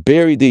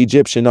 buried the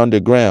Egyptian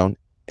underground,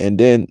 and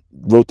then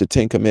wrote the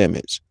 10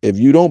 Commandments. If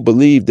you don't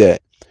believe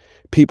that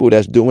people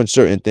that's doing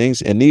certain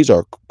things, and these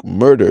are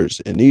murders,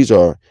 and these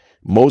are,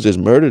 Moses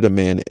murdered a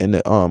man in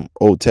the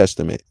Old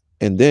Testament,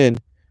 and then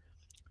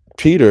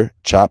Peter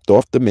chopped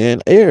off the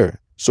man's ear.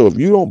 So if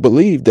you don't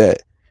believe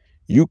that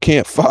you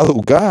can't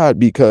follow God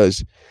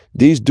because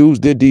these dudes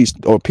did these,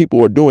 or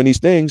people are doing these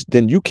things,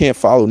 then you can't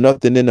follow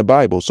nothing in the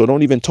Bible. So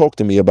don't even talk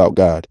to me about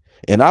God.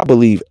 And I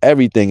believe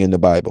everything in the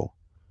Bible,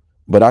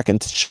 but I can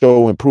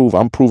show and prove,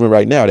 I'm proving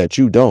right now that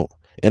you don't.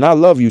 And I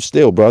love you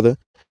still, brother.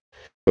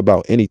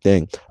 About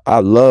anything, I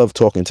love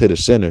talking to the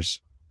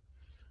sinners.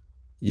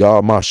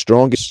 Y'all, my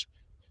strongest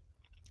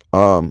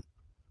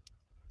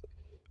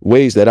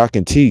ways that I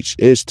can teach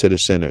is to the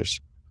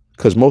sinners,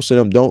 because most of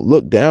them don't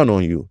look down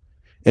on you,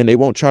 and they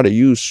won't try to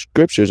use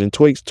scriptures and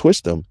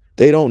twist them.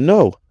 They don't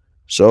know.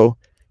 So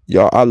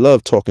y'all, I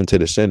love talking to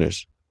the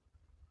sinners.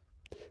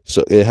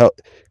 So it help,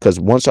 because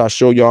once I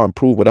show y'all and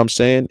prove what I'm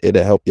saying,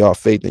 it'll help y'all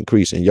faith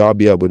increase, and y'all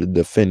be able to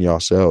defend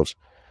yourselves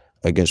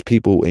against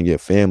people in your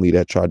family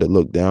that try to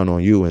look down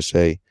on you and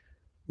say,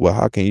 well,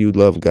 how can you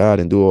love God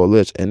and do all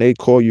this? And they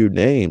call you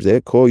names. They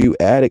call you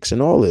addicts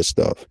and all this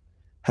stuff.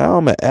 How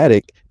I'm an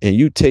addict and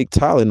you take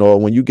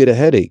Tylenol when you get a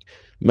headache?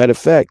 Matter of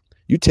fact,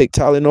 you take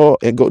Tylenol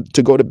and go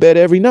to bed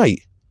every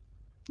night.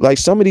 Like,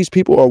 some of these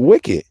people are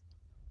wicked.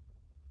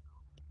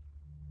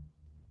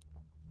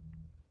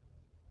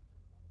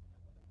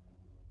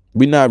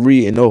 We're not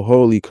reading no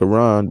holy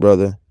Quran,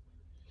 brother.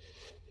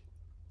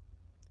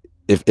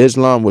 If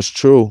Islam was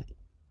true,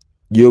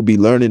 you'll be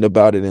learning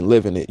about it and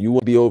living it. You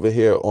won't be over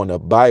here on a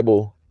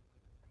Bible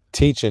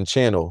teaching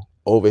channel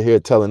over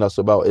here telling us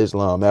about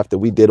Islam after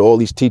we did all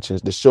these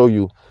teachings to show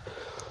you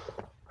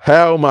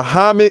how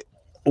Muhammad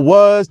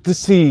was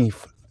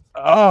deceived.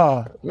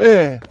 Ah,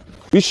 man.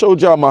 We showed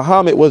y'all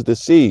Muhammad was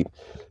deceived.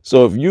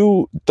 So if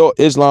you thought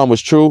Islam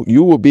was true,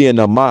 you would be in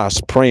the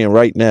mosque praying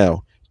right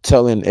now,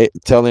 telling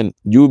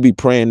you would be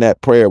praying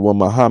that prayer when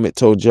Muhammad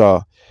told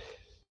y'all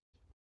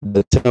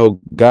to tell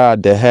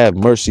God to have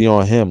mercy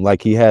on him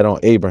like he had on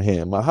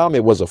Abraham.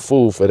 Muhammad was a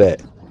fool for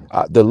that.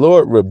 The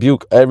Lord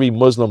rebuke every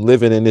Muslim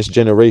living in this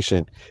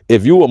generation.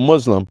 If you a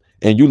Muslim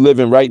and you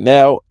living right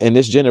now in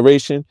this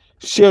generation,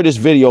 share this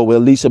video with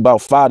at least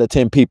about 5 to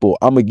 10 people.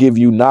 I'm going to give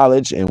you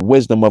knowledge and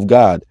wisdom of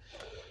God.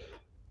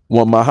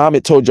 When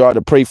Muhammad told y'all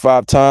to pray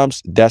 5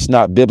 times, that's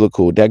not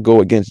biblical. That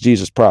go against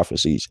Jesus'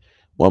 prophecies.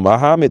 When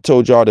Muhammad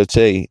told y'all to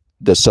say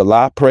the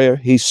Salah prayer,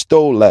 he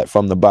stole that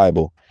from the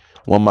Bible.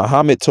 When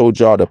Muhammad told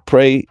y'all to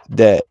pray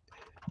that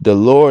the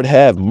Lord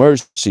have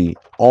mercy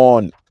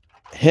on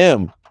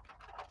him,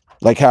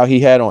 like how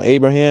he had on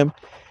Abraham,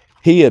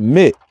 he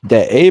admit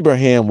that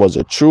Abraham was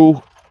a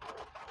true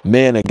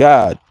man of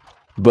God,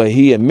 but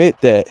he admit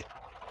that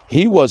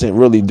he wasn't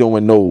really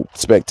doing no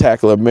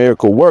spectacular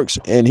miracle works,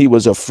 and he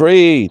was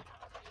afraid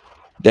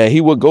that he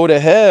would go to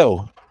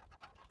hell.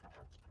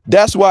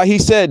 That's why he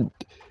said,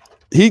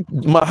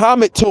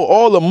 Muhammad told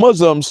all the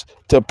Muslims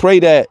to pray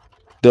that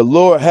the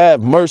Lord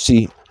have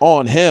mercy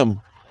on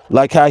him,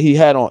 like how he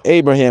had on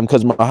Abraham,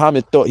 because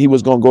Muhammad thought he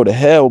was going to go to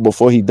hell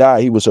before he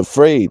died. He was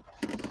afraid.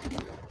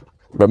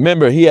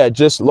 Remember, he had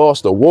just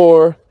lost a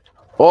war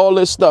All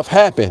this stuff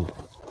happened.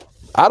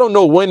 I don't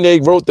know when they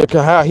wrote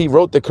how he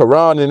wrote the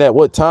Quran and at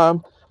what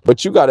time,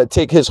 but you got to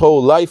take his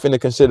whole life into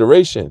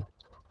consideration.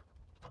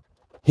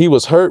 He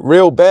was hurt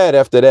real bad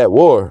after that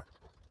war.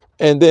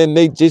 And then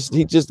he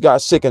just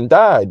got sick and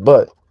died.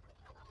 But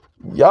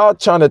y'all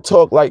trying to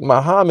talk like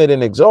Muhammad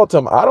and exalt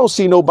him. I don't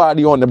see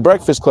nobody on the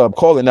Breakfast Club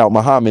calling out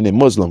Muhammad and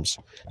Muslims.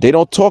 They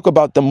don't talk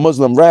about the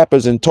Muslim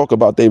rappers and talk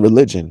about their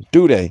religion,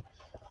 do they?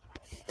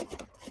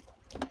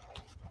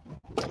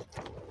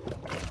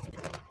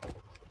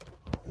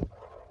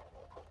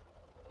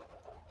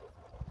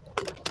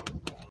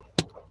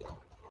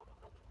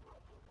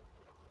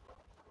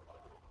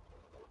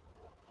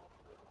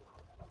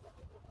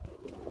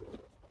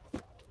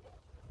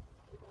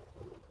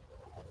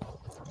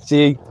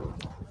 See,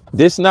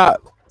 this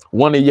not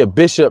one of your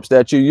bishops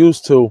that you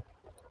used to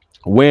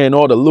wearing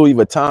all the Louis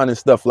Vuitton and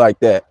stuff like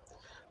that,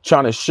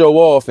 trying to show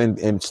off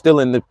and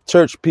stealing the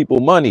church people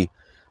money.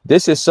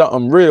 This is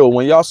something real.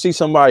 When y'all see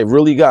somebody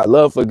really got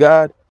love for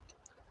God,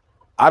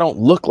 I don't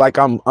look like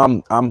I'm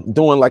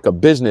doing like a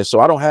business. So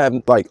I don't have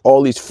like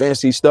all these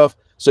fancy stuff.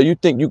 So you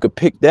think you could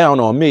pick down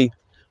on me?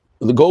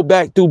 Go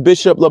back through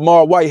Bishop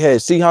Lamar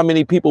Whitehead. See how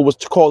many people was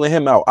calling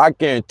him out. I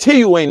guarantee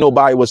you ain't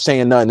nobody was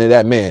saying nothing to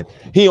that man.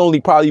 He only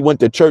probably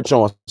went to church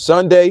on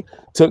Sunday,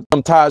 took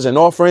them tithes and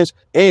offerings,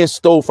 and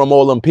stole from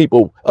all them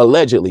people,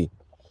 allegedly.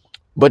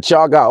 But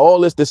y'all got all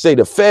this to say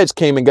the feds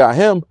came and got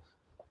him.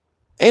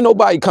 Ain't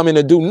nobody coming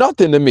to do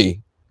nothing to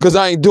me because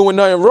I ain't doing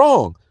nothing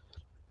wrong.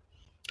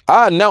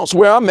 I announce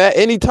where I'm at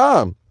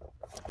anytime.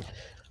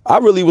 I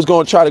really was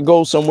going to try to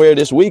go somewhere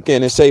this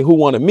weekend and say who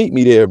want to meet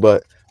me there,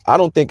 but I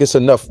don't think it's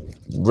enough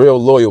real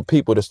loyal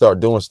people to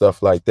start doing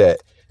stuff like that.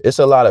 It's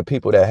a lot of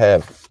people that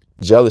have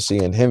jealousy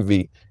and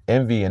envy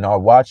and are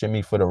watching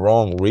me for the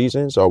wrong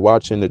reasons, or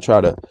watching to try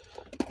to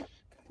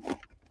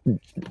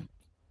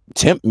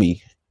tempt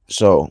me.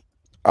 So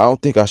I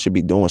don't think I should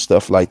be doing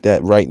stuff like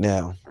that right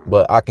now,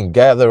 but I can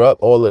gather up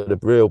all of the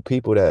real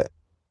people that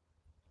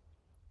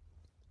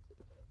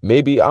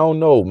maybe, I don't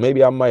know,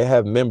 maybe I might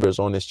have members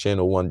on this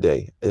channel one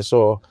day. It's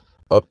all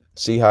up,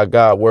 see how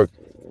God works.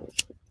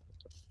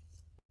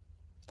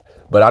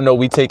 But I know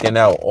we taking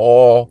out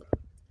all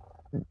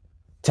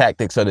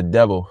tactics of the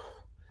devil.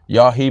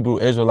 Y'all Hebrew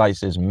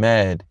Israelites is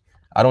mad.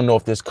 I don't know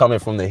if this coming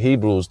from the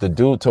Hebrews. The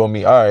dude told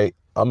me, all right,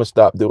 I'm going to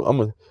stop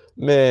doing,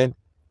 man,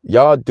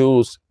 y'all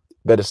dudes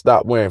better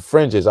stop wearing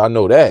fringes. I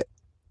know that.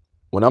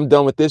 When I'm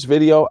done with this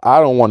video, I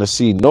don't want to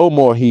see no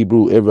more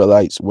Hebrew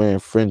Israelites wearing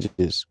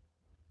fringes.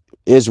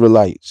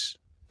 Israelites.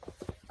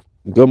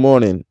 Good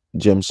morning,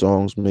 Jim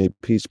Songs. May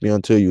peace be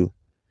unto you.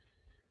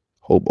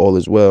 Hope all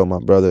is well, my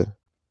brother.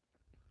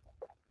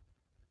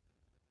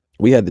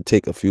 We had to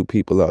take a few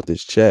people out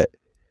this chat.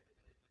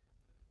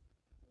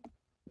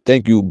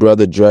 Thank you,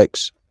 brother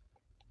Drex.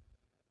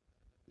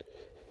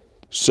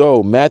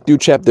 So Matthew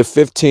chapter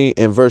 15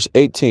 and verse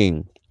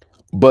 18.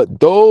 But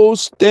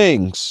those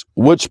things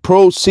which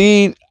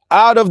proceed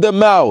out of the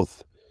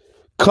mouth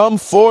come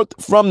forth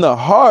from the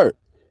heart,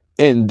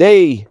 and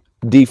they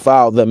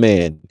defile the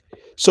man.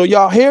 So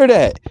y'all hear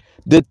that?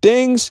 The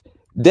things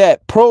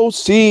that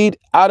proceed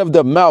out of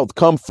the mouth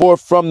come forth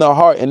from the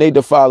heart, and they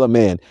defile a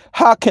man.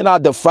 How can I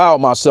defile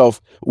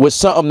myself with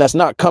something that's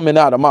not coming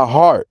out of my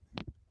heart?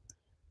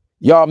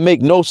 Y'all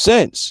make no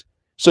sense.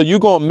 So you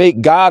gonna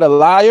make God a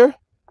liar?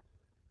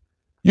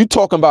 You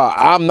talking about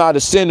I'm not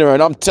a sinner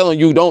and I'm telling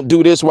you don't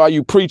do this while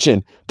you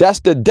preaching. That's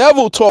the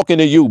devil talking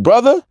to you,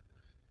 brother.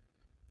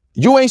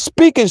 You ain't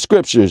speaking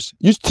scriptures.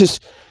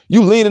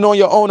 You leaning on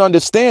your own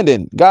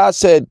understanding. God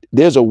said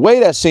there's a way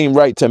that seemed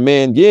right to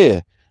man,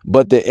 yeah,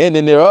 but the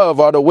ending thereof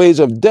are the ways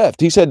of death.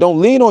 He said,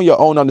 don't lean on your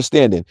own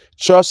understanding.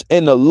 Trust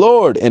in the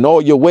Lord in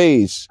all your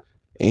ways,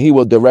 and he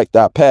will direct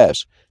our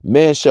paths.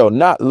 Man shall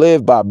not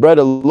live by bread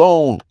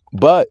alone,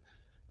 but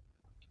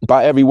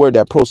by every word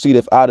that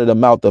proceedeth out of the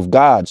mouth of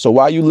God. So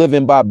why are you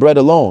living by bread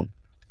alone?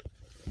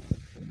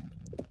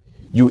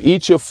 You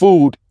eat your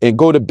food and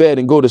go to bed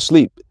and go to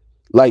sleep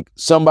like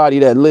somebody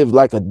that lived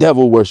like a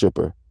devil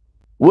worshiper.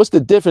 What's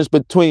the difference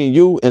between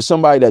you and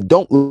somebody that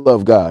don't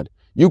love God?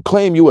 You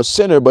claim you a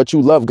sinner, but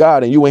you love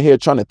God, and you in here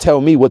trying to tell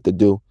me what to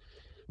do,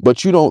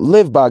 but you don't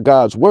live by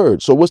God's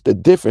word. So what's the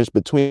difference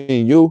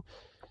between you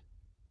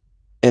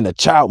and a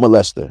child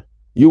molester?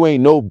 You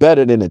ain't no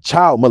better than a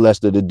child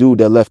molester, the dude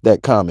that left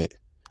that comment.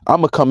 I'm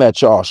going to come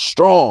at y'all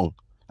strong.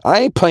 I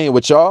ain't playing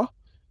with y'all.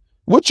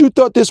 What you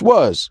thought this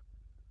was?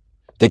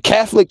 The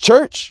Catholic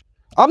Church?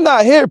 I'm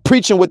not here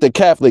preaching with the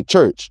Catholic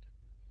Church.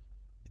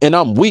 And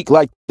I'm weak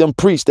like them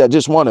priests that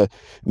just want to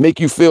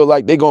make you feel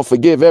like they're going to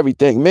forgive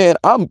everything. Man,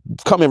 I'm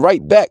coming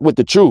right back with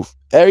the truth.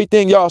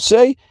 Everything y'all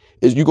say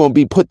is you're going to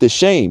be put to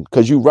shame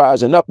because you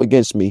rising up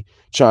against me,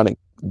 trying to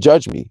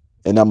judge me.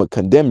 And I'm going to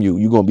condemn you.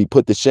 You're going to be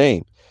put to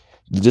shame.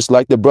 Just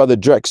like the brother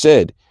Drex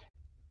said.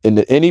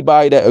 And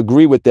anybody that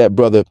agree with that,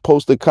 brother,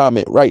 post a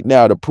comment right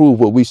now to prove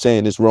what we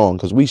saying is wrong,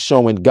 because we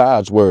showing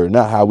God's word,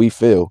 not how we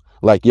feel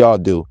like y'all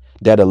do.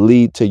 That'll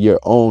lead to your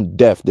own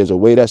death. There's a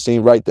way that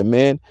seems right to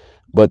man,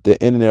 but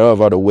the end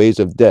thereof are the ways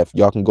of death.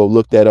 Y'all can go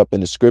look that up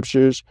in the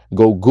scriptures.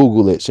 Go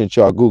Google it, since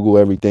y'all Google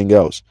everything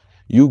else.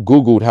 You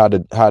Googled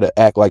how to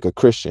act like a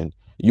Christian.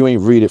 You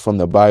ain't read it from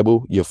the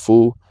Bible, you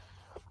fool.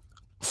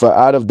 For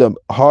out of the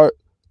heart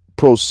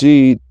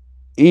proceed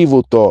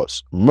evil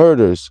thoughts,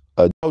 murders,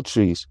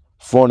 adulteries,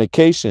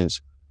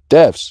 fornications,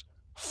 thefts,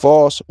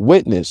 false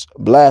witness,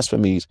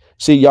 blasphemies.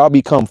 See, y'all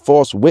become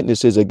false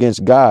witnesses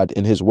against God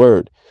and his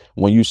word.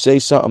 When you say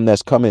something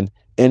that's coming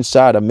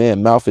inside a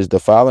man's mouth is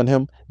defiling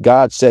him,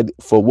 God said,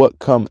 for what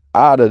come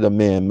out of the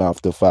man's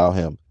mouth defile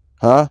him.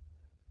 Huh?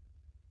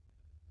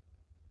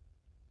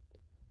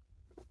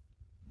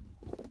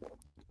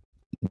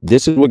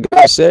 This is what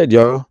God said,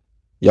 y'all.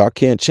 Y'all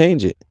can't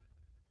change it.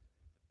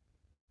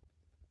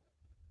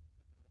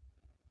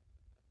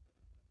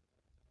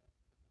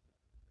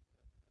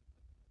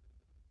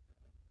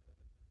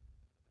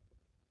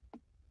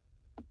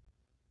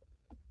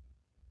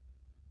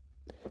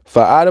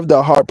 For out of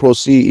the heart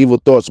proceed evil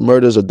thoughts,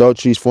 murders,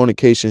 adulteries,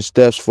 fornications,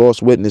 thefts,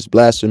 false witness,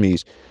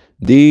 blasphemies.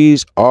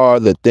 These are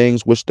the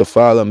things which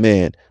defile a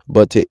man,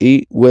 but to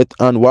eat with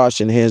unwashed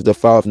hands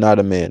defileth not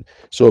a man.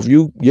 So if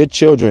your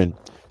children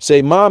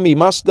say, mommy,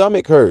 my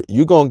stomach hurt,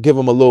 you might give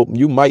them a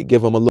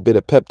little bit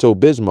of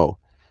Pepto-Bismol.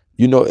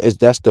 You know,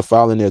 that's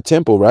defiling their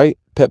temple, right?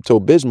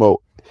 Pepto-Bismol,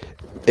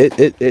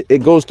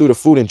 it goes through the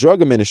Food and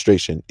Drug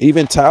Administration.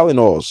 Even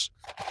Tylenols,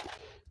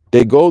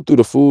 they go through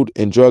the Food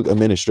and Drug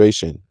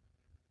Administration.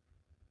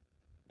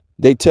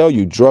 They tell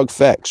you drug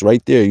facts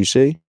right there, you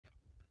see,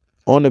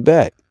 on the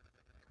back.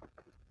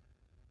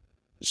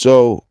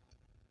 So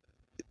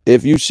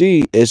if you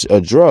see it's a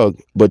drug,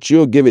 but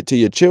you'll give it to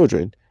your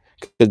children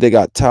because they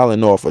got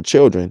Tylenol for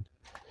children.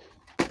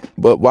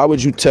 But why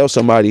would you tell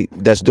somebody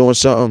that's doing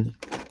something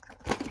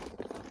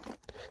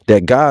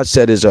that God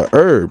said is a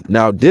herb?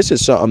 Now, this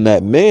is something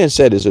that man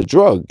said is a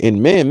drug,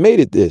 and man made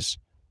it this.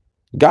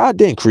 God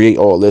didn't create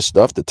all this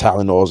stuff, the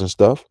Tylenols and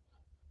stuff.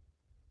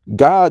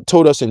 God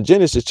told us in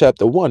Genesis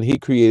chapter 1, he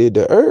created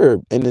the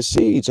herb and the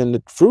seeds and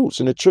the fruits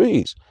and the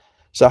trees.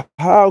 So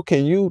how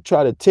can you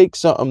try to take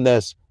something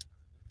that's,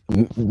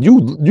 you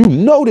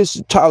know this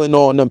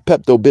Tylenol and them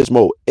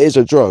Pepto-Bismol is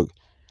a drug,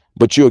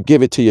 but you'll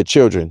give it to your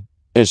children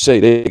and say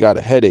they got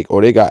a headache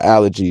or they got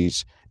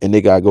allergies and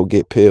they got to go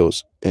get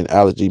pills and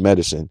allergy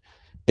medicine.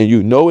 And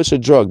you know it's a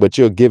drug, but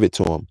you'll give it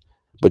to them.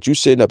 But you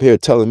sitting up here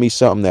telling me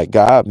something that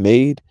God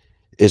made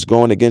is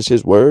going against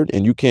his word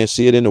and you can't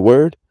see it in the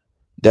word?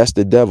 That's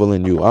the devil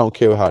in you. I don't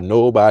care how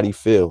nobody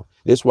feel.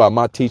 This is why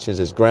my teachings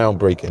is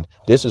groundbreaking.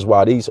 This is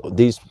why these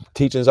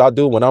teachings I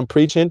do when I'm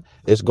preaching,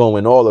 it's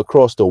going all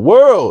across the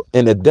world.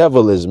 And the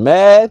devil is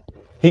mad.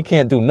 He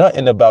can't do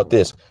nothing about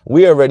this.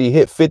 We already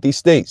hit 50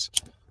 states.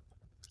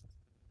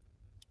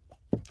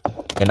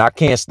 And I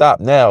can't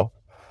stop now.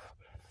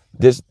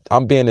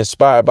 I'm being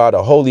inspired by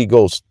the Holy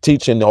Ghost,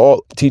 teaching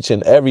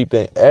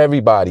everything,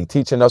 everybody,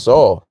 teaching us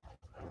all.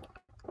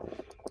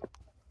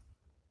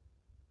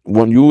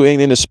 When you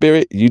ain't in the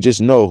spirit, you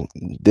just know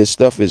this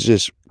stuff is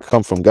just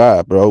come from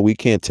God, bro. We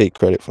can't take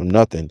credit from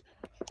nothing.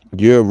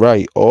 You're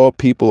right. All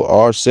people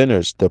are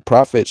sinners. The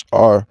prophets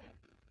are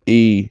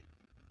egregious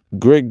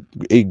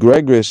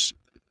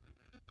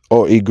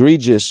or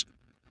egregious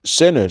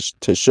sinners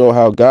to show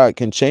how God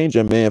can change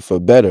a man for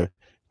better.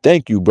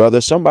 Thank you, brother.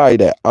 Somebody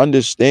that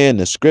understand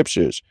the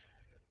scriptures.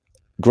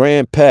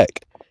 Grand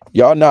Pack.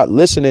 Y'all not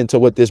listening to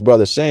what this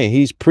brother's saying.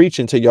 He's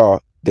preaching to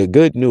y'all the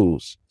good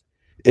news.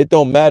 It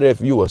don't matter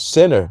if you a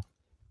sinner.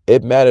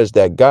 It matters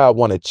that God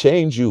want to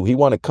change you. He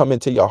want to come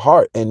into your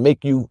heart and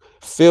make you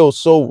feel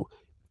so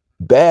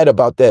bad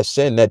about that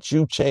sin that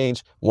you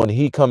change when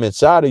he come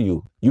inside of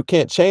you. You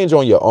can't change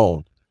on your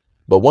own.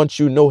 But once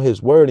you know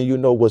his word and you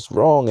know what's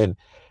wrong and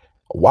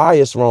why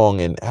it's wrong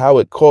and how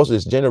it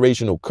causes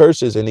generational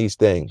curses and these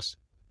things,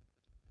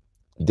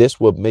 this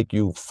will make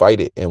you fight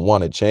it and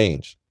want to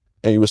change.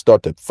 And you will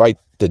start to fight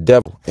the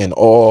devil, and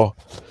all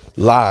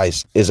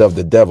lies is of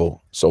the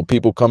devil. So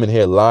people come in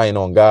here lying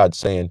on God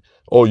saying,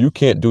 oh, you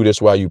can't do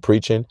this while you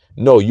preaching.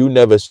 No, you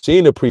never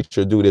seen a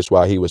preacher do this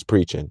while he was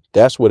preaching.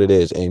 That's what it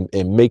is, and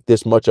make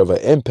this much of an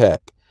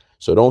impact.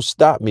 So don't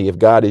stop me. If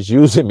God is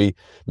using me,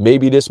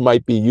 maybe this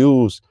might be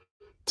used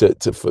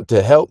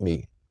to help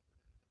me.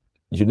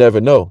 You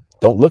never know.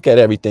 Don't look at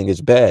everything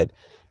as bad.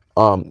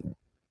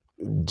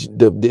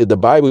 The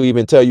Bible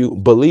even tell you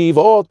believe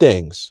all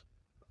things.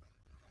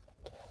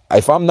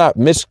 If I'm not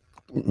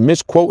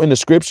misquoting the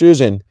scriptures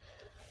and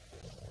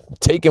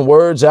taking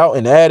words out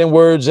and adding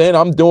words in,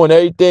 I'm doing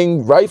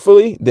everything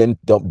rightfully, then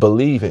don't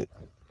believe it.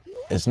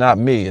 It's not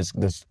me. It's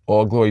this.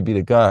 All glory be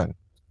to God.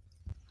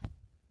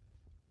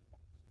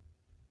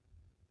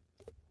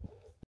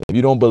 If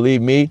you don't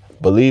believe me,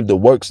 believe the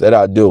works that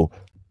I do,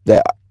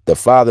 that the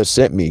Father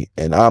sent me,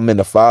 and I'm in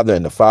the Father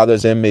and the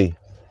Father's in me.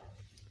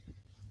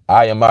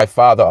 I and my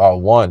Father are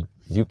one.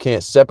 You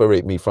can't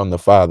separate me from the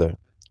Father.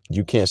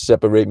 You can't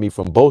separate me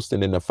from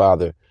boasting in the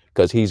Father,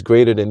 because he's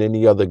greater than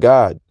any other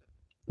God.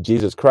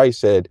 Jesus Christ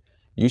said,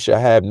 you shall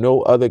have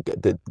no other.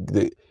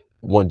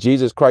 When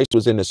Jesus Christ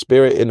was in the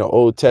spirit in the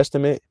Old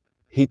Testament,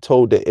 he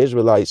told the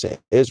Israelites in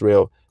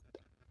Israel,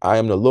 I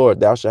am the Lord.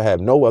 Thou shalt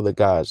have no other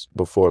gods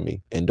before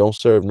me, and don't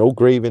serve no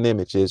graven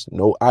images,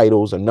 no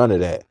idols, or none of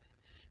that.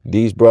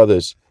 These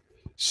brothers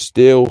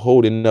still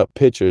holding up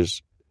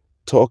pictures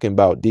talking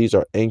about these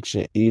are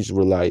ancient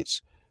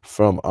Israelites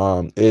from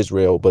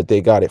Israel, but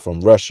they got it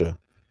from Russia.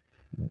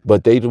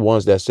 But they the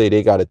ones that say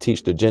they got to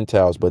teach the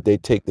Gentiles, but they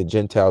take the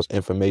Gentiles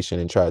information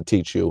and try to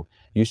teach you.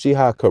 You see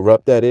how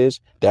corrupt that is?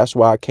 That's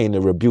why I came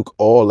to rebuke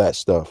all that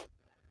stuff.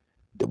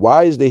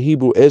 Why is the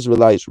Hebrew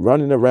Israelites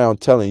running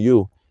around telling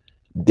you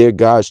they're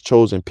God's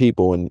chosen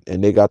people and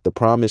they got the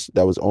promise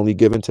that was only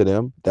given to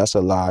them? That's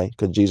a lie,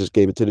 because Jesus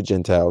gave it to the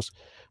Gentiles.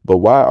 But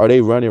why are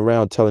they running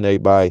around telling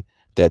everybody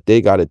that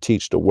they got to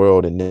teach the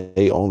world and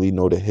they only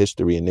know the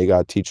history and they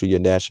got to teach you your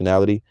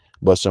nationality?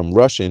 But some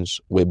Russians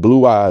with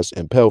blue eyes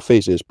and pale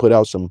faces put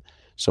out some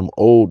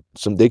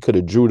they could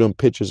have drew them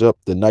pictures up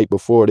the night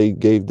before they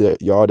gave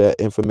y'all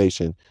that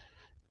information,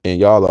 and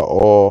y'all are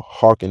all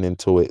hearkening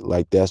to it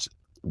like that's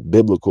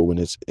biblical when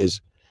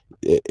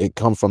it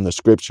come from the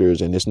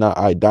scriptures, and it's not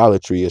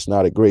idolatry. It's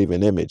not a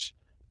graven image.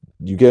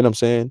 You get what I'm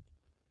saying?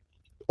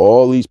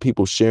 All these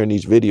people sharing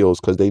these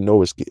videos because they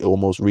know it's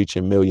almost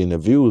reaching millions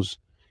of views,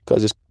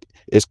 because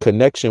it's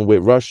connection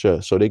with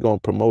Russia, so they're gonna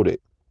promote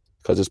it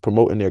because it's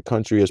promoting their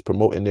country, it's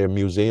promoting their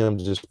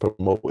museums, it's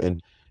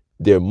promoting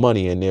their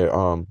money and their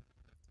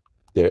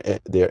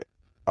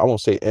I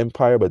won't say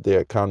empire, but their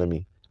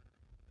economy.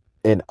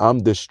 And I'm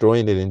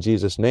destroying it in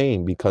Jesus'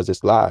 name because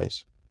it's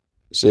lies.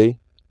 See?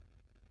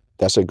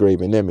 That's a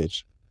graven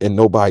image. And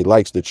nobody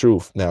likes the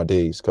truth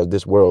nowadays because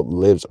this world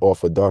lives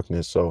off of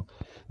darkness. So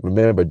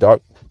remember,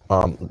 the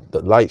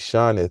light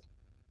shineth,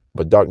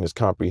 but darkness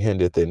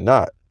comprehendeth it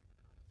not.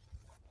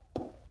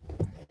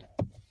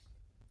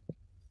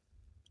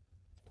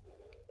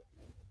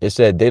 It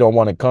said they don't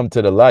want to come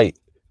to the light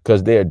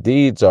because their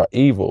deeds are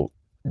evil.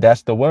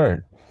 That's the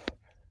word.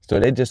 So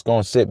they just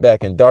gonna sit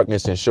back in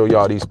darkness and show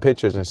y'all these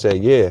pictures and say,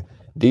 yeah,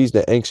 these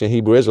the ancient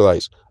Hebrew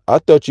Israelites. I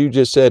thought you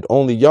just said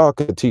only y'all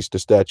could teach the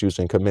statutes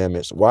and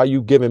commandments. Why are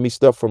you giving me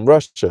stuff from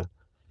Russia?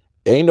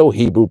 Ain't no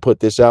Hebrew put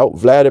this out.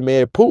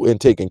 Vladimir Putin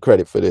taking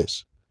credit for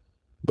this.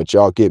 But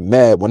y'all get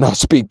mad when I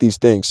speak these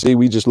things. See,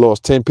 we just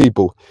lost 10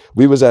 people.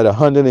 We was at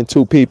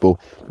 102 people.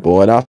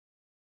 Boy, and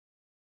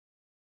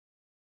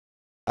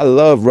I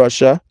love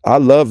Russia. I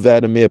love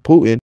Vladimir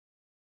Putin.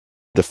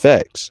 The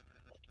facts.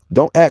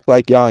 Don't act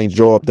like y'all ain't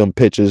draw up them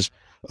pictures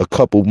a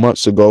couple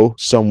months ago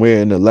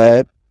somewhere in the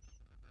lab.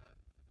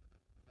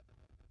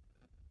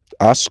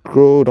 I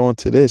scrolled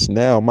onto this.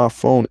 Now my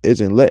phone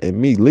isn't letting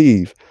me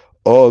leave.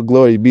 All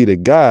glory be to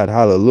God.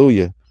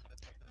 Hallelujah.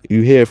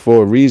 You here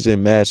for a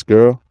reason, mask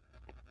girl.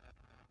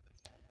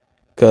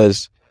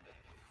 Because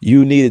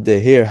you needed to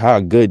hear how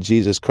good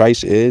Jesus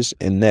Christ is,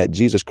 and that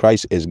Jesus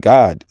Christ is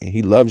God and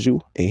he loves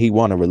you and he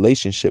want a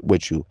relationship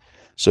with you.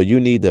 So you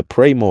need to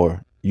pray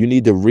more. You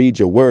need to read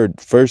your word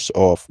first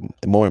off.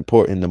 More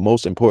important, the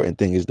most important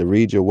thing is to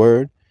read your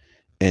word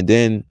and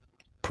then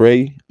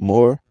pray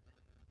more,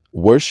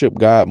 worship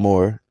God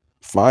more,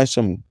 find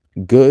some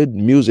good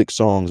music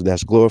songs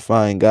that's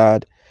glorifying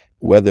God,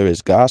 whether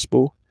it's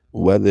gospel,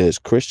 whether it's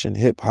Christian,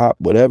 hip hop,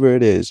 whatever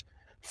it is.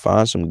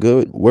 Find some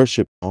good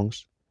worship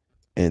songs,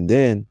 and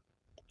then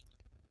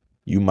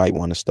you might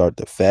want to start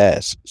to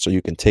fast so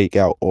you can take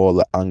out all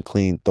the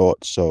unclean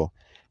thoughts. So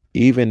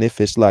even if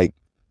it's like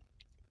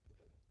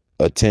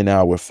a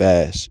 10-hour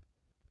fast,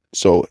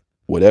 so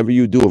whatever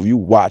you do, if you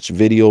watch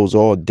videos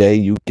all day,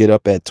 you get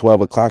up at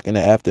 12 o'clock in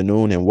the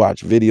afternoon and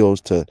watch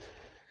videos to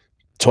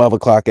 12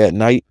 o'clock at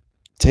night,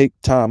 take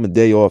time a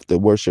day off to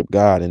worship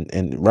God,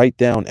 and write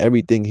down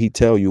everything he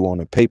tell you on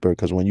a paper.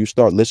 Because when you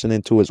start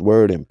listening to his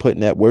word and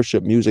putting that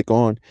worship music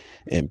on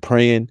and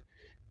praying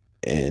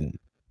and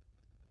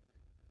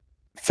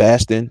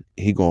fasting,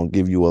 he gonna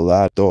give you a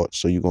lot of thoughts.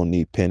 So you're gonna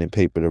need pen and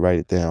paper to write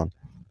it down.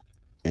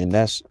 And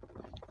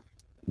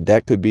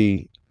that could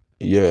be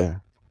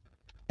your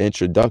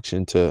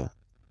introduction to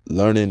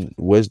learning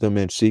wisdom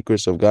and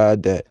secrets of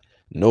God that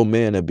no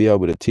man will be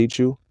able to teach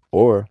you,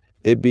 or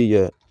it be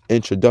your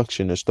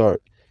introduction to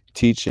start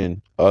teaching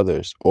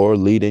others or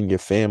leading your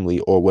family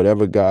or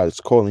whatever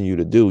God's calling you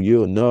to do.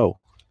 You'll know.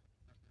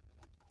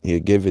 He'll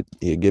give you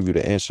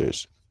the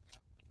answers.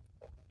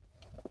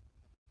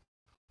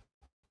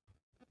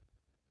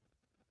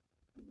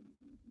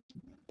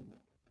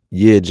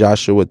 Yeah,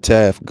 Joshua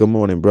Taft. Good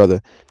morning,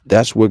 brother.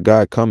 That's where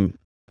God come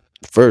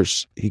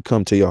first. He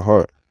come to your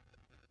heart.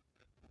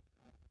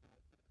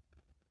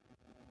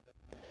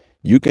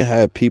 You can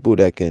have people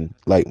that can,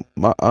 like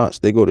my aunts,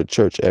 they go to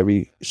church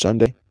every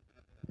Sunday.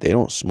 They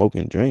don't smoke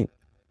and drink,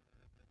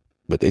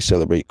 but they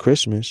celebrate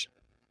Christmas.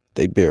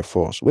 They bear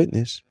false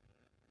witness.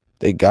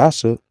 They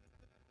gossip.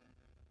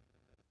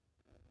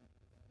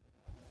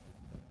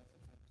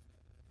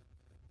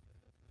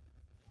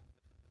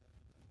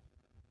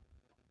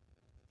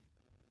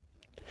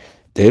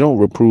 They don't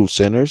reprove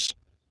sinners.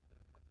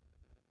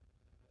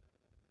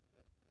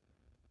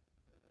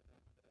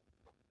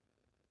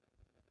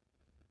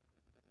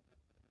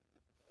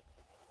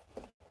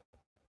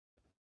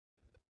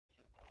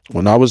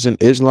 When I was in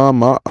Islam,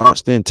 my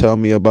aunts didn't tell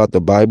me about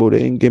the Bible. They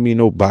didn't give me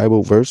no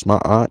Bible verse. My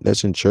aunt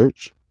that's in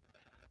church.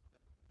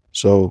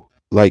 So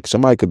like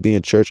somebody could be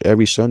in church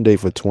every Sunday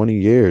for 20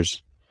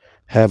 years,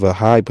 have a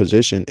high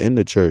position in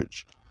the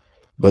church,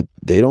 but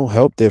they don't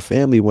help their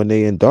family when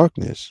they in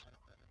darkness.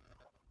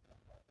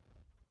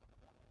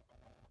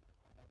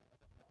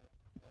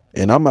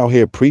 And I'm out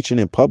here preaching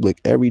in public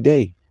every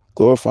day,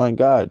 glorifying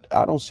God.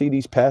 I don't see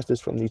these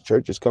pastors from these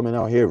churches coming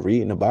out here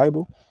reading the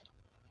Bible.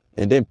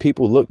 And then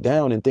people look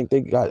down and think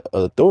they got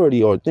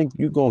authority or think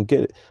you're going to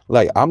get it.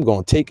 Like, I'm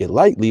going to take it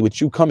lightly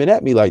with you coming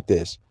at me like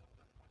this.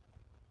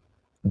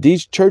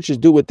 These churches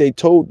do what they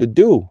told to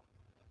do.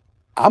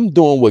 I'm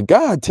doing what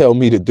God tell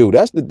me to do.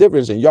 That's the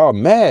difference. And y'all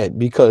mad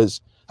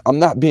because I'm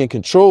not being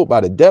controlled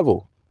by the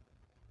devil.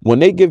 When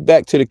they give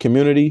back to the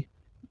community,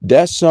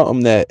 that's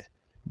something that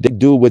they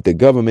do with the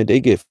government. They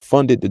get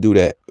funded to do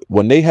that.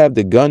 When they have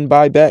the gun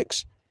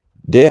buybacks,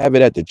 they have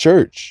it at the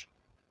church.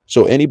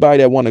 So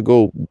anybody that want to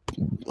go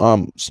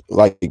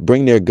like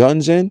bring their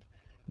guns in,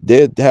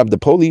 they have the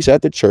police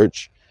at the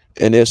church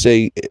and they'll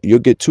say you'll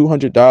get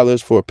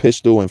 $200 for a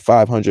pistol and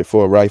 $500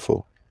 for a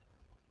rifle.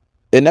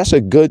 And that's a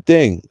good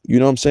thing. You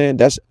know what I'm saying?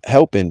 That's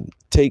helping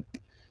take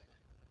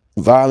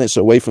violence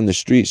away from the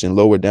streets and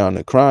lower down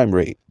the crime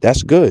rate.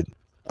 That's good.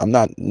 I'm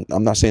not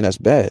saying that's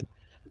bad,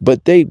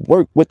 but they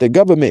work with the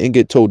government and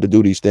get told to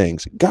do these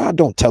things. God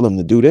don't tell them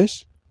to do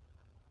this.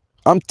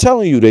 I'm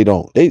telling you, they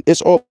don't.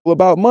 It's all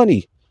about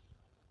money.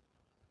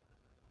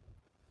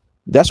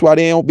 That's why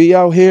they don't be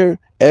out here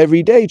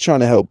every day trying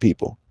to help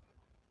people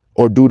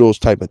or do those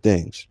type of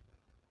things.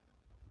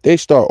 They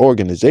start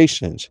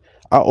organizations.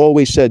 I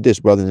always said this,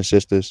 brothers and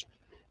sisters,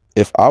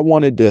 if I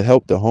wanted to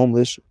help the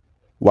homeless,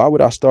 why would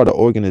I start an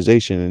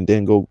organization and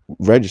then go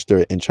register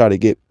it and try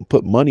to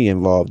put money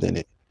involved in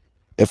it?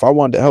 If I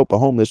wanted to help a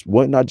homeless,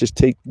 wouldn't I just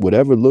take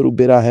whatever little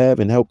bit I have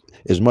and help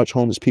as much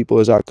homeless people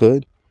as I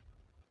could?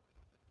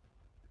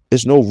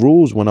 There's no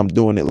rules when I'm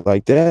doing it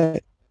like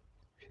that.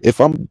 If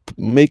I'm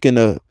making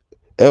a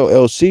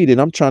LLC, then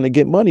I'm trying to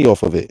get money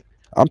off of it.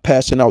 I'm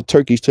passing out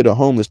turkeys to the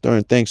homeless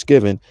during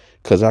Thanksgiving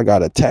because I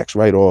got a tax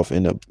write-off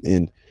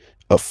in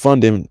a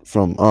funding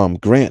from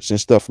grants and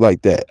stuff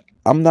like that.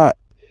 I'm not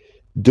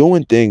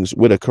doing things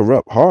with a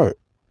corrupt heart.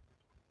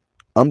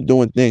 I'm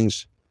doing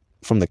things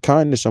from the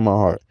kindness of my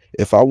heart.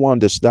 If I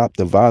wanted to stop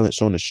the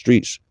violence on the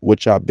streets,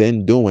 which I've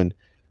been doing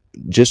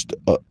just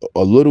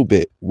a little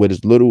bit with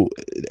as little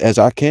as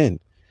I can,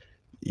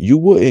 you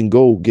wouldn't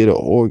go get an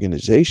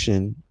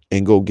organization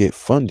and go get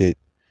funded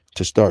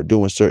to start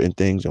doing certain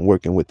things and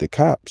working with the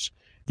cops.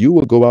 You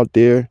would go out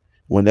there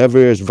whenever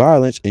there's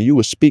violence and you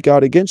would speak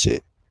out against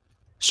it.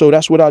 So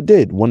that's what I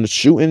did. When the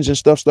shootings and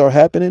stuff start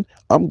happening,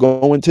 I'm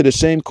going to the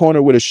same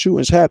corner where the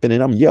shootings happen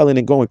and I'm yelling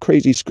and going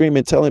crazy,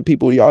 screaming, telling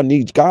people y'all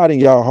need God in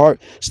y'all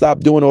heart.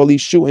 Stop doing all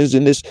these shootings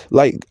and this.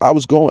 Like I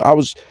was doing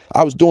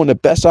the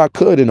best I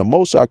could and the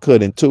most I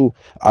could until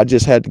God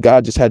just had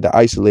to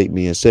isolate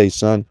me and say,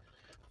 son,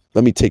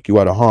 let me take you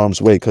out of harm's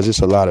way, because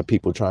it's a lot of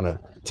people trying to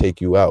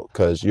take you out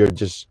because you're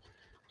just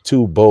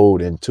too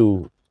bold and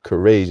too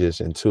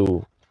courageous and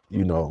too,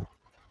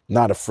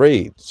 not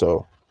afraid.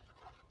 So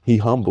he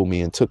humbled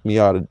me and took me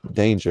out of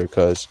danger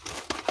because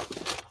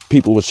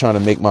people was trying to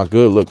make my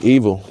good look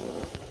evil,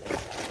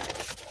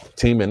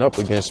 teaming up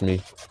against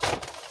me.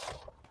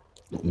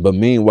 But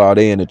meanwhile,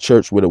 they in the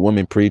church with a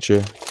woman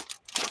preacher.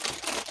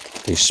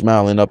 They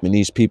smiling up in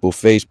these people's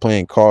face,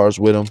 playing cards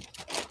with them.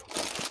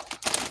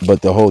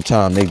 But the whole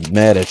time they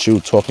mad at you,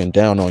 talking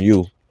down on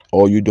you.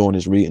 All you doing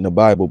is reading the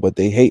Bible, but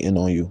they hating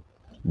on you.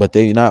 But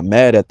they not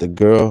mad at the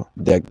girl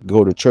that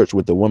go to church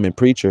with the woman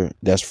preacher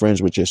that's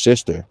friends with your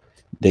sister.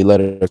 They let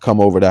her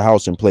come over the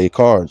house and play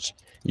cards.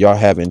 Y'all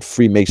having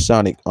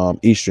Freemasonic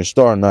Eastern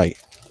Star night,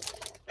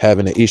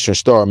 having an Eastern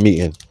Star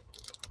meeting.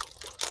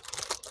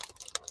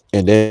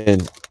 And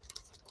then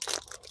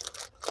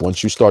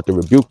once you start to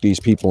rebuke these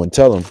people and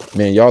tell them,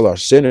 man, y'all are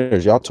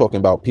sinners. Y'all talking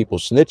about people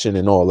snitching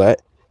and all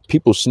that.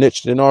 People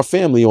snitched in our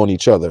family on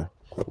each other.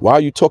 Why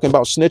are you talking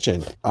about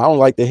snitching? I don't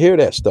like to hear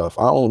that stuff.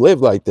 I don't live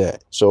like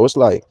that. So it's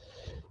like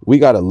we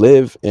got to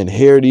live and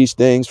hear these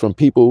things from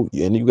people.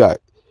 And you got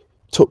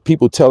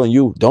people telling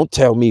you, don't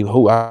tell me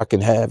who I can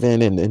have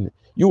in. And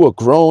you a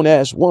grown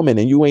ass woman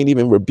and you ain't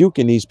even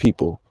rebuking these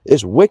people.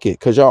 It's wicked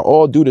because y'all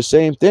all do the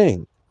same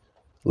thing.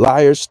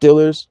 Liars,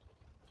 stealers,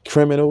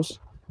 criminals,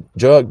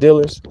 drug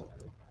dealers.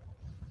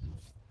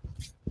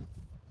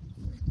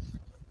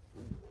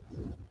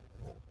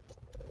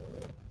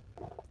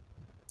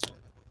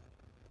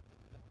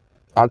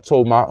 I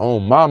told my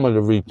own mama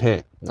to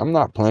repent. I'm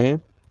not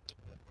playing.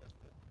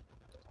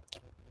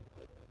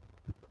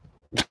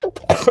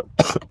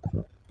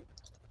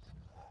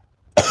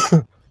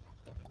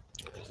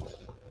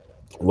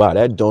 Wow,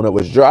 that donut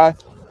was dry.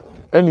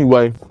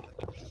 Anyway,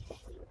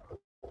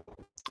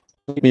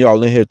 keeping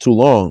y'all in here too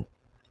long.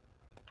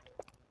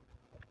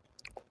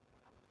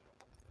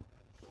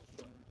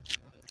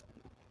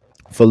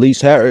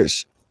 Felice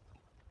Harris,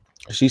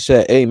 she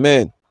said,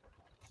 amen.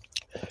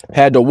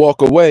 Had to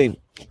walk away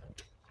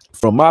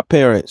from my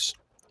parents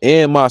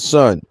and my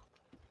son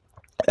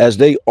as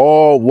they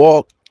all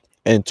walk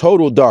in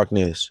total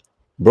darkness.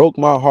 Broke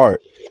my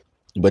heart,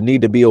 but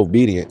need to be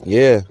obedient.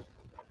 Yeah.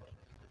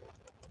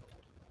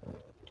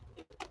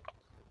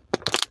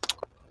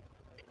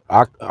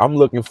 I'm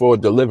looking for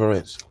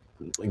deliverance.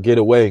 Get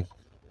away.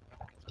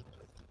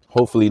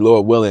 Hopefully,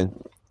 Lord willing,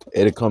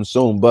 it'll come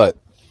soon. But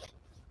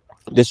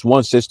this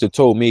one sister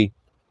told me,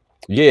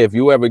 yeah, if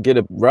you ever get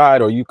a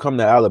ride or you come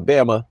to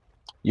Alabama,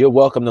 you're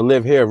welcome to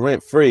live here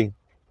rent free.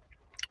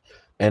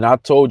 And I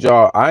told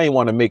y'all I ain't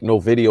want to make no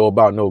video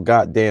about no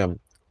goddamn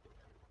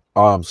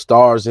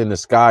stars in the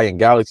sky and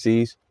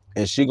galaxies.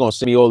 And she gonna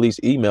send me all these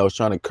emails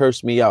trying to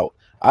curse me out.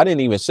 I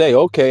didn't even say,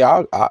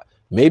 okay,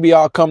 maybe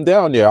I'll come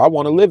down there. I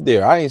want to live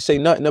there. I ain't say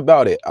nothing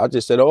about it. I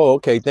just said, oh,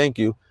 okay, thank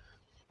you.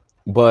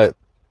 But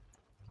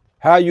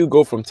how you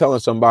go from telling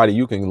somebody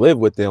you can live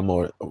with them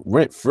or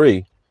rent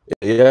free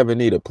if you ever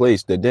need a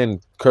place, to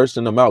then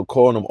cursing them out,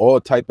 calling them all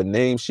type of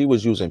names? She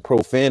was using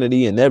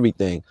profanity and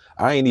everything.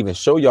 I ain't even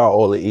show y'all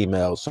all the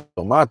emails. So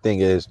my thing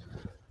is,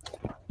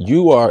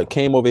 you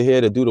came over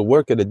here to do the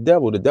work of the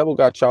devil. The devil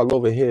got y'all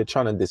over here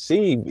trying to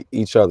deceive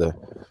each other.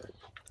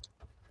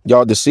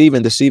 Y'all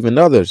deceiving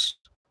others.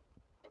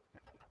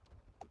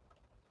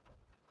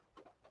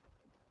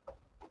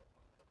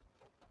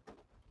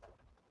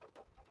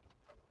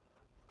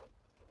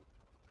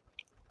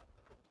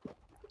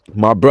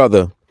 My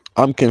brother,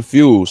 I'm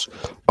confused.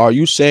 Are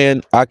you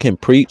saying I can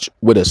preach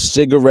with a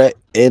cigarette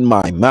in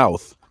my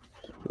mouth?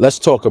 Let's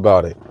talk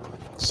about it.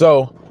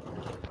 So,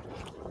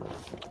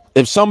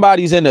 if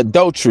somebody's in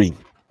adultery,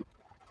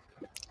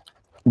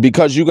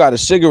 because you got a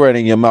cigarette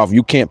in your mouth,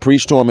 you can't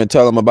preach to them and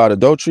tell them about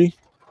adultery?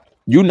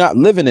 You're not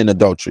living in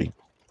adultery.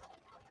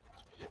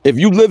 If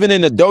you living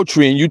in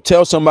adultery and you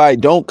tell somebody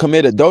don't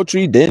commit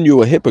adultery, then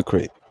you're a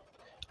hypocrite.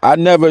 I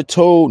never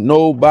told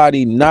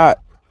nobody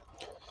not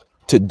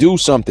to do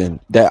something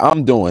that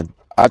I'm doing.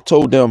 I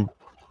told them,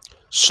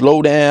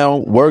 slow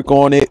down, work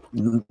on it,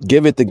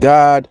 give it to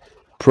God,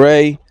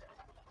 pray.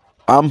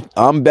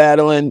 I'm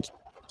battling,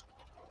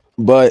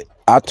 but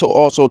I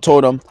also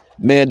told them,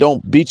 man,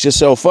 don't beat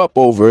yourself up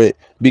over it,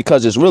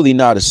 because it's really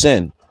not a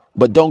sin.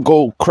 But don't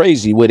go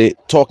crazy with it,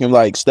 talking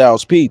like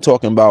Styles P,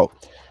 talking about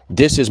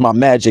this is my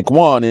magic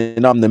wand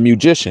and I'm the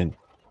magician.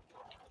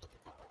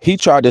 He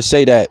tried to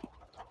say that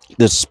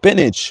the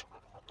spinach,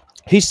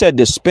 he said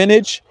the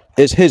spinach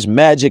is his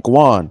magic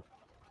wand,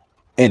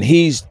 and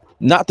he's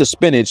not the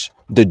spinach,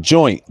 the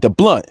joint, the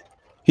blunt.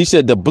 He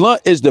said the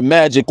blunt is the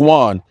magic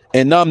wand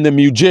and I'm the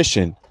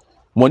magician.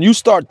 When you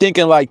start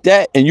thinking like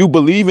that and you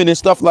believing in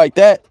stuff like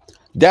that,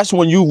 that's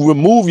when you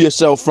remove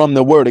yourself from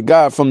the word of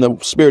God, from the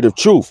spirit of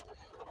truth.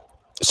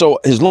 So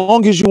as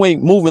long as you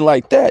ain't moving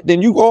like that,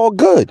 then you all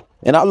good.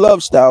 And I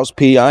love Styles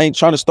P. I ain't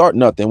trying to start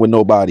nothing with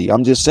nobody.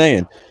 I'm just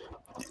saying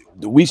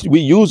we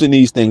using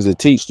these things to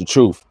teach the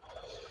truth.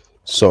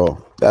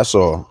 So that's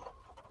all.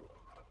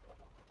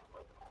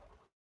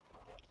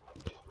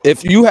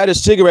 If you had a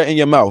cigarette in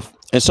your mouth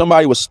and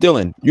somebody was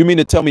stealing, you mean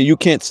to tell me you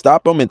can't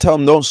stop them and tell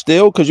them don't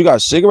steal because you got a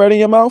cigarette in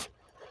your mouth?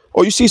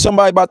 Or you see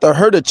somebody about to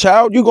hurt a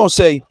child, you gonna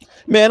say,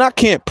 man, I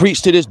can't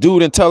preach to this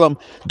dude and tell him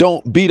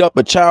don't beat up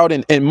a child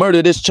and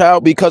murder this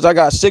child because I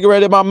got a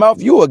cigarette in my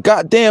mouth? You a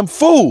goddamn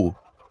fool.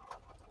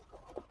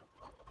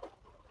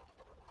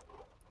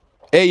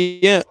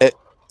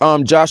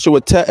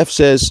 Joshua Tef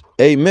says,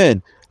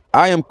 amen.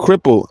 I am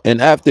crippled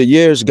and after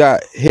years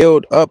got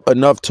healed up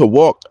enough to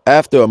walk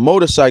after a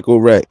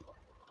motorcycle wreck.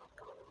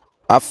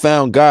 I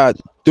found God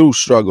through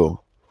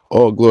struggle.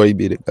 Oh, glory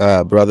be to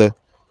God, brother.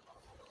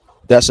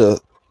 That's a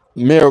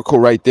miracle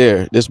right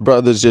there. This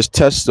brother's just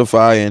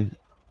testifying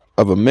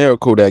of a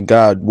miracle that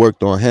God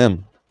worked on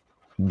him,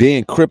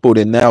 being crippled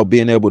and now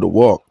being able to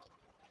walk.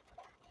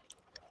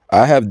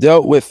 I have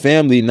dealt with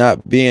family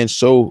not being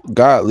so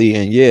godly,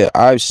 and yeah,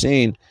 I've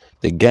seen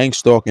the gang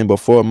stalking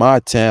before my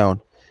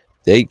town.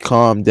 They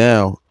calmed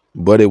down,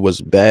 but it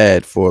was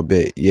bad for a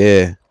bit.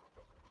 Yeah.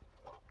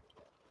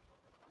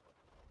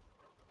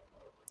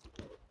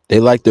 They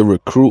like to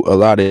recruit a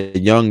lot of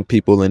young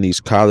people in these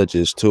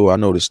colleges too. I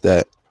noticed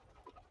that.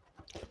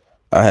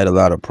 I had a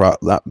lot of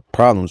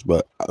problems,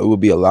 but it would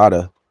be a lot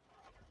of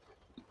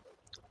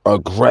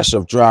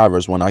aggressive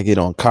drivers when I get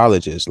on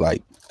colleges.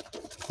 Like,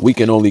 we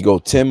can only go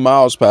 10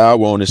 miles per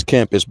hour on this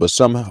campus, but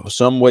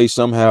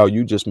somehow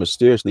you just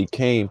mysteriously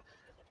came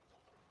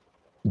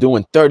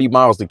doing 30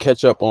 miles to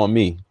catch up on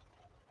me.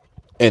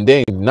 And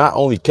then not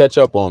only catch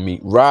up on me,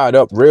 ride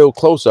up real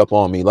close up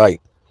on me.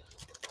 Like,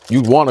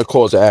 you want to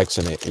cause an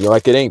accident. You're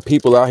like, it ain't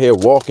people out here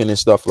walking and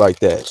stuff like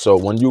that. So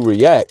when you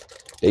react,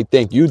 they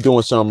think you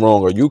doing something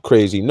wrong or you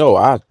crazy. No,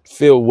 I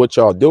feel what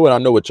y'all doing. I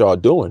know what y'all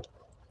doing.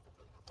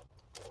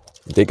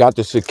 They got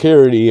the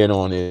security in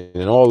on it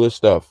and all this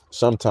stuff.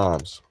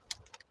 Sometimes,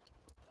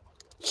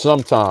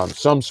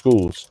 some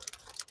schools.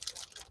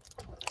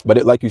 But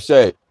it, like you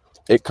said,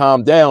 it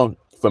calmed down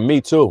for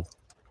me too.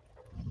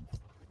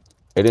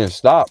 It didn't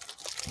stop.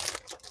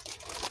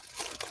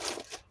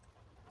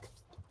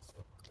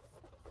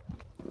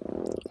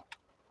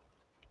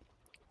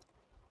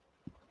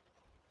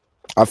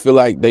 I feel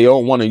like they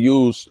don't want to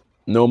use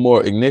no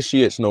more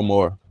initiates no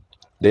more.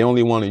 They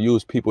only want to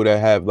use people that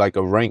have like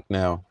a rank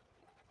now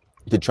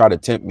to try to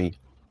tempt me.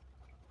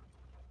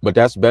 But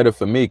that's better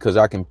for me because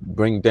I can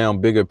bring down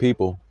bigger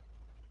people.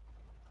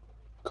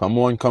 Come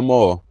on, come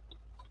on.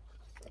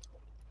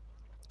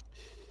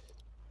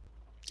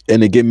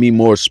 And to give me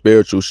more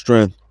spiritual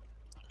strength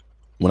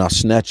when I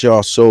snatch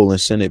y'all soul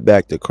and send it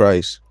back to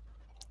Christ.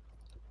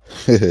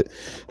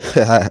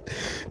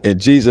 In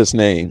Jesus'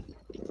 name,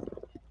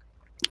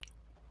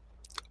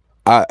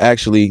 I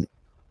actually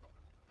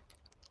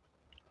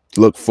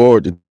look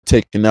forward to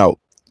taking out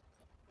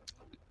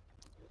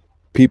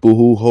people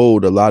who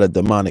hold a lot of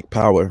demonic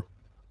power.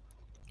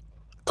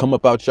 Come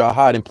up out y'all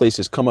hiding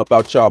places, come up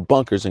out y'all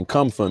bunkers and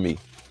come for me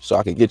so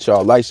I can get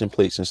y'all license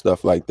plates and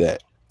stuff like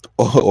that.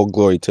 Oh,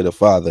 glory to the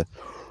Father.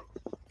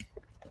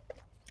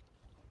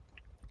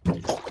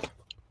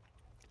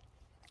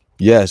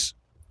 Yes.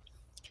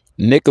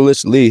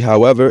 Nicholas Lee,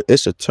 however,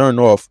 it's a turn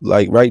off.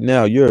 Like right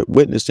now, you're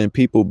witnessing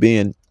people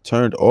being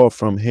turned off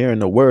from hearing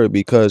the word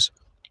because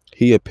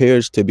he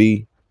appears to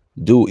be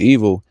do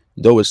evil,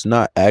 though it's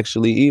not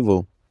actually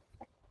evil.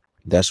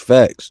 That's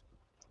facts.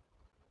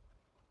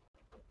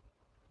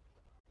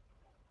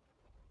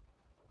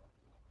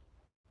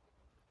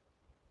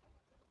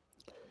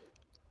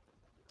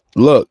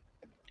 Look,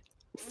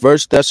 1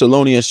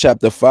 Thessalonians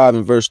chapter 5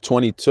 and verse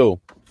 22.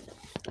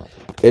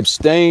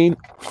 Abstain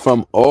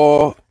from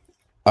all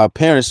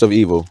appearance of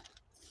evil.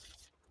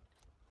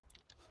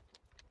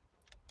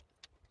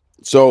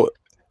 So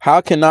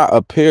how can I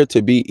appear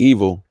to be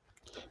evil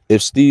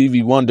if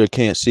Stevie Wonder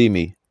can't see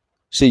me?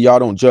 See, y'all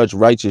don't judge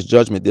righteous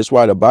judgment. That's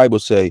why the Bible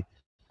say,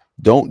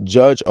 don't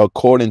judge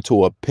according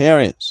to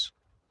appearance,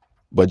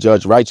 but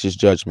judge righteous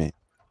judgment.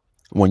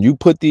 When you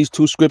put these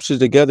two scriptures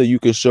together, you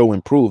can show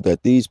and prove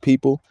that these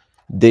people,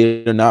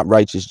 they're not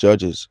righteous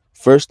judges.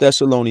 1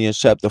 Thessalonians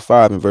chapter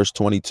 5 and verse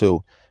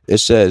 22, it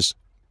says,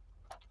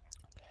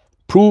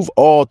 prove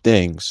all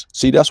things.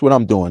 See, that's what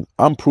I'm doing.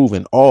 I'm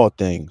proving all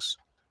things.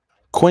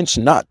 Quench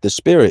not the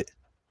spirit.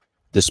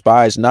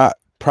 Despise not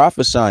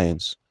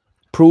prophesying.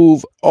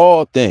 Prove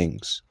all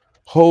things.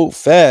 Hold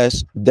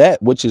fast that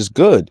which is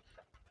good.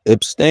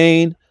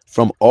 Abstain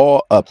from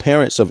all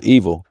appearance of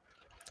evil.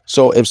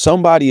 So if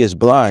somebody is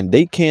blind,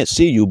 they can't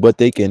see you, but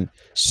they can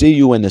see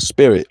you in the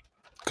spirit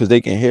because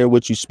they can hear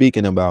what you're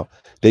speaking about.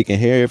 They can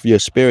hear if your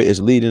spirit is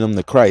leading them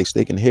to Christ.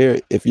 They can hear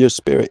if your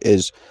spirit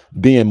is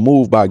being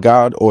moved by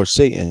God or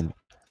Satan.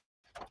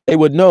 They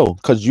would know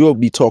because you'll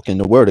be talking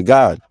the word of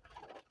God.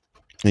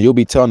 And you'll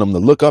be telling them to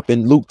look up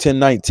in Luke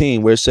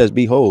 10:19 where it says,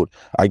 behold,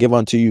 I give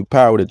unto you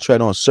power to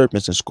tread on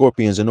serpents and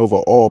scorpions and over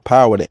all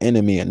power of the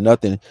enemy, and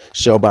nothing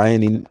shall by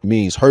any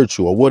means hurt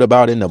you. Or what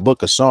about in the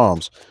book of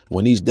Psalms,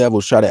 when these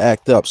devils try to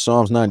act up,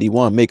 Psalms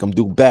 91, make them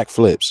do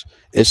backflips.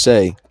 It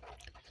say,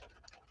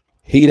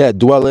 he that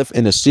dwelleth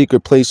in the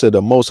secret place of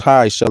the Most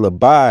High shall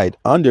abide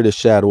under the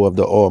shadow of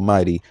the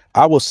Almighty.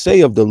 I will say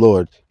of the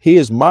Lord, he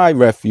is my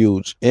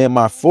refuge and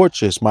my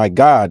fortress, my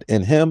God,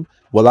 in him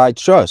will I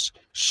trust.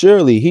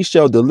 Surely he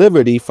shall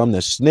deliver thee from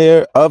the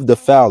snare of the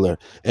fowler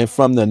and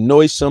from the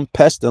noisome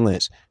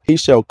pestilence. He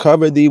shall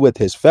cover thee with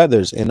his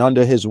feathers, and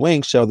under his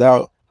wings shalt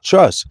thou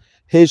trust.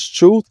 His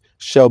truth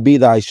shall be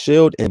thy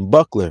shield and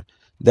buckler.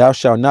 Thou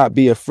shalt not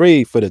be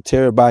afraid for the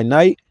terror by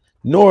night,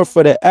 nor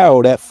for the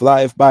arrow that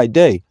flieth by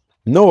day,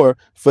 nor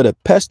for the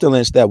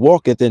pestilence that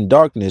walketh in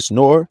darkness,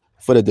 nor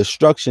for the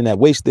destruction that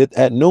wasteth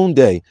at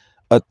noonday.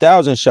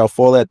 1,000 shall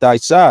fall at thy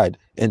side,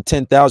 and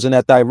 10,000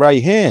 at thy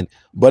right hand,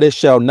 but it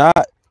shall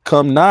not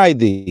come nigh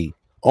thee.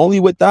 Only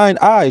with thine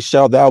eyes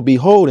shalt thou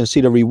behold and see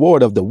the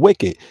reward of the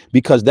wicked,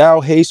 because thou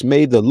hast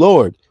made the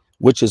Lord,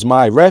 which is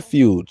my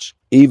refuge,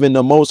 even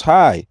the Most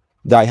High,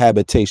 thy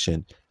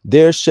habitation.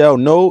 There shall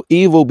no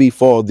evil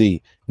befall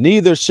thee,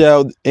 neither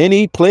shall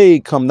any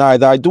plague come nigh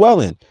thy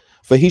dwelling.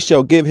 For he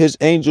shall give his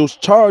angels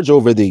charge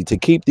over thee to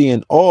keep thee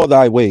in all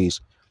thy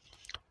ways.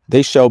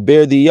 They shall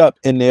bear thee up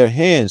in their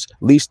hands,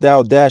 lest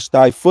thou dash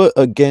thy foot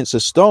against a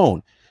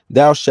stone.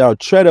 Thou shalt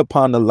tread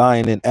upon the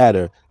lion and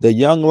adder, the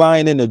young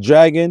lion and the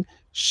dragon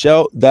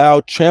shalt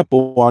thou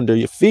trample under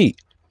your feet.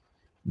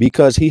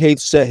 Because he hath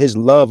set his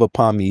love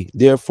upon me,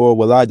 therefore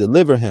will I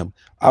deliver him.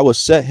 I will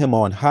set him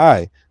on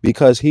high,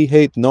 because he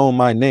hath known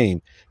my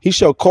name. He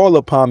shall call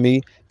upon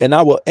me, and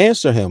I will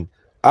answer him.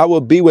 I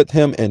will be with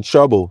him in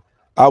trouble.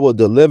 I will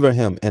deliver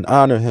him and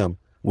honor him.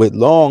 With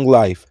long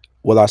life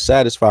will I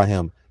satisfy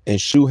him and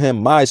shew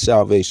him my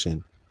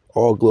salvation.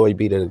 All glory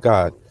be to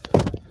God.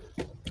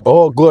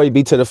 All glory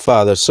be to the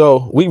Father.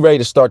 So we ready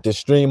to start this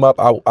stream up.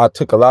 I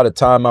took a lot of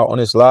time out on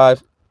this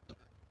live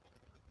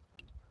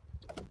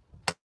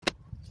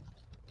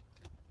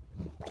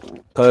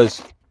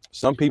because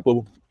some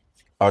people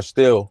are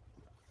still,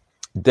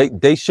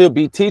 they should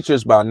be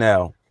teachers by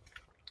now,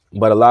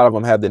 but a lot of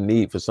them have the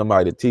need for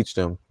somebody to teach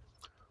them.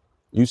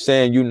 You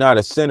saying you're not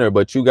a sinner,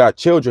 but you got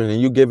children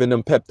and you giving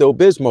them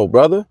Pepto-Bismol,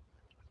 brother.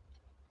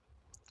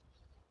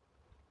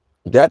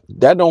 That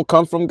don't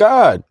come from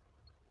God.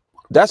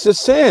 That's a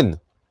sin,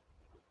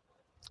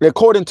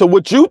 according to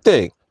what you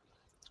think.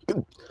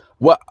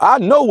 Well, I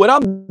know what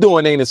I'm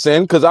doing ain't a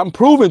sin because I'm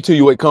proving to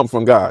you it come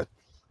from God.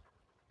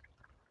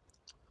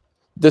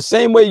 The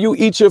same way you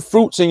eat your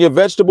fruits and your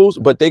vegetables,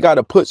 but they got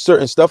to put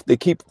certain stuff to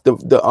keep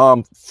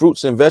the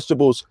fruits and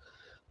vegetables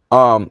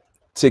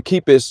to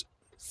keep its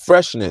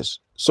freshness,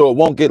 so it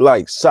won't get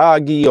like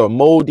soggy or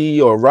moldy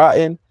or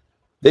rotten.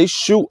 They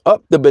shoot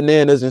up the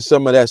bananas and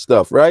some of that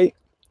stuff, right?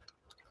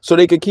 So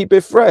they can keep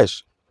it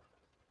fresh.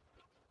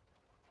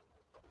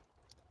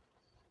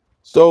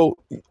 So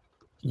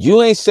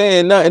you ain't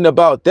saying nothing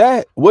about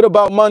that. What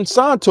about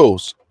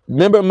Monsanto's?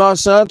 Remember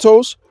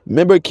Monsanto's?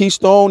 Remember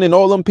Keystone and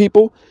all them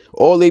people?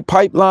 All they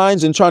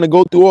pipelines and trying to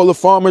go through all the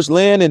farmers'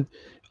 land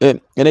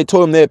and they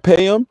told them they'd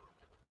pay them.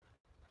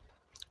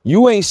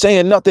 You ain't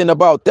saying nothing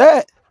about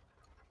that.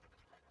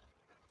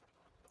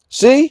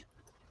 See?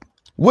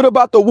 What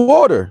about the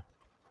water?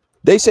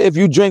 They say if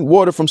you drink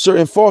water from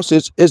certain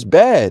faucets, it's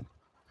bad.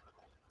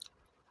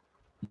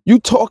 You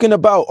talking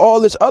about all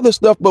this other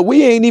stuff, but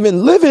we ain't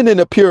even living in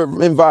a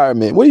pure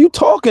environment. What are you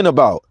talking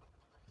about?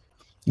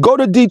 Go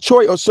to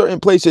Detroit or certain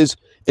places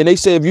and they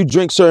say if you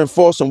drink certain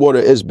faucet water,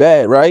 it's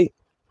bad, right?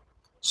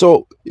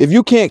 So if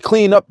you can't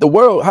clean up the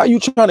world, how you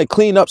trying to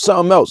clean up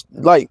something else?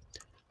 Like,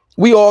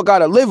 we all got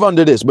to live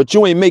under this, but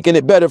you ain't making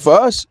it better for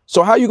us.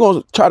 So how you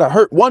going to try to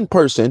hurt one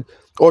person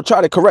or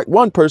try to correct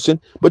one person,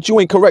 but you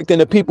ain't correcting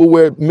the people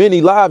where many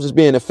lives is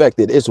being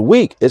affected? It's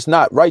weak. It's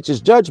not righteous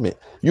judgment.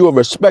 You a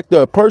respecter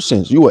of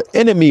persons. You an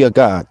enemy of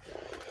God.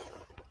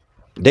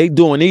 They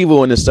doing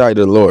evil in the sight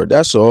of the Lord.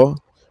 That's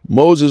all.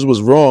 Moses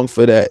was wrong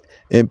for that.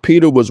 And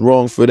Peter was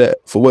wrong for that.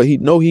 For what he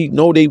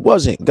know they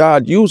wasn't.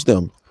 God used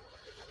them.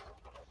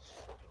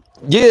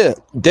 Yeah,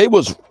 they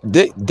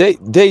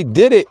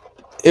did it.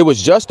 It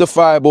was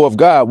justifiable of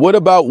God. What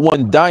about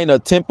when Dinah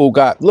temple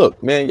got,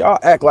 look, man, y'all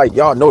act like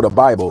y'all know the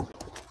Bible.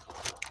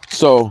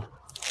 So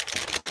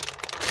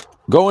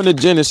go into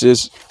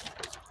Genesis.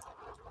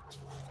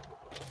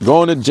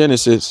 Go into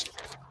Genesis.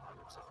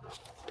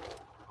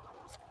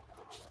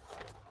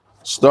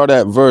 Start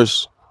at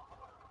verse.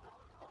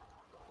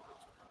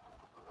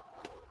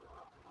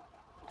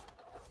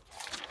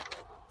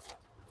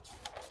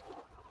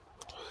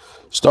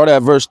 Start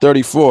at verse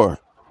 34.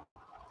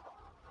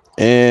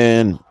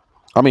 And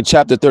I mean,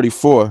 chapter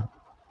 34.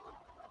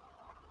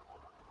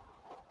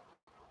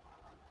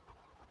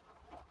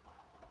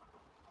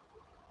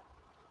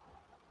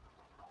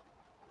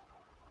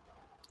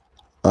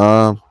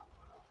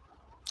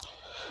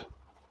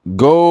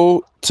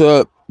 Go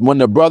to when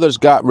the brothers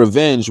got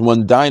revenge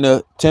when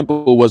Dinah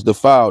temple was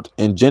defiled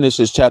in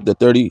Genesis chapter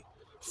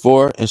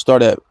 34 and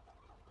start at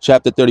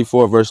chapter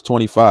 34 verse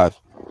 25.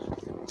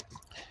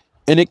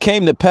 And it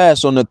came to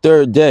pass on the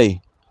third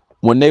day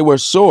when they were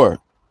sore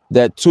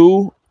that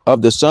two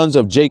of the sons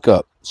of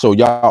Jacob, so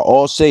y'all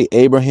all say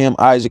Abraham,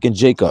 Isaac, and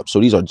Jacob. So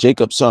these are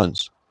Jacob's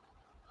sons.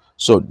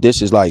 So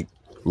this is like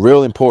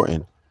real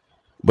important.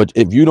 But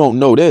if you don't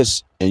know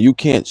this and you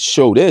can't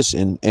show this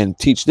and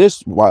teach this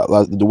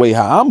the way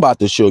how I'm about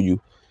to show you,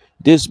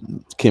 this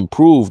can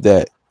prove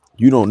that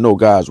you don't know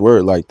God's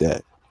word like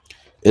that.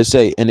 It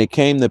say, and it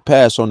came to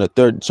pass on the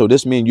third. So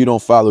this means you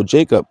don't follow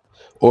Jacob,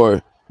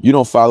 or you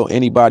don't follow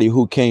anybody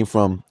who came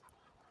from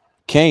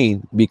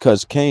Cain,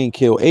 because Cain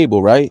killed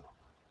Abel, right?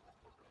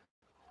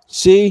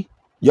 See,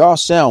 y'all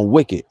sound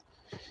wicked.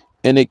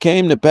 And it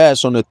came to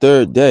pass on the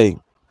third day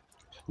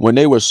when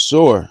they were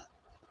sore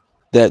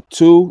that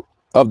two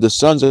of the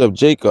sons of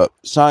Jacob,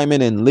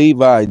 Simon and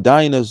Levi,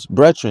 Dinah's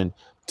brethren,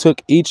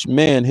 took each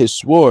man his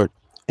sword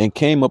and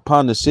came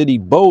upon the city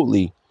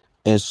boldly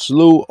and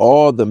slew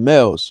all the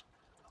males.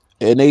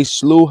 And they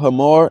slew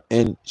Hamor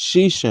and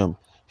Shechem,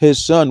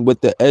 his son,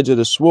 with the edge of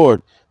the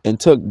sword, and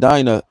took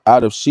Dinah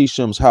out of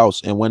Shechem's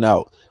house and went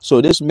out.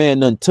 So this man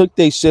then took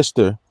their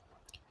sister,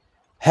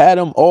 had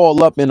them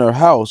all up in her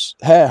house,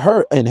 had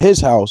her in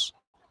his house,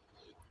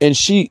 and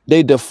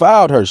they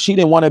defiled her. She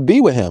didn't want to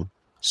be with him.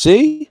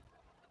 See?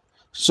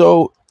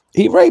 So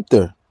he raped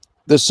her.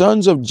 The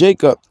sons of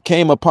Jacob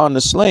came upon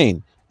the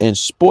slain and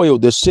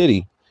spoiled the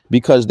city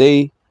because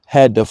they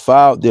had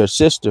defiled their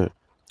sister.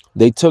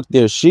 They took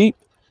their sheep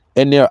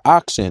and their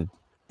oxen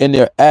and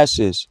their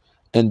asses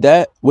and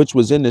that which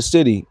was in the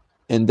city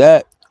and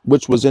that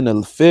which was in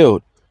the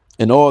field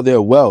and all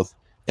their wealth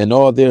and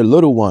all their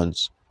little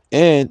ones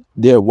and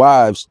their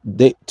wives.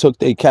 They took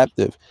they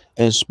captive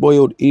and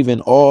spoiled even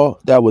all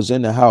that was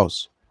in the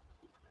house.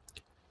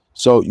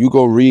 So you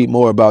go read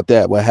more about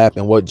that, what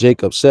happened, what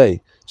Jacob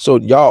say. So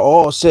y'all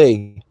all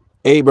say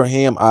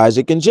Abraham,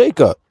 Isaac, and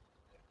Jacob.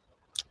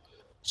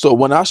 So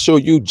when I show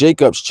you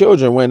Jacob's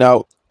children went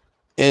out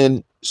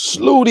and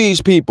slew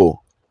these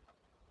people,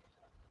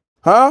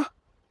 huh?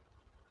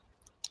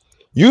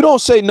 You don't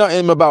say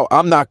nothing about,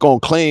 I'm not going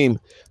to claim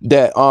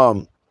that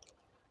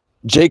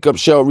Jacob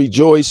shall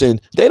rejoice.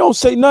 And they don't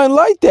say nothing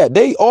like that.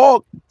 They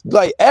all,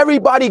 like,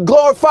 everybody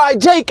glorify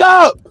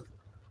Jacob.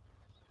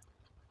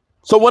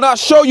 So when I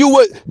show you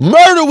what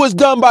murder was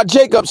done by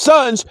Jacob's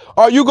sons,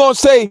 are you going to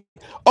say,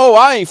 oh,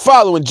 I ain't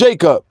following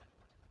Jacob?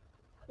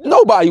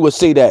 Nobody would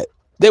say that.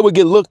 They would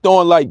get looked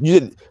on like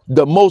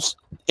the most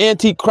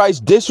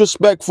antichrist,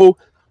 disrespectful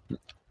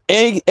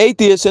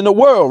atheist in the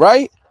world,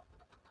 right?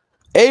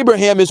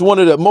 Abraham is one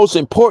of the most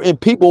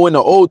important people in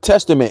the Old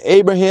Testament.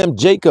 Abraham,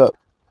 Jacob,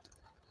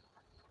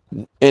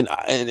 and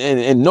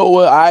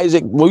Noah,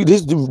 Isaac. Well,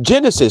 this is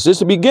Genesis. This is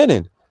the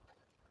beginning.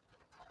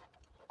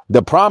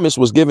 The promise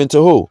was given to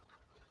who?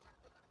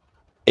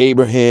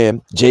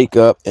 Abraham,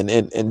 Jacob,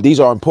 and these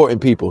are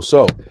important people.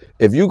 So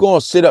if you're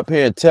going to sit up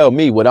here and tell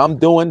me what I'm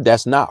doing,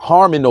 that's not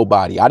harming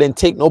nobody. I didn't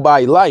take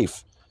nobody's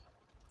life.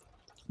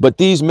 But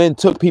these men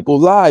took people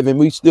live, and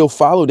we still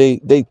follow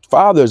their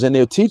fathers and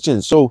their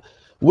teachings. So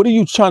what are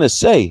you trying to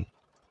say?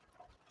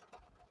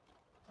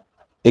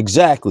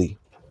 Exactly.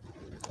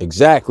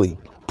 Exactly.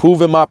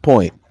 Proving my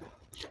point.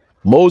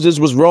 Moses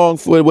was wrong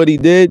for what he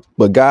did,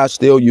 but God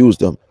still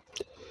used him.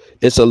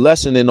 It's a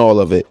lesson in all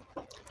of it.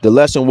 The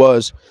lesson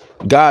was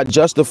God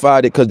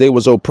justified it because they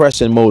was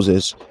oppressing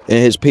Moses and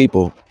his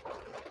people.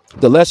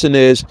 The lesson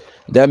is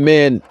that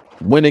man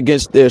went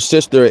against their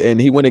sister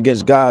and he went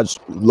against God's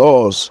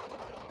laws,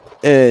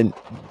 and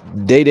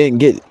they didn't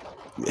get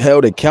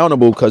held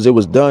accountable because it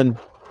was done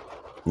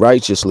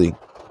righteously.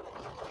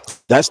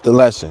 That's the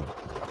lesson.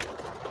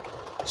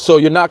 So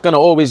you're not going to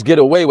always get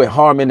away with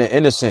harming the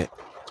innocent,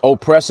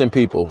 oppressing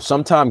people.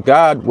 Sometimes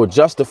God will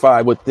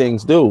justify what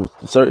things do,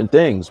 certain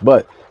things,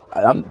 but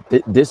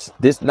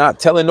this not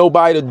telling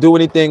nobody to do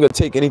anything or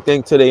take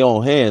anything to their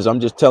own hands. I'm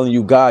just telling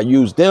you God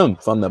used them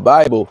from the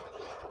Bible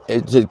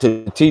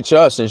to teach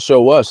us and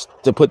show us,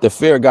 to put the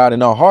fear of God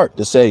in our heart,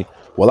 to say,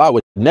 well, I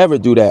would never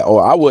do that,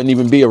 or I wouldn't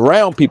even be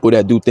around people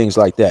that do things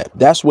like that.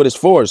 That's what it's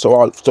for.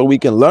 So we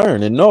can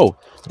learn and know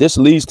this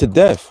leads to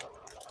death.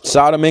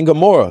 Sodom and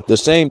Gomorrah, the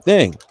same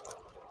thing.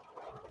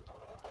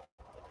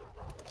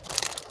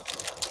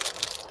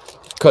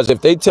 Because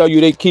if they tell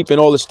you they keeping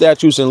all the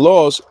statutes and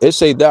laws, it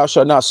say thou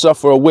shalt not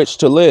suffer a witch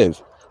to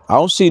live. I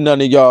don't see none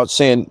of y'all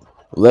saying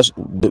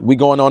we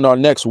going on our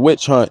next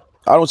witch hunt.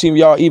 I don't see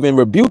y'all even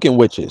rebuking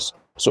witches.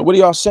 So what are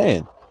y'all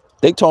saying?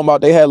 They talking about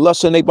they had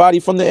lust in their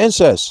body from the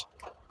incest.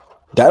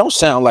 That don't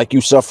sound like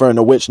you suffering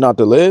a witch not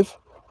to live.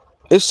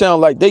 It sounds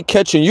like they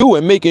catching you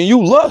and making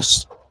you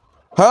lust.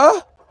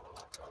 Huh?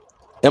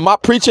 Am I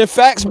preaching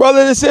facts,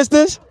 brothers and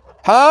sisters?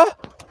 Huh?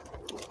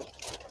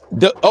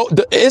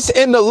 It's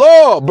in the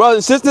law,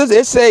 brothers and sisters.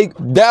 It say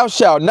thou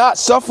shalt not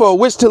suffer a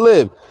witch to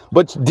live.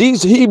 But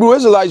these Hebrew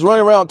Israelites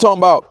running around talking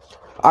about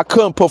I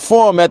couldn't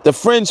perform at the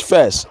Fringe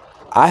Fest.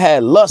 I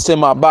had lust in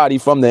my body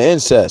from the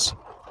incest.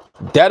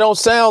 That don't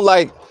sound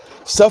like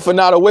suffer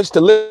not a witch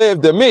to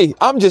live to me.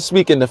 I'm just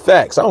speaking the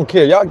facts. I don't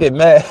care. Y'all get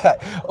mad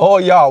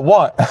all y'all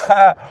want.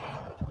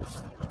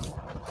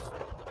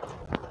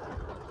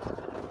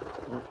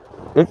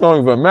 It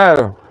don't even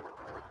matter.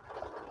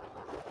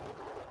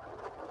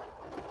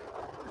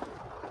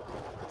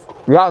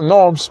 Y'all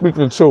know I'm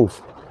speaking the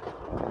truth.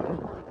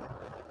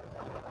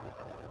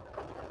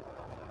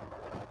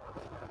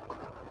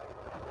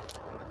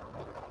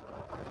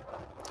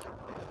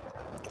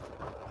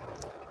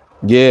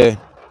 Yeah,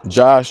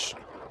 Josh,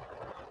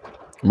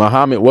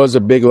 Muhammad was a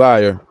big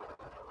liar.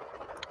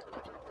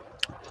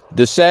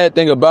 The sad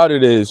thing about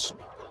it is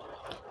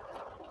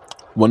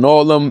when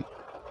all them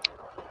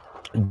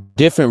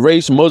different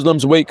race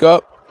Muslims wake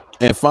up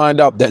and find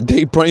out that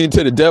they praying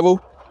to the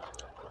devil,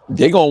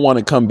 they gonna want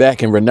to come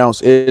back and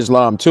renounce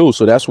Islam too.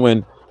 So that's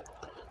when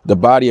the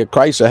body of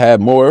Christ will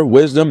have more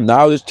wisdom,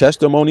 knowledge,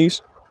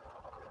 testimonies,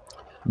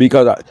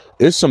 because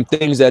there's some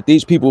things that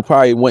these people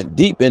probably went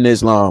deep in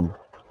Islam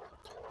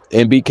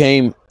and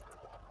became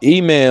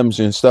imams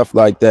and stuff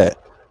like that,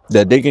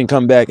 that they can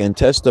come back and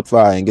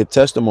testify and get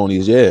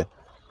testimonies. Yeah.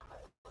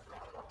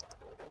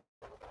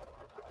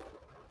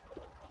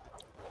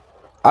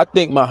 I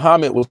think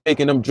Muhammad was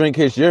making them drink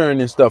his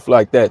urine and stuff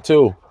like that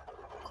too.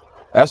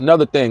 That's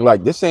another thing.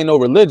 Like, this ain't no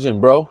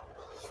religion, bro.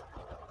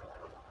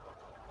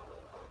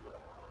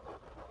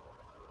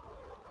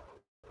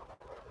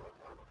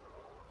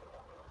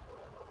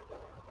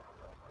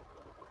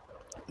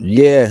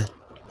 Yeah.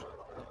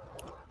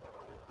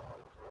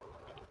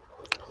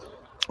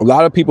 A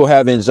lot of people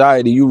have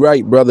anxiety. You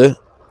right, brother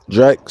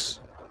Drex.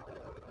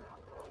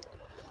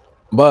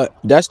 But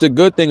that's the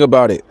good thing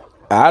about it.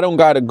 I don't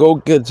got to go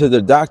get to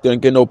the doctor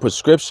and get no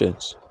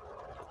prescriptions.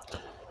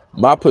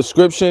 My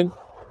prescription,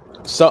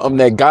 something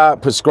that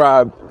God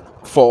prescribed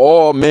for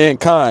all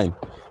mankind.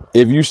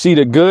 If you see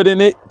the good in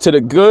it, to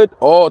the good,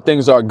 all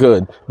things are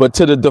good. But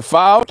to the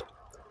defiled,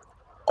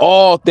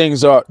 all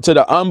things are, to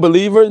the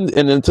unbeliever and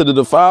then to the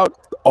defiled,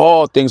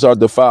 all things are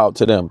defiled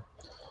to them.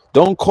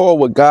 Don't call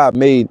what God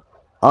made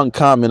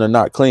uncommon or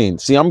not clean.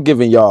 See, I'm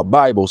giving y'all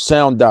Bible,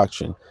 sound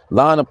doctrine,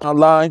 line upon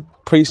line,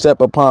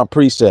 precept upon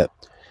precept.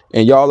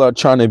 And y'all are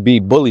trying to be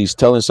bullies,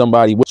 telling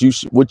somebody what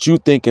you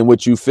think and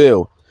what you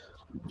feel.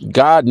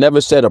 God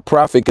never said a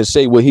prophet could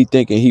say what he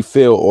think and he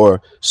feel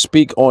or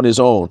speak on his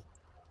own.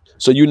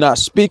 So you're not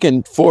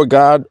speaking for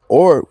God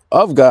or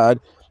of God.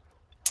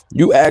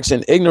 You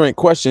asking ignorant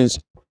questions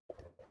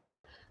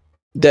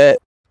that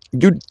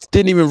you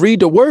didn't even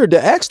read the word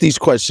to ask these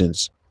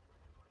questions.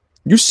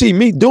 You see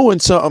me doing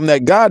something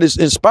that God is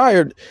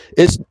inspired.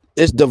 It's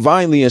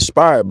divinely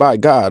inspired by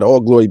God.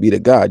 All glory be to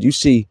God. You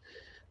see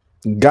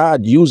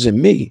God using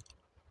me.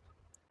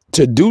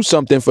 to do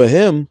something for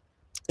him,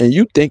 and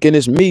you thinking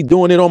it's me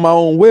doing it on my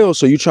own will,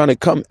 so you trying to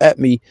come at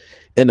me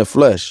in the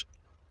flesh.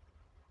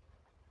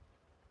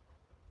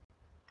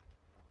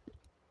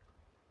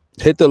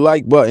 Hit the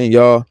like button,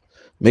 y'all.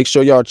 Make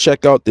sure y'all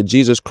check out the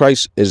Jesus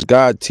Christ is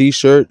God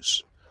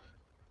t-shirts.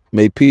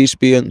 May peace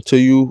be unto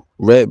you.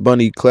 Red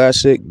Bunny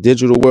Classic,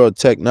 Digital World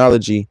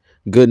Technology.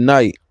 Good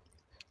night.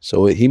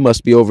 So he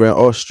must be over in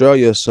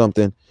Australia or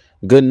something.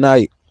 Good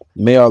night.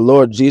 May our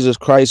Lord Jesus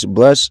Christ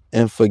bless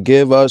and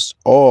forgive us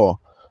all,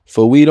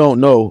 for we don't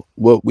know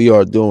what we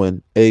are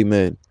doing.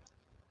 Amen.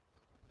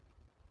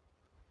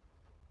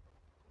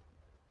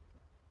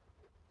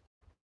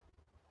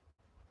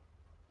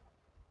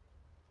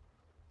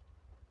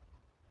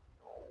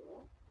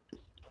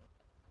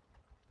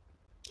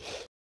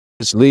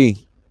 Miss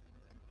Lee,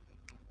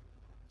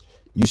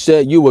 you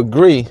said you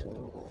agree.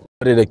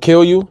 Did it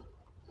kill you?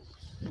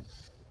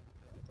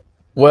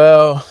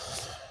 Well,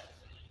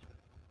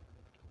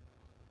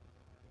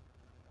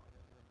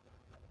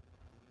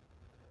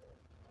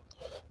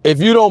 if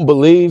you don't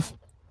believe,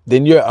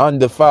 then you're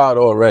undefiled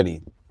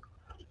already.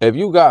 If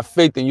you got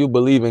faith and you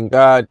believe in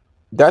God,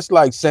 that's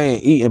like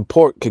saying eating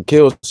pork could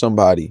kill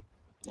somebody.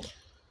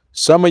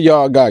 Some of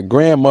y'all got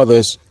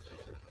grandmothers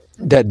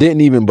that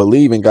didn't even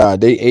believe in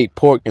God. They ate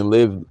pork and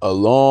lived a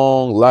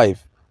long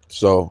life.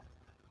 So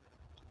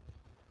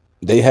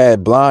they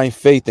had blind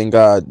faith in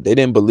God. They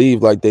didn't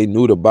believe like they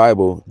knew the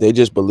Bible. They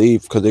just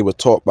believed because they were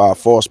taught by a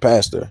false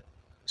pastor.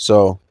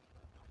 So,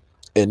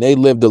 and they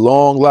lived a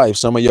long life,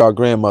 some of y'all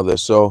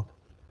grandmothers. So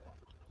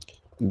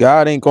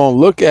God ain't gonna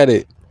look at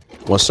it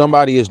when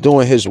somebody is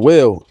doing his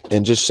will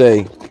and just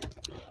say,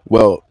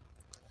 well,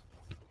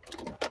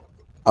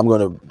 I'm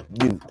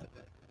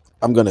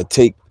gonna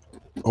take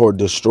or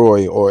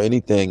destroy or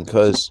anything,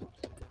 because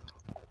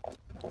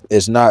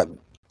it's not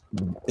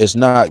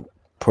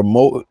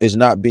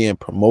being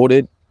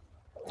promoted.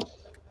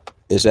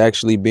 It's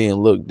actually being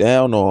looked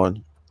down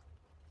on.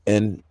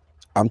 And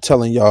I'm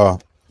telling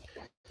y'all,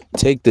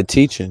 take the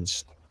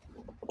teachings.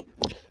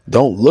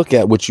 Don't look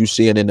at what you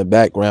seeing in the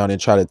background and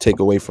try to take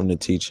away from the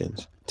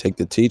teachings. Take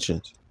the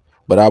teachings.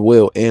 But I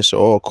will answer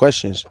all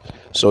questions.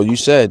 So you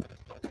said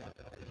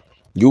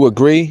you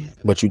agree,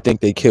 but you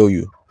think they kill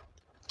you.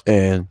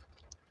 And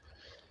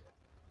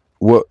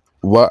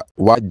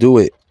why do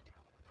it?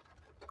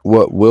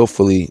 What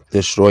willfully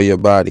destroy your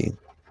body?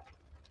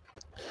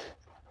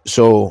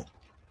 So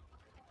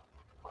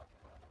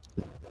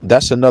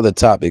that's another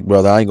topic,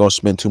 brother. I ain't gonna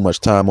spend too much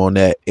time on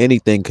that.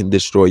 Anything can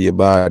destroy your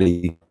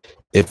body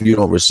if you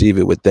don't receive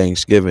it with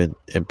thanksgiving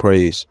and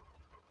praise.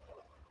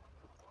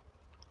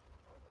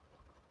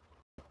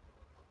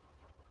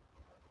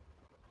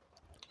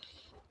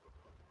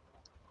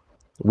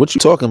 What you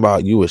talking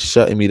about? You was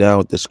shutting me down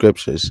with the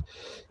scriptures.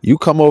 You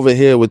come over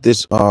here with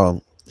this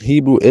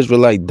Hebrew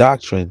Israelite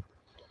doctrine,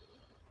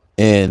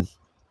 and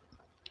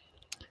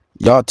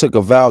y'all took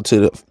a vow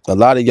to a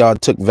lot of y'all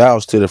took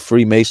vows to the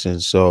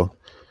Freemasons. So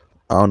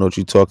I don't know what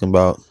you talking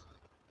about.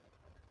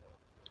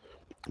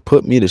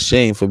 Put me to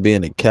shame for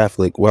being a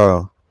Catholic.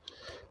 Wow.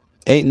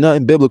 Ain't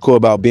nothing biblical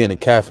about being a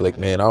Catholic,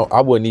 man. I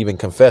wouldn't even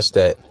confess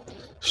that.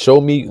 Show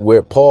me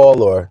where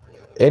Paul or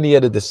any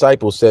of the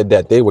disciples said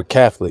that they were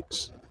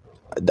Catholics.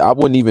 I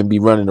wouldn't even be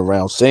running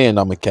around saying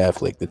I'm a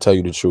Catholic, to tell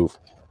you the truth.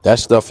 That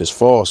stuff is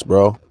false,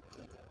 bro.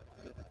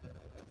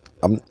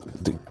 I'm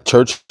the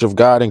Church of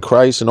God in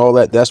Christ and all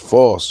that. That's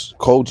false.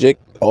 Kojic,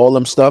 all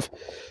them stuff.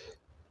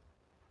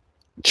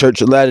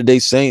 Church of Latter-day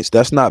Saints.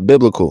 That's not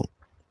biblical.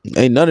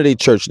 Ain't none of their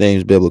church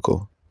names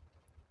biblical.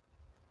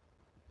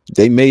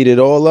 They made it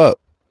all up.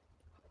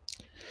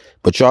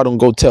 But y'all don't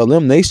go tell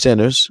them they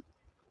sinners.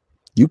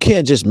 You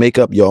can't just make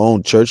up your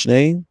own church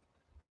name.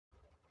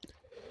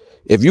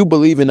 If you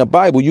believe in the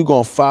Bible, you're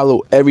going to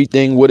follow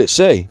everything what it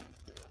say.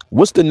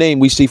 What's the name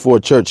we see for a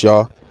church,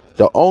 y'all?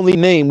 The only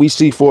name we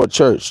see for a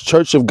church,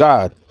 Church of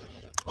God.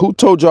 Who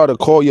told y'all to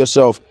call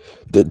yourself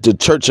the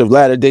Church of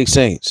Latter-day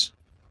Saints?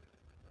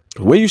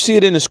 Where you see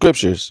it in the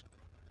scriptures?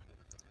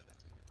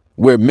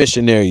 We're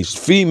missionaries,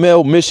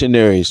 female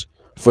missionaries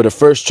for the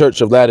first Church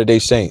of Latter-day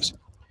Saints.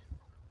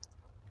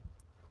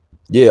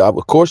 Yeah,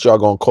 of course y'all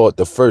gonna call it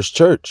the first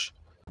church,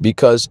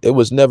 because it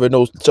was never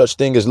no such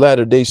thing as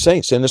Latter-day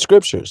Saints in the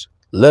scriptures,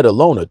 let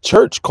alone a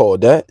church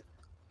called that.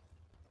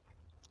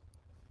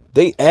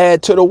 They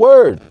add to the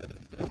word,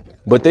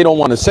 but they don't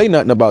want to say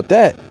nothing about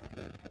that.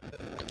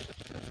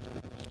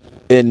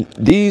 And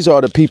these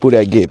are the people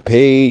that get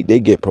paid, they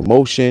get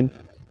promotion,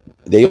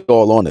 they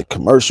all on the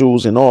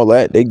commercials and all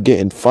that. They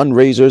getting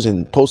fundraisers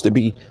and supposed to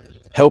be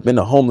helping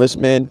the homeless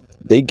men.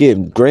 They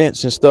getting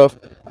grants and stuff.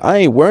 I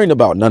ain't worrying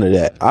about none of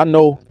that. I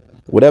know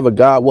whatever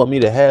God want me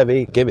to have,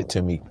 he give it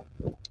to me.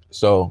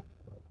 So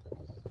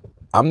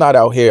I'm not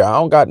out here. I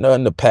don't got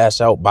nothing to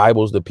pass out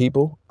Bibles to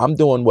people. I'm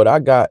doing what I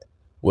got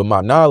with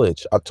my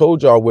knowledge. I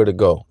told y'all where to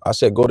go. I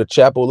said, go to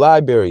Chapel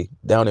Library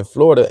down in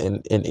Florida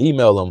and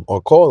email them or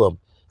call them,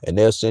 and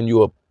they'll send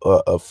you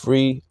a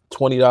free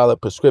 $20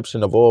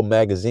 prescription of all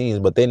magazines,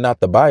 but they're not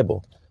the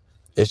Bible.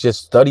 It's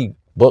just study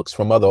books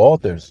from other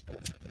authors.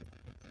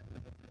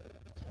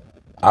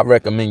 I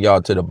recommend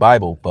y'all to the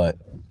Bible, but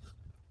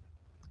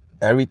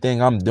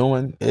everything I'm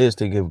doing is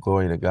to give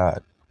glory to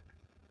God.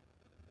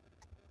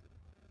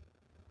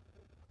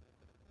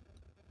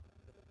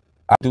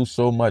 I do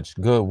so much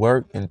good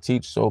work and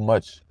teach so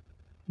much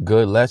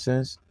good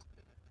lessons.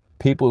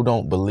 People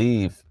don't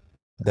believe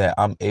that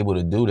I'm able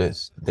to do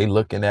this. They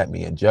looking at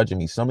me and judging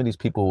me. Some of these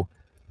people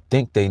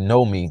think they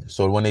know me.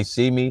 So when they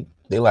see me,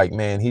 they like,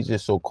 man, he's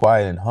just so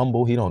quiet and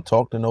humble. He don't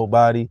talk to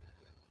nobody.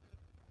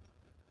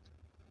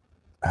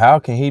 How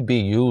can he be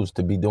used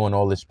to be doing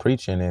all this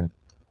preaching? And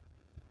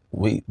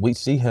we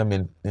see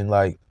him in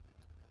like,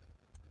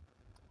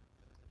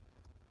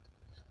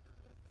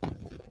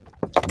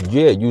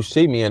 yeah, you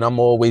see me and I'm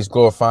always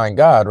glorifying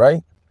God,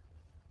 right?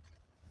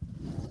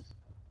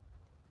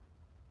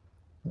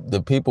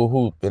 The people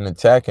who've been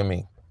attacking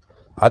me,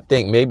 I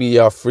think maybe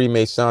y'all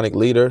Freemasonic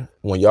leader,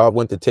 when y'all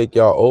went to take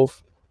y'all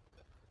oath,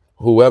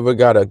 whoever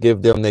gotta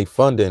give them their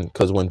funding,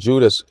 because when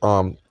Judas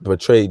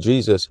betrayed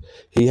Jesus,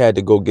 he had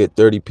to go get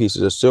 30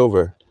 pieces of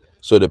silver.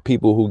 So the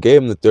people who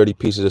gave him the 30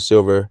 pieces of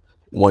silver,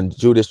 when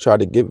Judas tried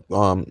to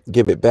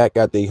give it back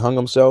after he hung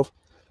himself,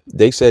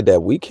 they said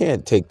that we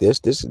can't take this.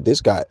 This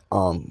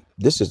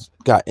has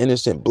got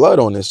innocent blood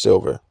on this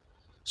silver.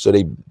 So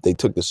they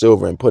took the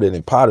silver and put it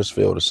in Potter's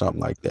Field or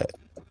something like that.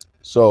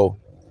 So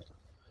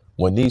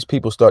when these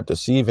people start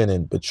deceiving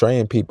and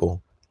betraying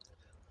people,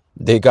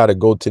 they got to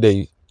go to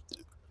their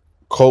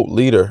cult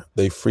leader,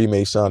 they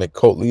Freemasonic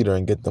cult leader,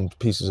 and get them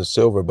pieces of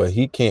silver, but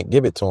he can't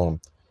give it to them.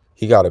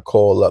 He got to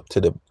call up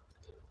to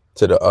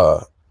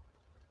the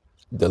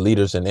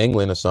leaders in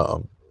England or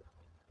something,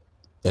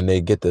 and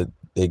they get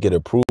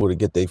approval to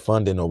get their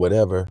funding or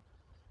whatever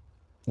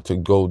to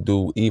go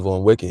do evil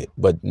and wicked.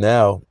 But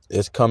now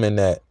it's coming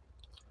that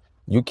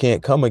you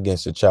can't come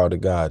against a child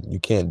of God. You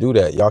can't do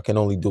that. Y'all can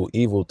only do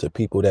evil to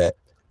people that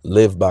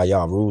live by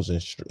y'all rules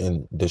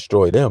and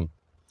destroy them.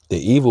 The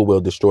evil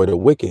will destroy the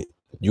wicked.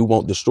 You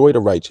won't destroy the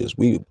righteous.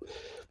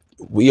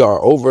 We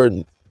are over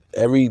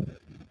every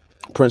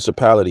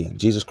principality.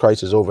 Jesus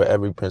Christ is over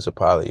every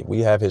principality.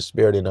 We have his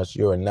spirit in us.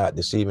 You're not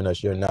deceiving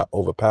us. You're not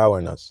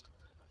overpowering us.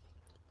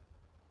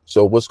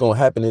 So what's going to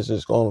happen is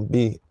it's going to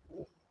be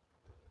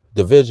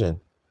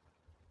division.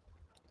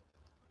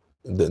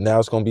 Now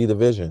it's going to be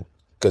division,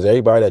 because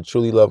everybody that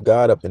truly love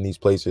God up in these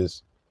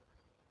places,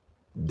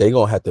 they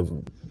going to have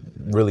to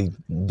really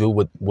do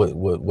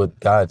what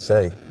God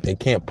say. They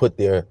can't put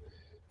their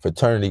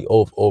fraternity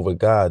oath over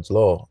God's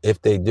law. If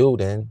they do,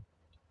 then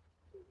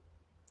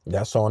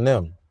that's on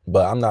them.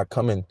 But I'm not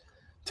coming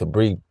to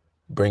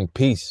bring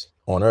peace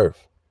on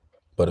earth,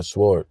 but a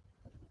sword.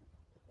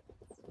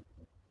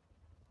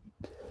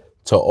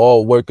 To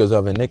all workers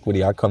of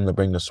iniquity, I come to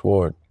bring the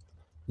sword.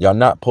 Y'all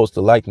not supposed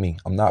to like me.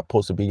 I'm not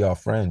supposed to be y'all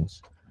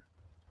friends.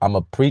 I'm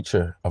a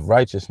preacher of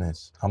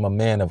righteousness. I'm a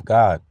man of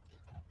God.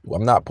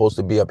 I'm not supposed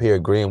to be up here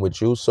agreeing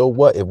with you. So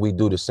what if we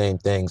do the same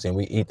things and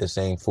we eat the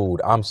same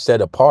food? I'm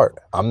set apart.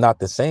 I'm not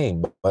the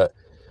same, but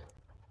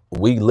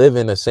we live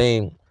in the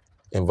same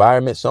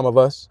environment. Some of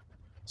us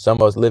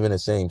live in the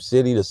same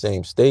city, the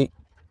same state,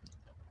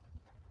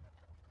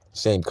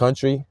 same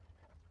country.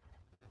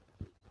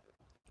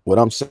 What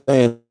I'm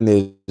saying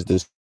is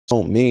this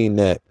don't mean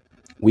that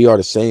we are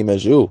the same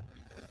as you.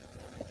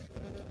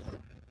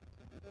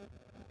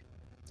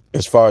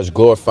 As far as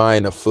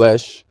glorifying the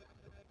flesh,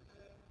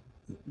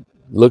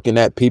 looking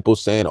at people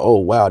saying, oh,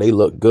 wow, they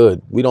look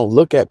good. We don't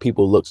look at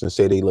people looks and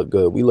say they look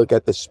good. We look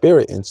at the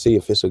spirit and see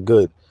if it's a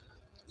good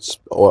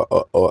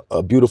or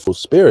a beautiful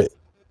spirit.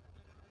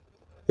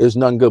 There's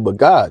none good but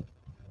God.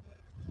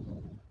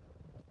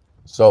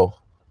 So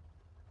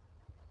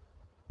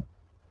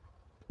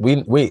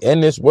we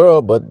in this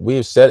world, but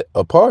we've set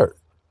apart.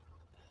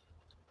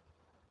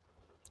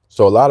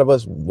 So a lot of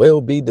us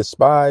will be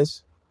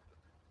despised.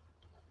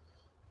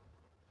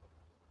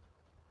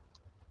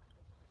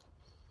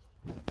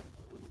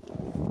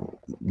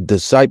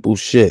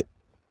 Discipleship.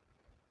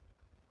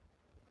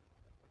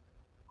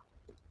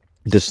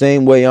 The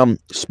same way I'm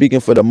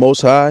speaking for the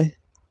Most High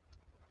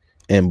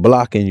and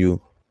blocking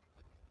you.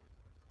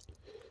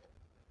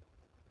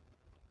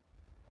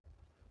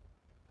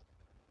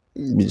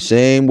 The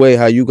same way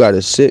how you got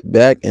to sit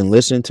back and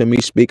listen to me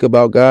speak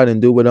about God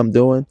and do what I'm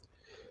doing.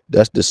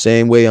 That's the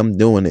same way I'm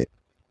doing it.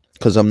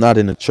 Because I'm not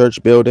in a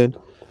church building.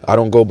 I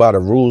don't go by the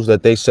rules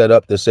that they set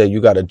up to say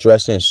you got to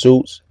dress in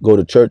suits, go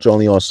to church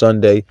only on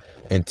Sunday,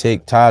 and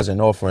take tithes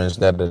and offerings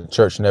that the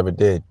church never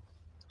did.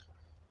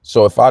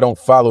 So if I don't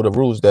follow the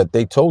rules that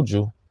they told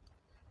you,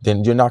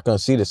 then you're not going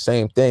to see the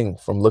same thing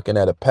from looking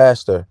at a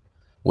pastor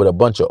with a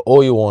bunch of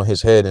oil on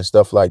his head and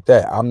stuff like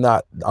that. I'm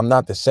not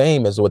the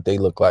same as what they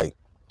look like.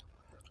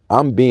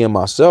 I'm being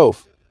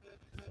myself.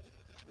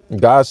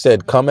 God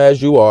said, come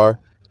as you are,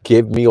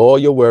 give me all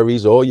your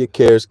worries, all your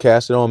cares,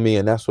 cast it on me.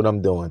 And that's what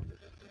I'm doing.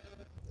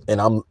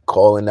 And I'm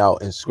calling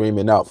out and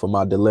screaming out for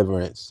my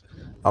deliverance.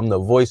 I'm the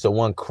voice of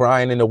one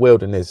crying in the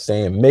wilderness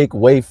saying, make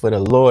way for the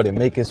Lord and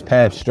make his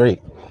path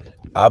straight.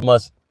 I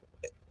must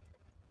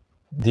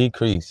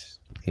decrease.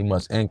 He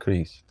must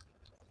increase.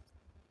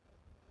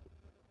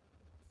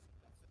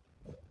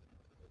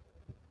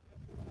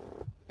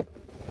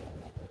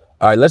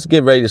 All right, let's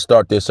get ready to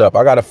start this up.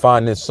 I gotta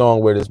find this song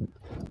where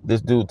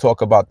this dude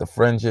talk about the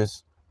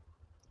fringes.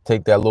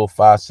 Take that little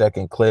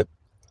 5-second clip,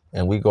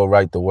 and we go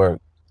right to work.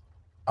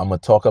 I'm gonna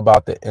talk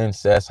about the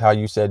incest, how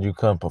you said you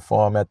couldn't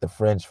perform at the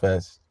Fringe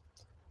Fest,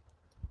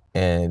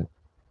 and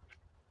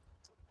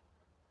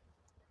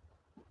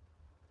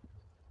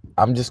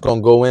I'm just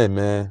gonna go in,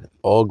 man.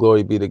 All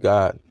glory be to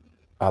God.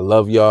 I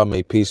love y'all.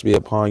 May peace be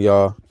upon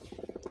y'all.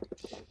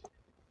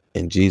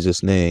 In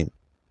Jesus' name.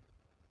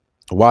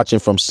 Watching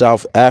from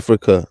South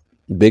Africa.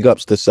 Big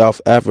ups to South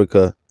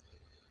Africa.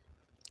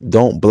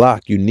 Don't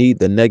block. You need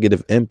the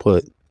negative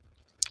input.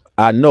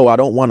 I know I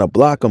don't want to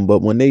block them,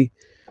 but when they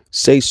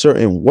say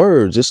certain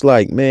words, it's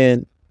like,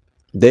 man,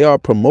 they are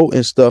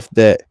promoting stuff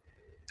that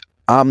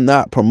I'm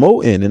not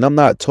promoting, and I'm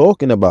not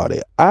talking about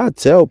it. I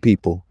tell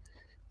people,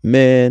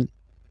 man,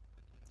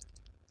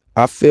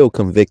 I feel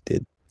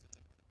convicted.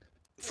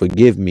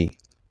 Forgive me.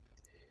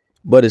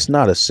 But it's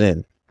not a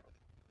sin.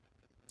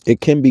 It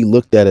can be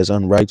looked at as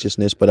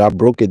unrighteousness, but I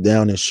broke it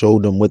down and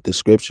showed them with the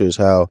scriptures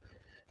how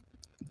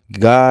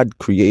God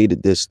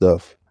created this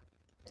stuff.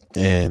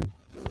 And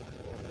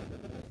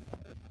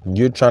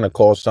you're trying to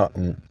call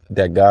something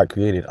that God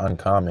created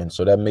uncommon.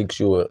 So that makes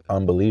you an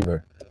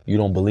unbeliever. You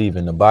don't believe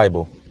in the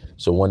Bible.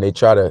 So when they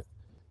try to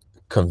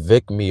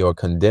convict me or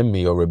condemn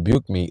me or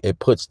rebuke me, it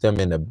puts them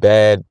in a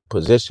bad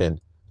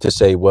position to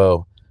say,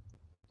 well,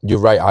 you're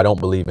right, I don't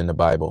believe in the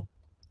Bible.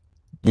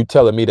 You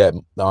telling me that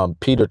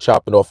Peter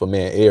chopping off a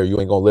man's ear, you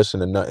ain't gonna listen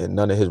to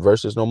none of his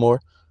verses no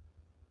more?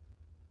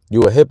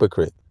 You a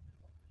hypocrite.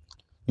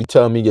 You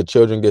telling me your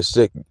children get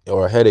sick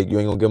or a headache, you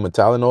ain't gonna give them a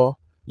Tylenol?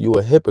 You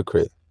a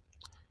hypocrite.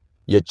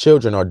 Your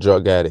children are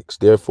drug addicts,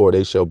 therefore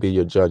they shall be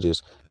your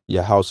judges.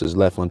 Your house is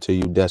left unto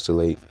you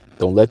desolate.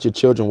 Don't let your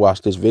children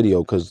watch this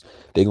video, because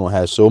they're gonna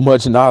have so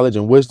much knowledge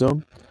and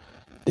wisdom,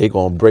 they're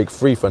gonna break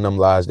free from them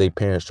lies their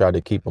parents try to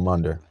keep them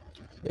under.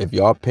 If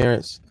y'all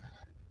parents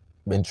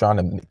been trying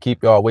to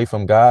keep y'all away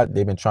from God,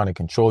 they've been trying to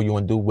control you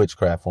and do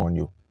witchcraft on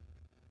you.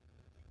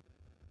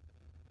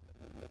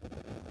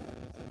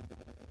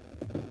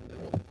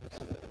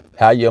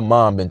 How your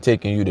mom been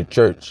taking you to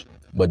church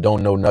but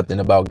don't know nothing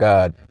about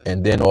God,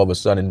 and then all of a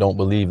sudden don't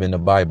believe in the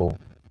Bible?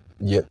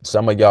 Yet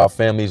some of y'all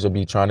families will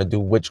be trying to do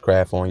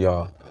witchcraft on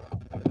y'all.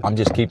 I'm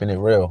just keeping it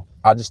real.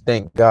 I just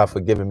thank God for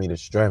giving me the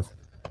strength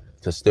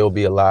to still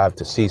be alive,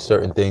 to see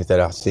certain things that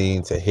I've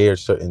seen, to hear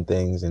certain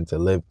things, and to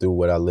live through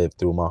what I lived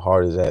through. My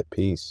heart is at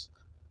peace,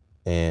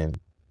 and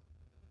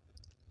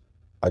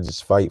I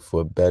just fight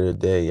for a better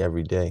day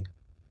every day,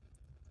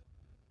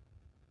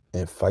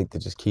 and fight to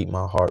just keep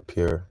my heart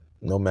pure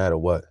no matter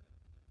what.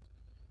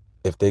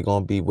 If they're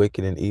gonna be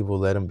wicked and evil,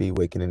 let them be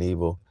wicked and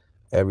evil.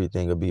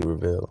 Everything will be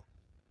revealed,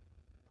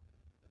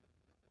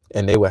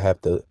 and they will have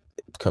to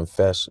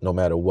confess no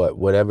matter what.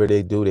 Whatever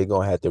they do, they're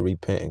gonna have to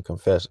repent and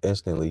confess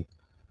instantly,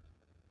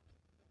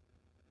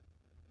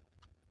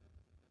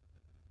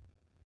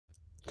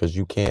 because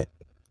you can't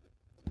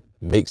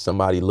make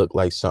somebody look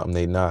like something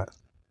they not.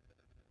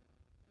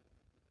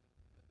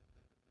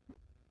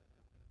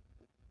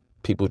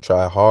 People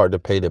try hard to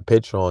paint a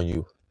picture on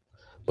you,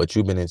 but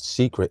you've been in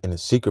a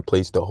secret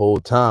place the whole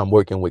time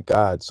working with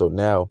God. So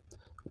now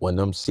when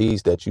them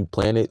seeds that you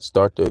planted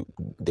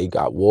they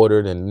got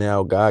watered, and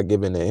now God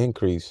giving the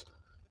increase,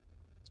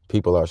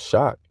 people are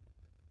shocked.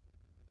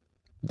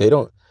 They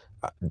don't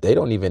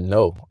even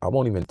know. I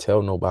won't even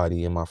tell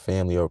nobody in my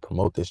family or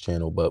promote this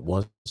channel, but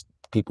once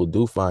people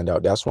do find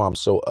out, that's why I'm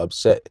so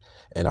upset.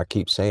 And I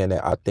keep saying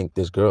that I think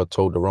this girl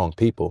told the wrong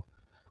people.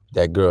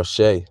 That girl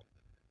Shay,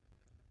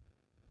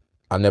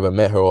 I never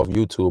met her off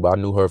YouTube. I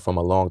knew her from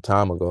a long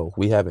time ago.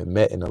 We haven't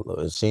met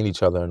and seen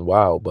each other in a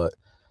while, but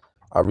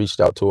I reached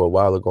out to her a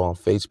while ago on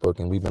Facebook,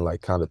 and we've been like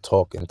kind of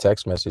talk and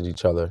text message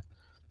each other.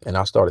 And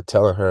I started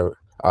telling her,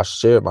 I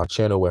shared my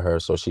channel with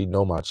her, so she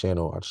know my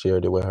channel. I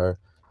shared it with her.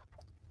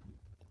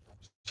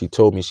 She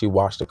told me she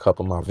watched a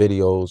couple of my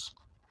videos,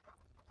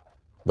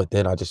 but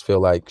then I just feel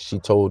like she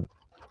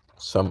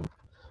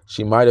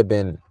might have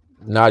been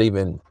not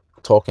even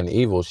talking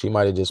evil. She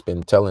might have just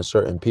been telling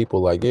certain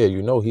people like, yeah,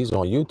 you know, he's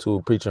on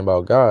YouTube preaching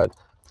about God.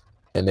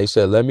 And they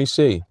said, let me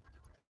see.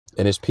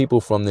 And it's people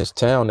from this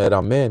town that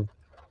I'm in,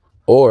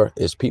 or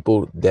it's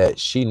people that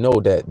she know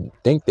that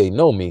think they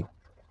know me,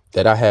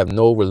 that I have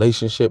no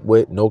relationship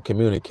with, no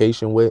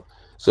communication with.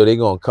 So they're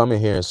going to come in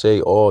here and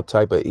say all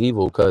type of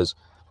evil because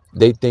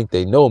they think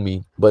they know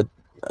me, but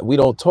we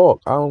don't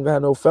talk. I don't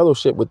got no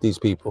fellowship with these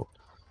people.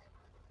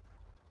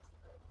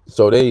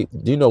 So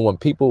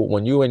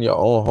when you in your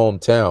own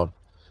hometown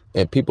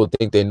and people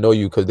think they know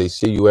you because they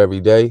see you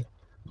every day,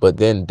 but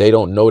then they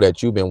don't know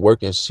that you've been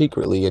working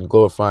secretly and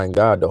glorifying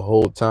God the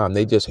whole time.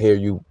 They just hear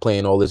you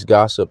playing all this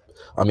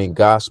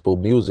gospel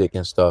music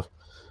and stuff,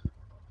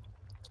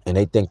 and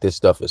they think this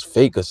stuff is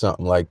fake or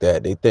something like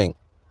that. They think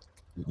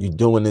you're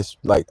doing this,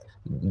 like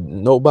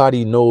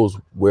nobody knows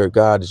where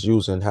God is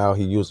using, how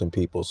he using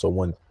people. So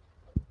when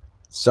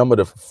some of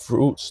the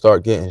fruits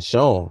start getting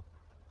shown,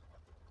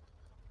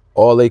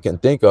 all they can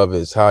think of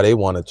is how they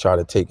want to try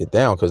to take it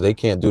down, because they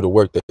can't do the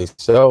work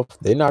themselves.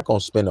 They're not going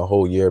to spend a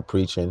whole year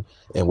preaching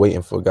and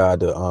waiting for God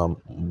to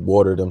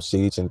water them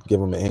seeds and give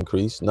them an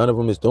increase. None of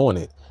them is doing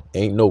it.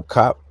 Ain't no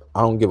cop.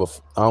 I don't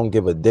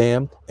give a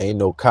damn. Ain't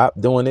no cop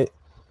doing it.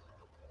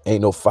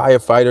 Ain't no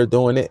firefighter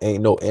doing it.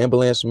 Ain't no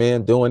ambulance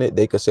man doing it.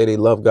 They could say they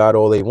love God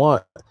all they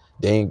want.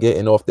 They ain't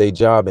getting off their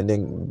job and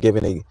then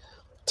giving a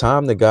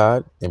time to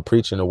God and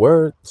preaching the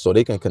word, so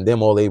they can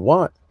condemn all they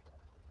want.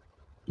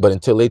 But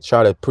until they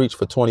try to preach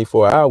for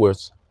 24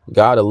 hours,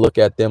 God will look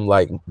at them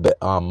like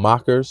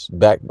mockers,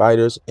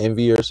 backbiters,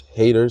 enviers,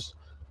 haters.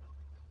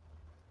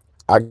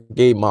 I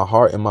gave my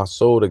heart and my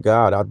soul to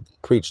God. I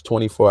preached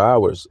 24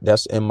 hours.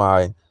 That's in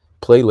my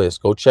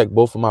playlist. Go check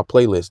both of my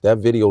playlists. That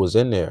video is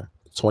in there.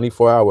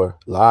 24-hour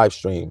live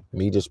stream,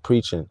 me just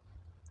preaching.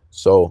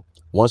 So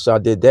once I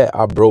did that,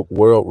 I broke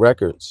world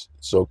records.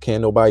 So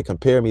can't nobody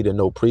compare me to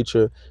no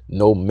preacher,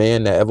 no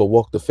man that ever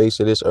walked the face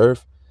of this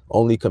earth.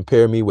 Only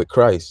compare me with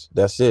Christ.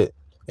 That's it.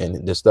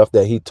 And the stuff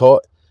that he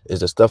taught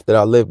is the stuff that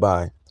I live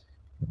by.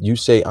 You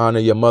say honor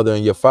your mother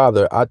and your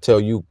father. I tell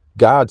you,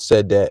 God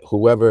said that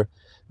whoever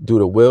do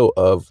the will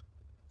of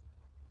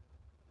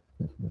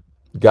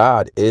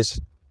God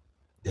is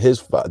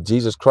his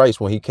Jesus Christ.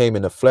 When he came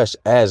in the flesh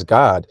as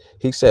God,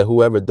 he said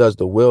whoever does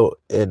the will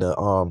in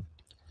the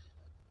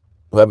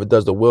whoever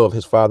does the will of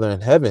his Father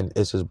in heaven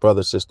is his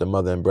brother, sister,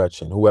 mother, and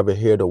brethren. Whoever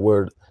hear the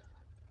word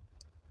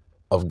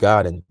of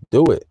God and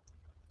do it.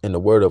 And the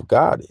word of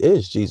God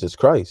is Jesus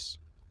Christ.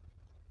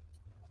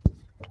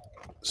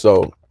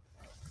 So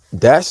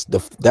that's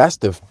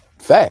the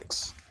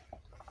facts.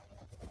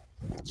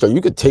 So you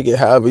could take it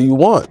however you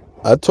want.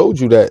 I told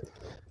you that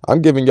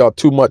I'm giving y'all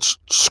too much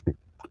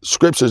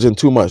scriptures and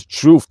too much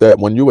truth, that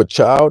when you're a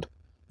child,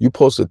 you're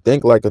supposed to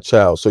think like a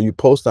child. So you're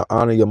supposed to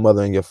honor your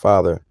mother and your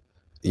father.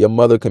 Your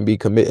mother can be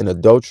committing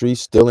adultery,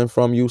 stealing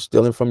from you,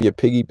 stealing from your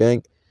piggy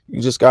bank.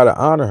 You just got to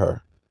honor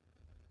her.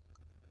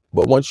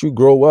 But once you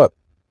grow up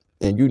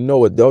and you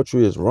know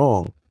adultery is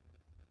wrong,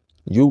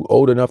 you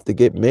old enough to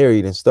get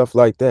married and stuff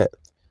like that,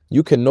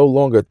 you can no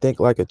longer think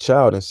like a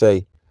child and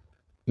say,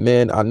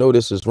 man, I know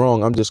this is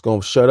wrong, I'm just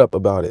going to shut up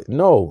about it.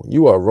 No,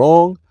 you are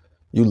wrong.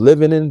 You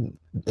living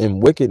in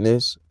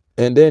wickedness.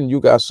 And then you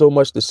got so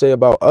much to say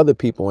about other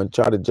people and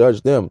try to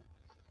judge them.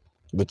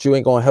 But you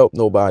ain't going to help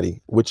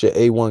nobody with your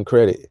A1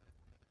 credit.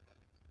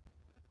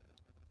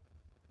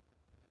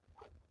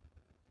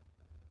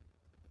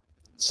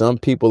 Some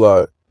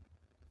people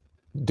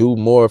do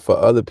more for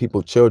other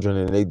people's children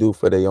than they do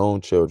for their own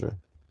children.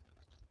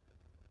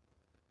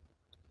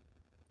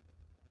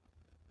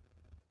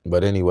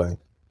 But anyway,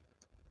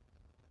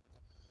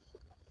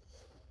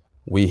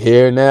 we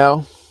here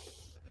now.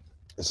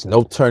 There's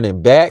no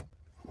turning back.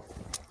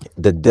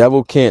 The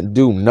devil can't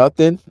do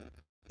nothing.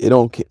 I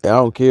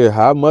don't care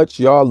how much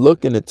y'all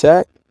look and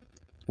attack.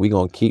 We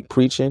gonna keep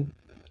preaching.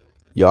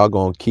 Y'all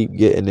gonna keep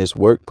getting this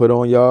work put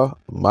on y'all.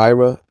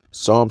 Myra,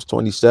 Psalms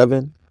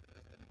 27.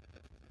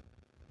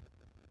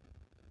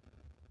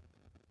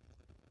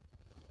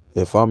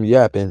 If I'm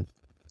yapping,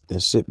 then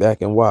sit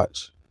back and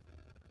watch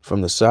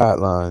from the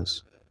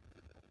sidelines.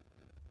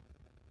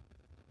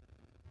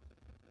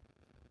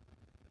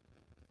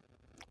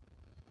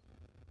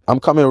 I'm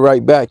coming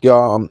right back,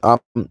 y'all.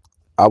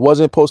 I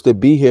wasn't supposed to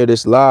be here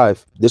this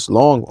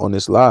long on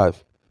this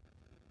live.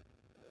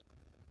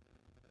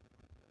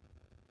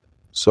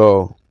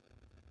 So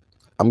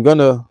I'm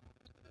gonna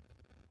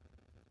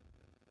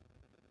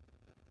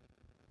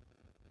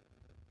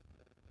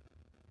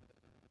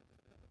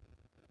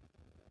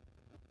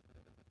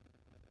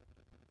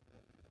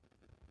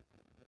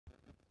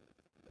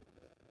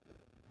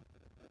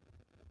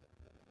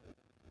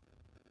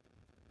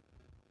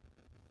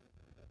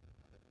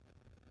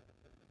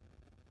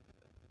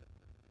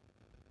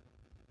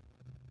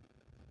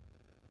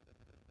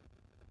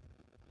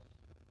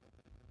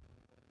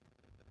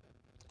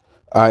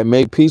all right,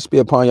 may peace be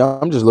upon y'all.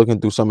 I'm just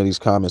looking through some of these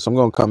comments. I'm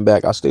gonna come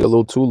back. I stayed a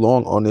little too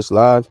long on this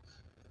live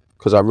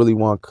because I really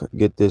want to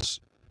get this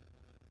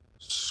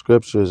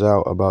scriptures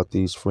out about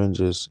these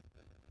fringes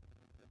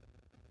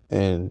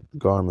and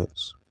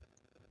garments.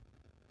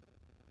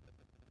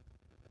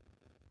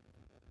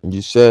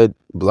 You said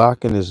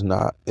blocking is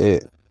not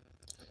it.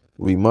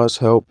 We must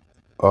help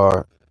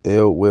our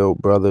ill-will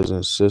brothers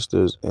and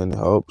sisters and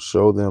help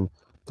show them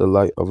the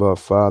light of our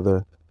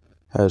Father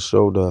has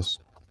showed us.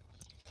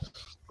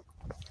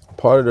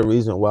 Part of the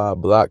reason why I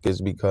block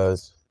is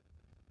because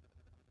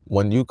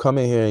when you come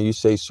in here and you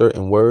say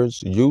certain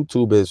words,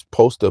 YouTube is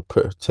supposed to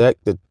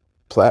protect the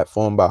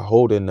platform by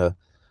holding the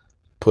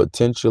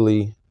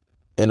potentially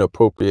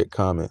inappropriate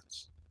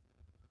comments.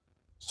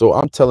 So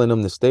I'm telling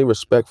them to stay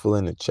respectful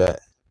in the chat.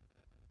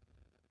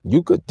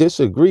 You could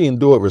disagree and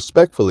do it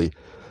respectfully.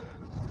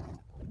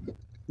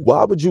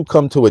 Why would you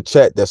come to a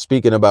chat that's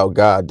speaking about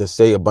God to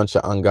say a bunch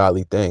of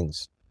ungodly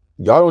things?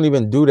 Y'all don't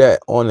even do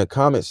that on the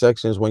comment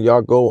sections when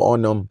y'all go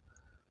on them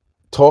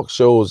talk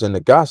shows and the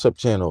gossip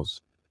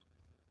channels.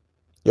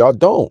 Y'all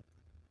don't.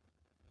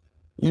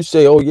 You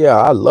say, oh yeah,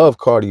 I love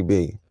Cardi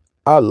B.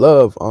 I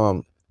love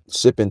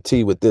sipping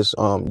tea with this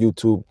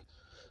YouTube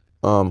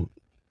um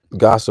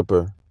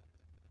gossiper.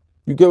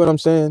 You get what I'm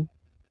saying?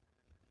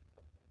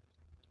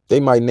 They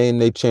might name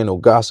their channel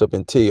Gossip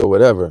and Tea or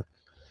whatever.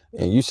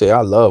 And you say,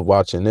 I love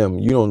watching them.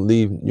 You don't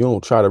leave, you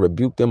don't try to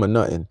rebuke them or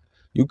nothing.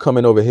 You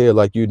coming over here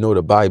like you know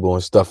the Bible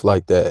and stuff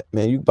like that.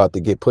 Man, you about to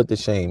get put to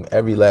shame.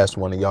 Every last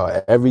one of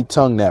y'all. Every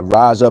tongue that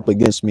rise up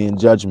against me in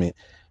judgment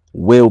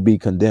will be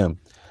condemned.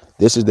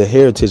 This is the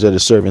heritage of the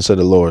servants of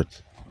the Lord.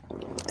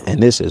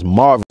 And this is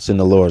marvelous in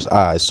the Lord's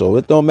eyes. So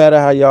it don't matter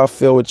how y'all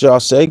feel what y'all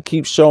say.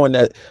 Keep showing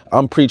that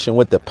I'm preaching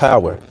with the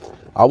power.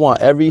 I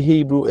want every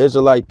Hebrew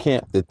Israelite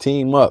camp to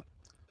team up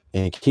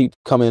and keep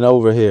coming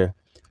over here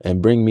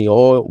and bring me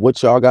all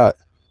what y'all got.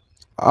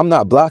 I'm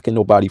not blocking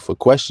nobody for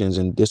questions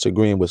and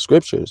disagreeing with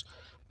scriptures.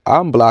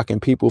 I'm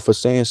blocking people for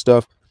saying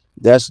stuff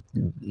that's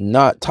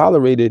not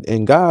tolerated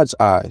in God's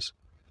eyes.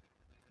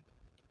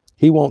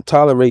 He won't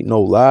tolerate no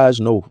lies,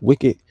 no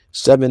wicked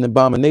 7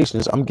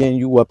 abominations. I'm getting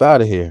you up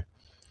out of here.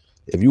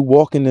 If you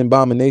walk in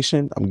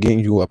abomination, I'm getting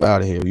you up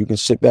out of here. You can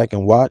sit back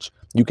and watch.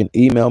 You can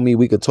email me.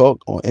 We could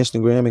talk on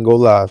Instagram and go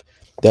live.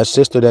 That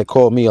sister that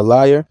called me a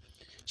liar,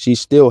 she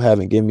still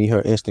haven't given me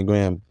her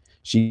Instagram.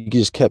 She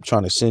just kept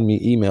trying to send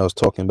me emails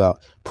talking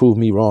about prove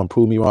me wrong,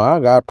 prove me wrong. I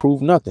got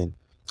prove nothing.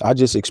 I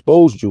just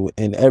exposed you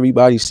and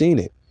everybody's seen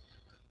it.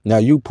 Now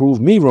you prove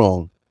me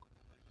wrong.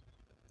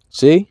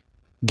 See?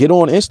 Get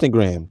on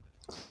Instagram.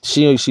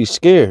 She's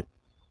scared.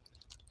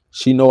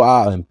 She know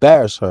I'll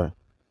embarrass her.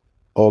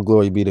 All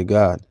glory be to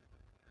God.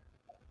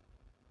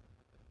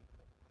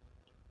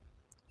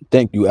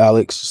 Thank you,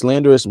 Alex.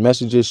 Slanderous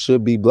messages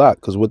should be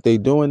blocked because what they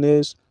doing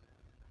is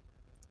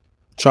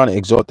trying to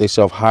exalt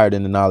themselves higher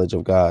than the knowledge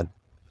of God.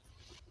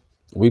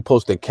 We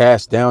supposed to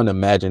cast down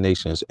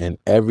imaginations and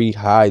every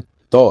high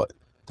thought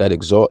that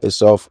exalt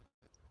itself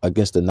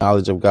against the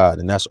knowledge of God.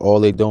 And that's all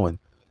they doing.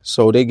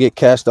 So they get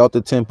cast out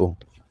the temple.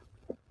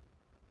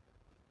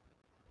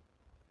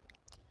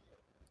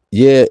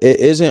 Yeah, it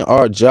isn't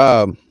our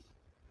job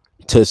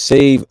to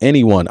save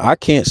anyone. I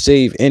can't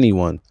save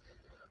anyone.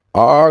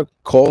 Our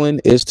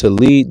calling is to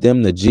lead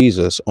them to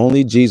Jesus.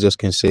 Only Jesus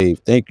can save.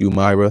 Thank you,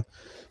 Myra.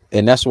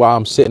 And that's why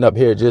I'm sitting up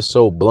here just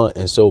so blunt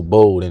and so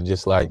bold and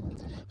just like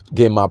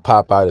getting my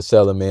Popeye the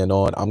Sailor Man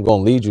on. I'm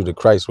going to lead you to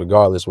Christ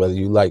regardless whether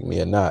you like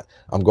me or not.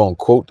 I'm going to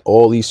quote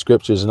all these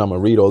scriptures and I'm going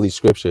to read all these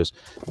scriptures.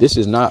 This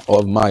is not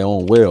of my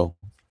own will.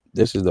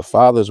 This is the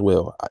Father's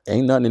will.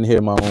 Ain't nothing in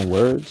here my own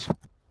words.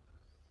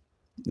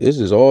 This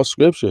is all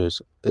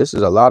scriptures. This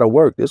is a lot of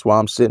work. This is why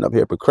I'm sitting up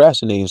here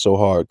procrastinating so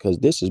hard, because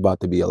this is about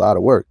to be a lot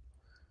of work.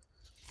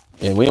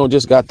 And we don't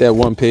just got that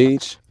one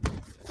page.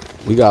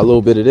 We got a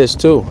little bit of this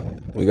too.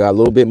 We got a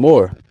little bit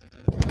more.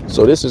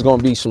 So this is going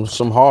to be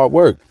some hard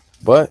work,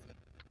 but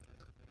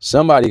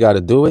somebody got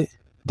to do it.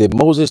 Did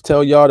Moses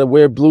tell y'all to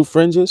wear blue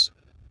fringes?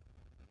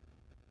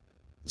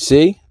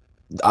 See,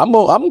 I'm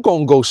going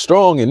to go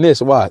strong in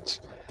this. Watch.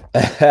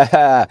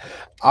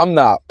 I'm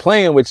not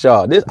playing with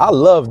y'all. I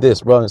love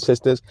this, brothers and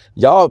sisters.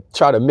 Y'all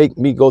try to make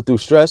me go through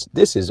stress.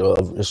 This is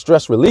a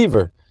stress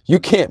reliever. You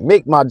can't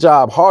make my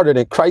job harder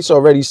than Christ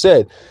already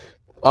said.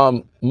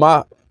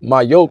 My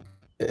yoke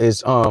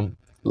is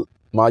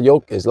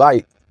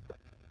light.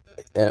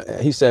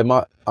 He said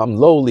I'm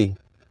lowly.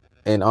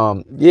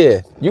 And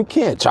yeah, you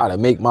can't try to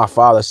make my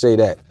Father say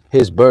that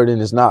his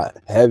burden is not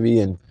heavy.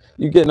 And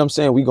you get what I'm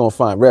saying? We gonna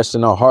find rest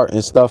in our heart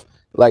and stuff.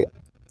 Like,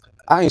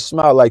 I ain't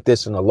smiled like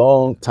this in a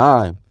long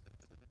time.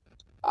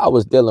 I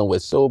was dealing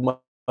with so much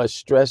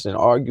stress and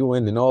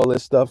arguing and all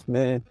this stuff,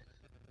 man.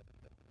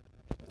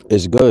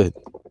 It's good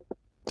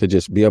to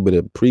just be able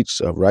to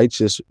preach a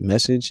righteous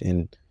message,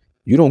 and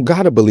you don't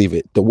gotta believe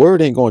it. The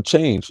word ain't gonna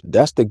change.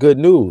 That's the good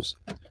news.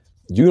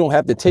 You don't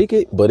have to take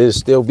it, but it'll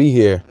still be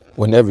here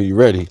whenever you're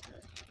ready.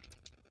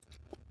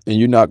 And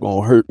you're not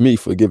gonna hurt me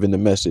for giving the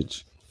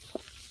message.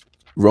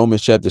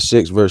 Romans chapter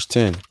 6, verse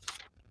 10.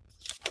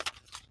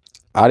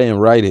 I didn't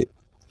write it,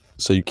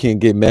 so you can't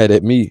get mad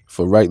at me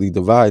for rightly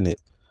dividing it.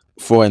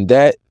 For in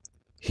that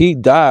he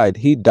died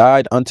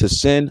unto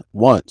sin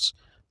once,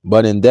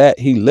 but in that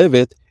he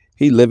liveth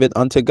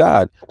unto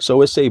God.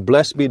 So it say,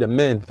 blessed be the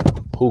men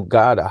who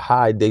gotta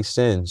hide their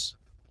sins.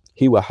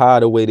 He will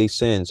hide away their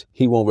sins.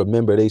 He won't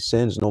remember their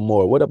sins no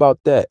more. What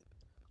about that?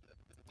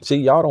 See,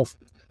 y'all don't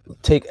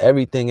take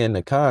everything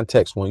into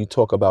context when you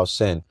talk about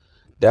sin.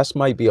 That's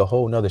might be a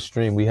whole nother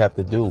stream we have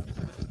to do,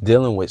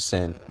 dealing with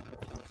sin.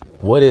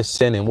 What is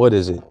sin and what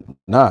is it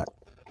not?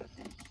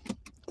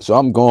 So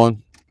I'm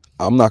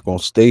not going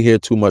to stay here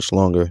too much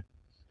longer.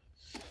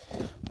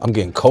 I'm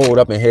getting cold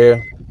up in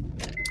here.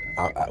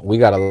 We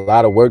got a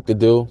lot of work to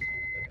do.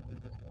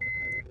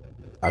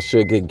 I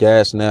should get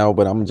gas now,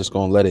 but I'm just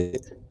going to let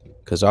it,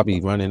 because I'll be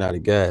running out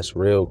of gas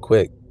real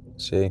quick.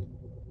 See?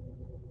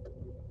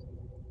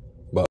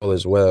 But all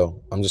is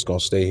well. I'm just going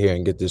to stay here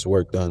and get this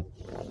work done.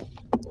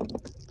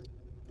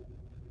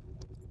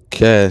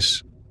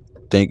 Cash,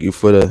 thank you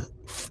for the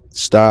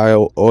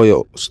Style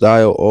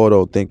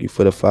Auto. Thank you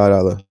for the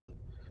 $5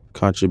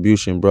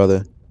 contribution,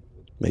 brother.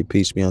 May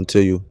peace be unto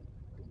you.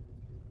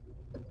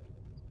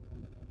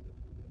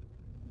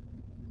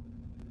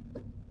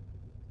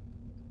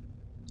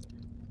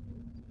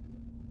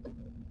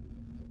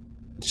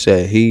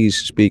 Said he's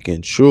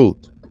speaking truth.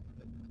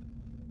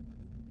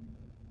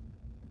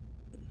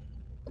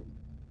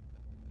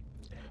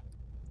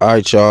 All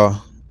right, y'all.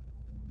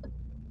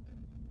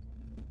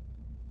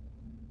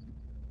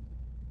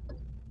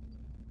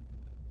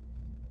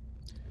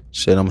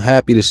 Said, I'm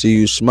happy to see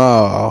you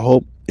smile. I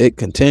hope it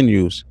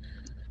continues.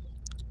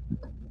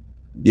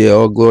 Yeah,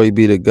 all glory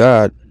be to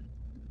God.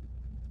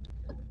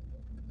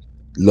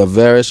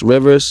 Lavaris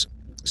Rivers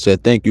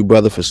said, thank you,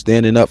 brother, for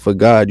standing up for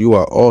God. You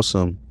are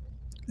awesome.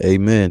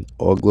 Amen.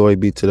 All glory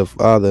be to the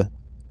Father.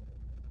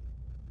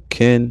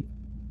 Ken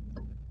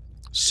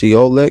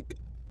Siolek,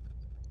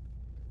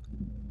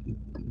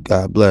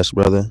 God bless,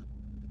 brother.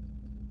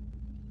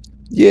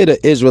 Yeah,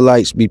 the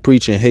Israelites be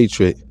preaching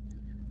hatred.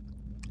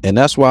 And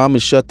that's why I'm going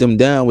to shut them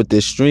down with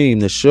this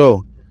stream, the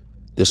show.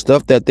 The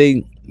stuff that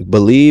they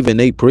believe and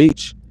they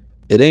preach,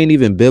 it ain't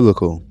even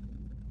biblical.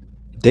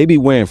 They be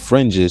wearing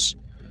fringes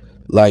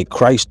like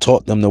Christ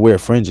taught them to wear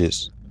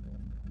fringes.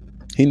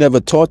 He never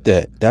taught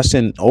that. That's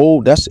in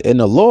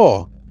the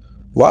law.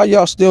 Why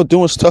y'all still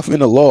doing stuff in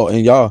the law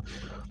and y'all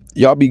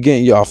be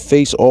getting y'all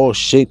face all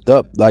shaped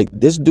up? Like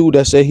this dude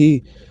that said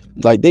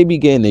they be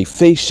getting their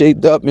face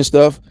shaped up and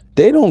stuff.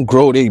 They don't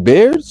grow their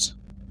beards.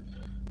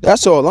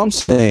 That's all I'm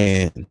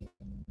saying.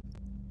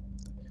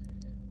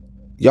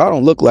 Y'all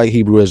don't look like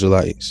Hebrew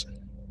Israelites.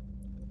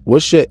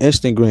 What's your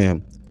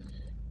Instagram?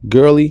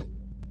 Girly?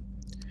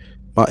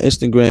 My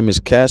Instagram is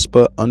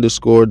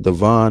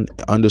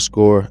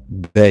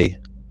Casper_Devon_Bay.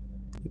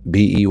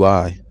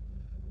 BEY.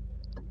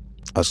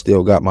 I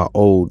still got my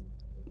old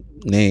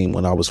name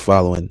when I was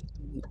following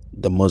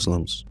the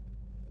Muslims.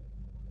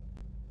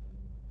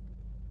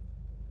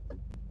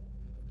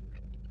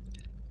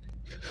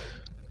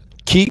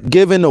 Keep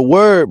giving the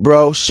word,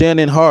 bro.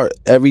 Shannon Hart,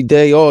 every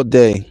day, all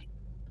day.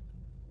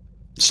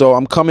 So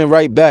I'm coming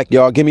right back,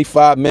 y'all. Give me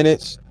 5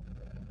 minutes.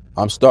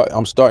 I'm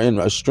starting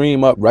a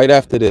stream up right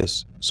after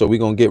this. So we're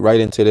gonna get right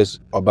into this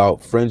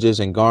about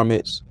fringes and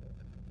garments.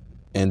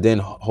 And then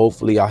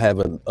hopefully I'll have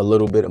a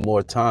little bit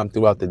more time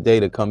throughout the day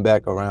to come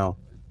back around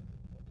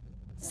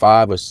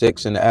 5 or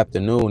 6 in the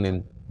afternoon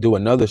and do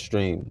another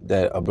stream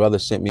that a brother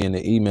sent me in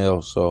the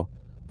email. So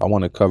I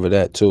want to cover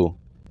that too.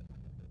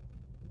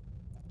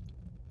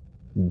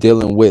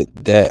 Dealing with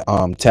that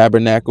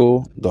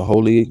tabernacle, the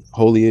holy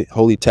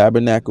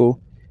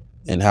tabernacle,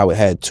 and how it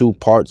had 2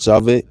 parts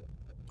of it,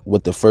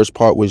 what the first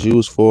part was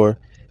used for,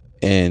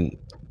 and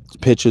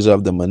pictures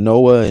of the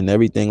Manoah and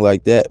everything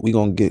like that. We're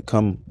gonna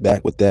come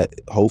back with that,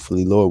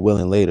 hopefully, Lord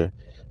willing, later.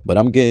 But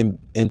I'm getting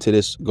into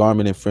this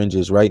garment and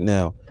fringes right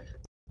now.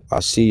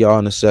 I'll see y'all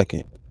in a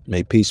second.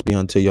 May peace be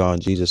unto y'all in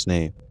Jesus'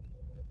 name.